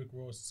Ross. Me and Rick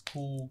Ross is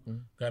cool.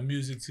 Got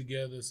music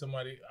together.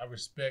 Somebody I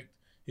respect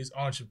his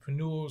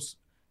entrepreneur's,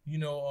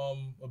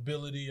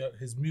 ability,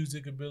 his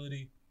music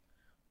ability.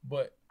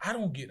 But I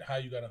don't get how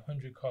you got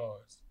 100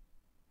 cars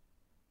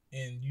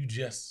and you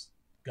just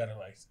got a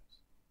license.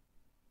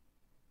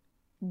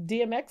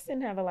 DMX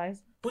didn't have a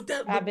license.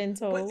 I've been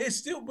told. But it's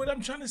still, but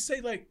I'm trying to say,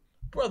 like,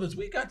 brothers,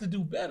 we got to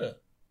do better.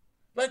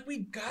 Like, we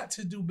got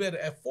to do better.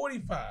 At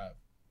 45,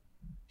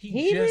 he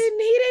didn't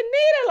need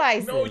a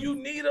license. No, you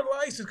need a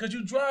license because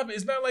you drive it.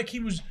 It's not like he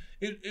was.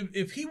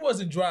 If he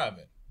wasn't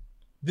driving,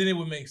 then it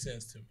would make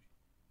sense to me.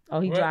 Oh,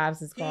 he drives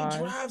his cars. He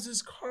drives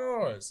his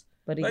cars.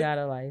 But he got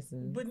a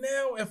license. But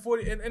now at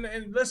 40,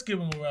 and let's give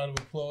him a round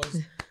of applause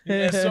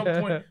at some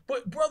point.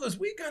 But brothers,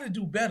 we got to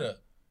do better.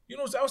 You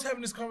know, so I was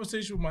having this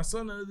conversation with my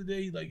son the other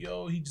day. He's like,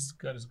 yo, he just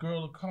got his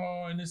girl a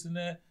car and this and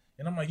that.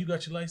 And I'm like, you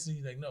got your license?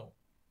 He's like, no.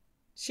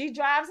 She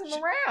drives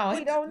him around.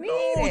 He don't need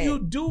it. No, you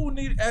do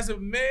need, as a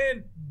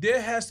man,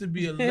 there has to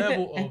be a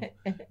level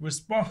of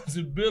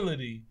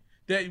responsibility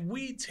that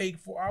we take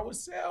for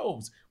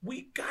ourselves.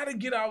 We got to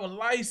get our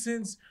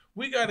license.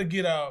 We got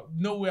to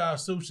know where our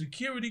social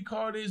security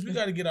card is. We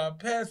got to get our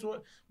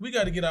passport. We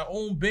got to get our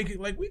own banking.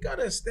 Like, we got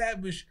to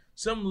establish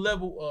some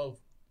level of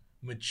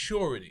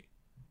maturity,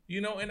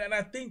 you know? And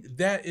I think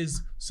that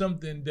is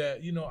something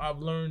that, you know, I've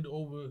learned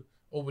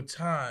over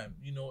time,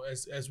 you know,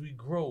 as we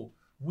grow.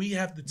 We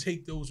have to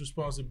take those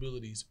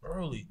responsibilities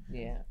early.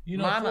 Yeah. You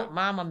know,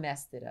 Mama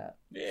messed it up.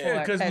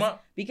 Yeah,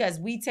 because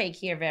we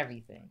take care of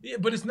everything. Yeah,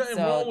 but it's nothing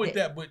wrong with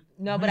that. But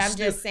no, but I'm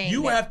just saying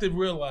you have to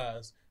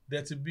realize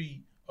that to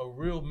be a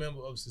real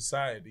member of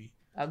society,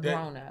 a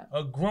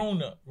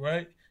grown up,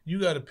 right? You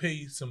got to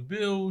pay some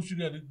bills. You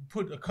got to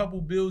put a couple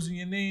bills in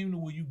your name to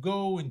where you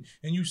go and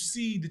you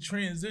see the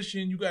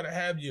transition. You got to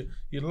have your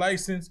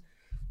license,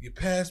 your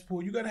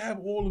passport. You got to have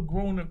all the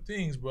grown up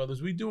things,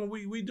 brothers. We doing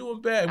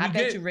bad. I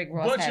bet you Rick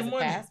Ross has a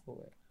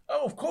passport.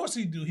 Oh, of course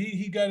he do.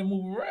 He got to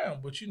move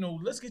around. But you know,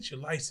 let's get your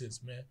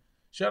license, man.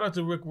 Shout out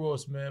to Rick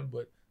Ross, man.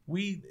 But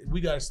we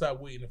got to stop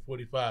waiting at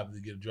 45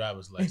 to get a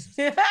driver's license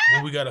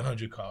when we got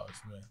 100 cars,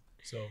 man.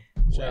 So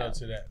shout out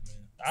to that,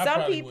 man.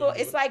 Some people,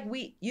 it's like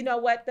you know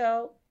what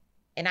though,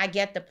 and I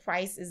get the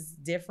price is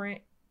different,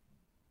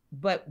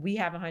 but we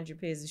have 100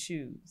 pairs of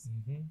shoes.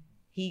 Mm-hmm.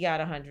 He got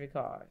 100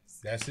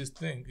 cars. That's his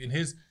thing.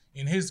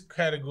 In his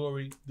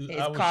category,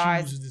 our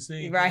cars, shoes is the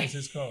same right. thing as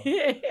his car.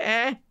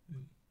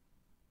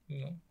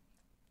 You know.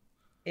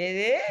 It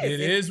is. It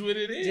is what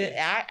it is.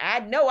 I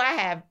know I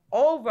have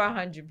over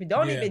 100.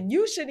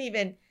 You shouldn't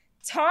even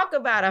talk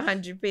about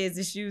 100 pairs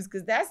of shoes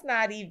because that's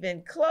not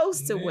even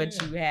close to what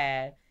you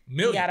had.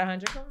 You got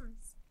 100 cars.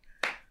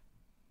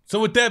 So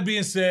with that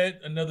being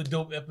said, another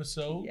dope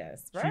episode.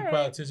 Yes, right. Street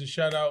Politician.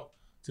 Shout out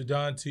to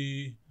Don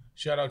T.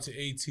 Shout out to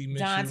AT Mitchell.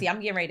 Don T,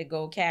 I'm getting ready to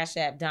go Cash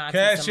App Don T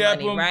Cash some App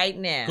money him. right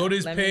now. Go to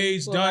his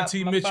page, Don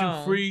T Mitchell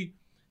phone. Free.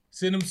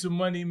 Send him some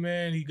money,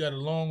 man. He got a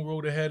long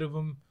road ahead of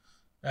him.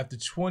 After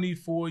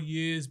 24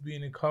 years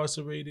being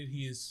incarcerated,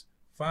 he is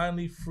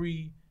finally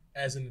free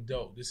as an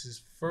adult. This is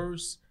his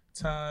first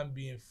time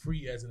being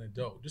free as an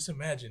adult. Just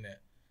imagine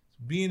that.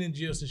 Being in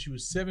jail since you were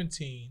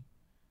 17,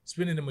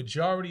 spending the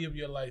majority of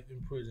your life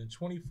in prison,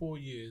 24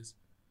 years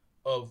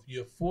of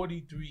your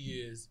 43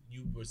 years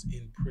you was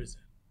in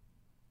prison.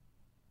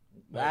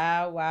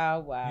 Like,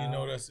 wow. You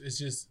know, it's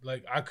just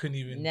like I couldn't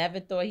even. Never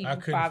thought he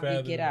could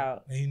probably get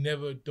out. And he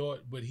never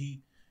thought, but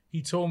he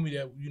told me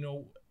that, you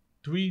know,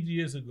 3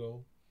 years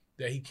ago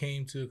that he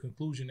came to the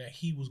conclusion that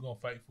he was going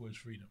to fight for his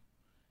freedom.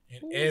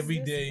 And every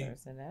day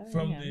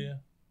from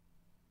there.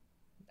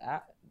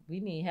 We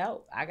need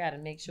help. I got to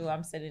make sure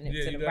I'm sending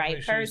it to the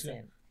right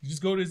person.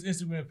 Just go to his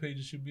Instagram page.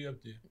 It should be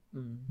up there.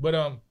 Mm-hmm.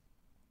 But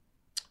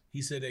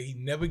he said that he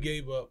never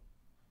gave up.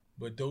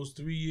 But those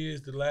 3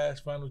 years, the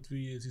last final 3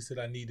 years, he said,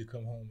 I need to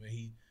come home.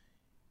 And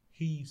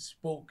he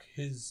spoke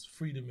his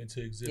freedom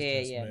into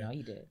existence, man. No,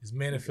 he did. It's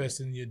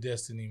manifesting your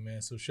destiny,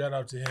 man. So shout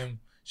out to him.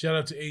 Shout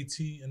out to AT,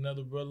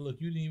 another brother. Look,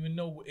 you didn't even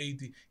know what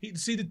AT.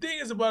 See, the thing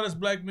is about us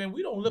black men,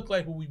 we don't look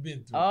like what we've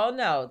been through. Oh,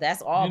 no.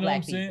 That's all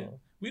black people. Saying?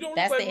 We don't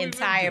that's look like the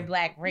entire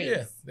black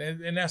race. Yeah,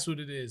 and that's what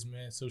it is,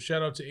 man. So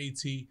shout out to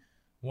AT,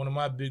 one of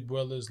my big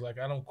brothers. Like,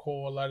 I don't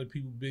call a lot of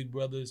people big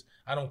brothers.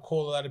 I don't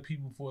call a lot of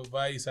people for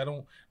advice. I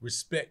don't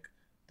respect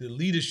the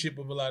leadership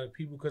of a lot of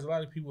people because a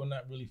lot of people are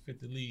not really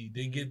fit to lead.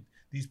 They get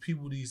these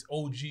people these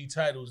OG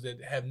titles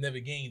that have never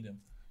gained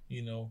them,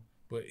 you know.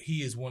 But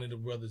he is one of the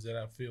brothers that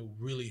I feel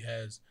really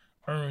has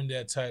earned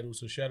that title.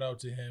 So shout out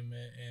to him,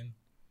 man. And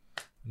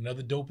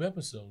another dope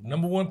episode.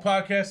 Number 1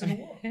 podcast in the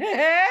world.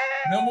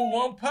 Number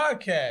 1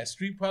 podcast,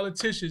 Street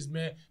Politicians,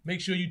 man.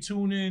 Make sure you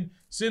tune in.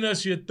 Send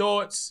us your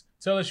thoughts.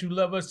 Tell us you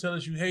love us. Tell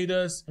us you hate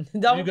us.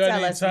 Don't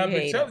tell us you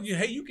hate us.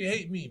 You can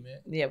hate me, man.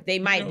 Yeah, they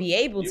might be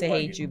able to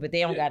hate you, but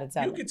they don't got to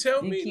tell us. You can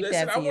tell me.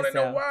 Listen, I want to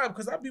know why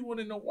because I be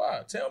wanting to know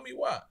why. Tell me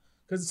why.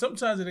 Because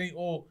sometimes it ain't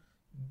all,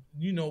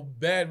 you know,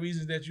 bad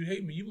reasons that you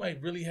hate me. You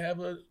might really have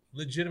a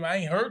legitimate, I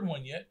ain't heard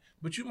one yet,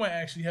 but you might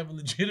actually have a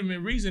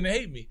legitimate reason to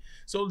hate me.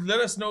 So let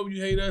us know if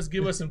you hate us.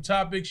 Give us some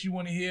topics you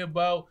want to hear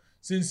about.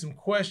 Send some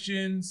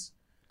questions.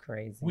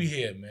 Crazy. We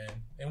here, man.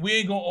 And we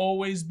ain't going to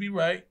always be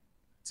right.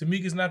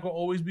 Tamika's not going to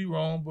always be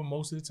wrong, but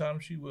most of the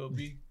time she will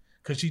be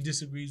because she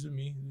disagrees with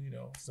me, you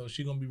know. So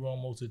she's going to be wrong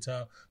most of the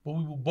time. But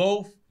we will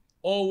both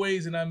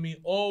always, and I mean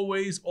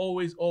always,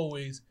 always,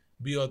 always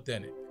be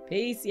authentic.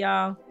 Peace,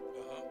 y'all.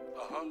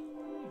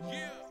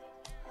 Yeah,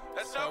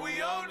 that's how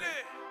we own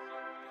it.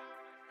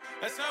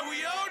 That's how we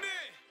own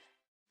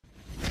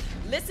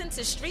it. Listen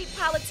to Street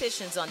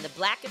Politicians on the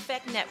Black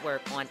Effect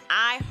Network on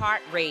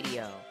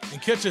iHeartRadio.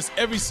 And catch us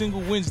every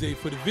single Wednesday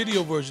for the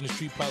video version of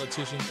Street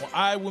Politicians on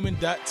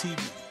iWomen.tv.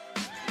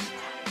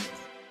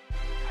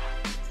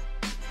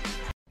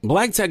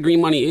 Black Tech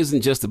Green Money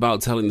isn't just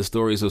about telling the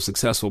stories of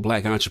successful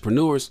Black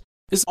entrepreneurs.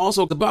 It's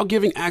also about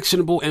giving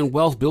actionable and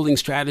wealth-building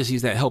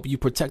strategies that help you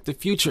protect the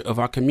future of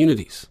our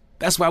communities.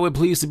 That's why we're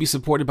pleased to be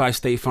supported by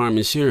State Farm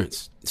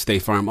Insurance.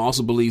 State Farm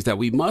also believes that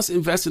we must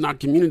invest in our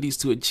communities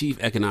to achieve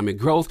economic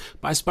growth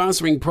by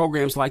sponsoring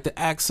programs like the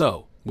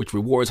ACT-SO, which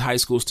rewards high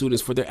school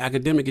students for their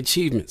academic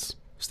achievements.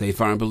 State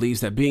Farm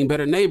believes that being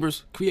better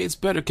neighbors creates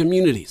better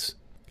communities.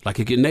 Like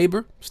a good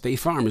neighbor, State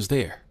Farm is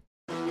there.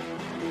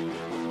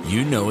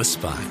 You know a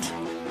spot,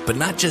 but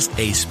not just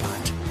a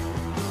spot,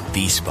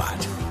 the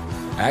spot.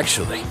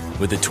 Actually,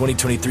 with the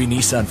 2023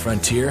 Nissan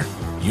Frontier,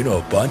 you know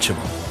a bunch of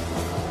them.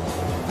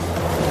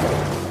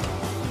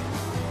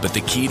 But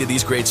the key to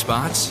these great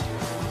spots?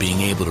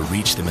 Being able to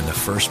reach them in the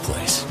first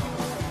place.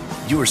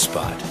 Your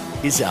spot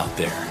is out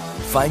there.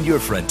 Find your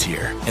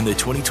Frontier in the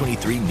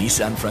 2023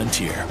 Nissan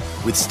Frontier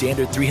with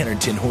standard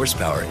 310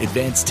 horsepower,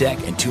 advanced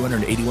tech, and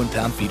 281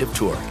 pound-feet of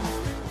torque.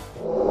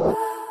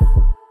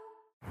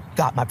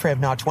 Got my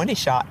Prevnar 20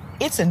 shot.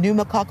 It's a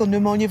pneumococcal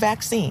pneumonia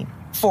vaccine.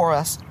 For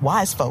us,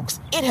 wise folks,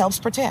 it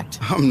helps protect.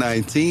 I'm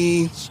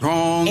 19,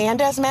 strong.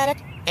 And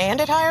asthmatic, and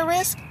at higher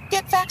risk?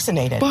 Get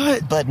vaccinated.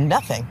 But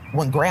nothing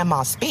when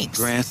grandma speaks.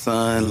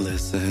 Grandson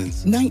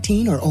listens.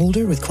 19 or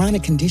older with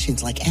chronic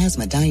conditions like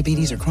asthma,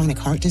 diabetes, or chronic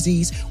heart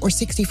disease, or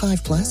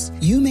 65 plus,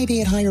 you may be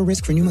at higher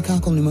risk for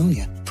pneumococcal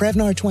pneumonia.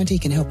 Prevnar 20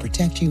 can help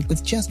protect you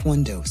with just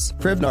one dose.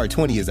 Prevnar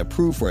 20 is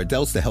approved for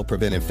adults to help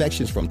prevent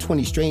infections from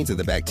 20 strains of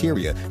the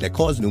bacteria that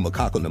cause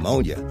pneumococcal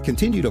pneumonia.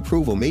 Continued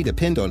approval may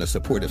depend on a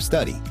supportive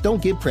study.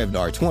 Don't give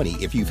Prevnar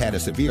 20 if you've had a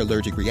severe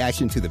allergic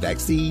reaction to the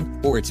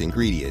vaccine or its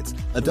ingredients.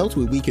 Adults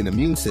with weakened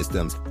immune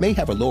systems may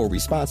have a lower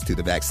response to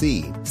the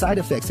vaccine. Side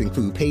effects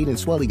include pain and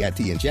swelling at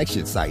the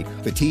injection site,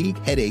 fatigue,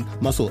 headache,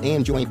 muscle,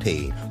 and joint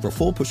pain. For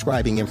full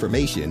prescribing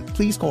information,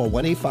 please call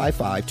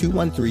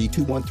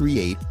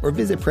 1-855-213-2138 or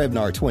visit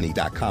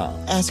Prevnar20.com.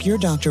 Ask your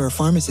doctor or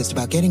pharmacist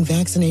about getting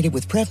vaccinated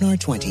with Prevnar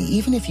 20,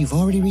 even if you've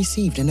already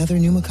received another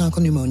pneumococcal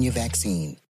pneumonia vaccine.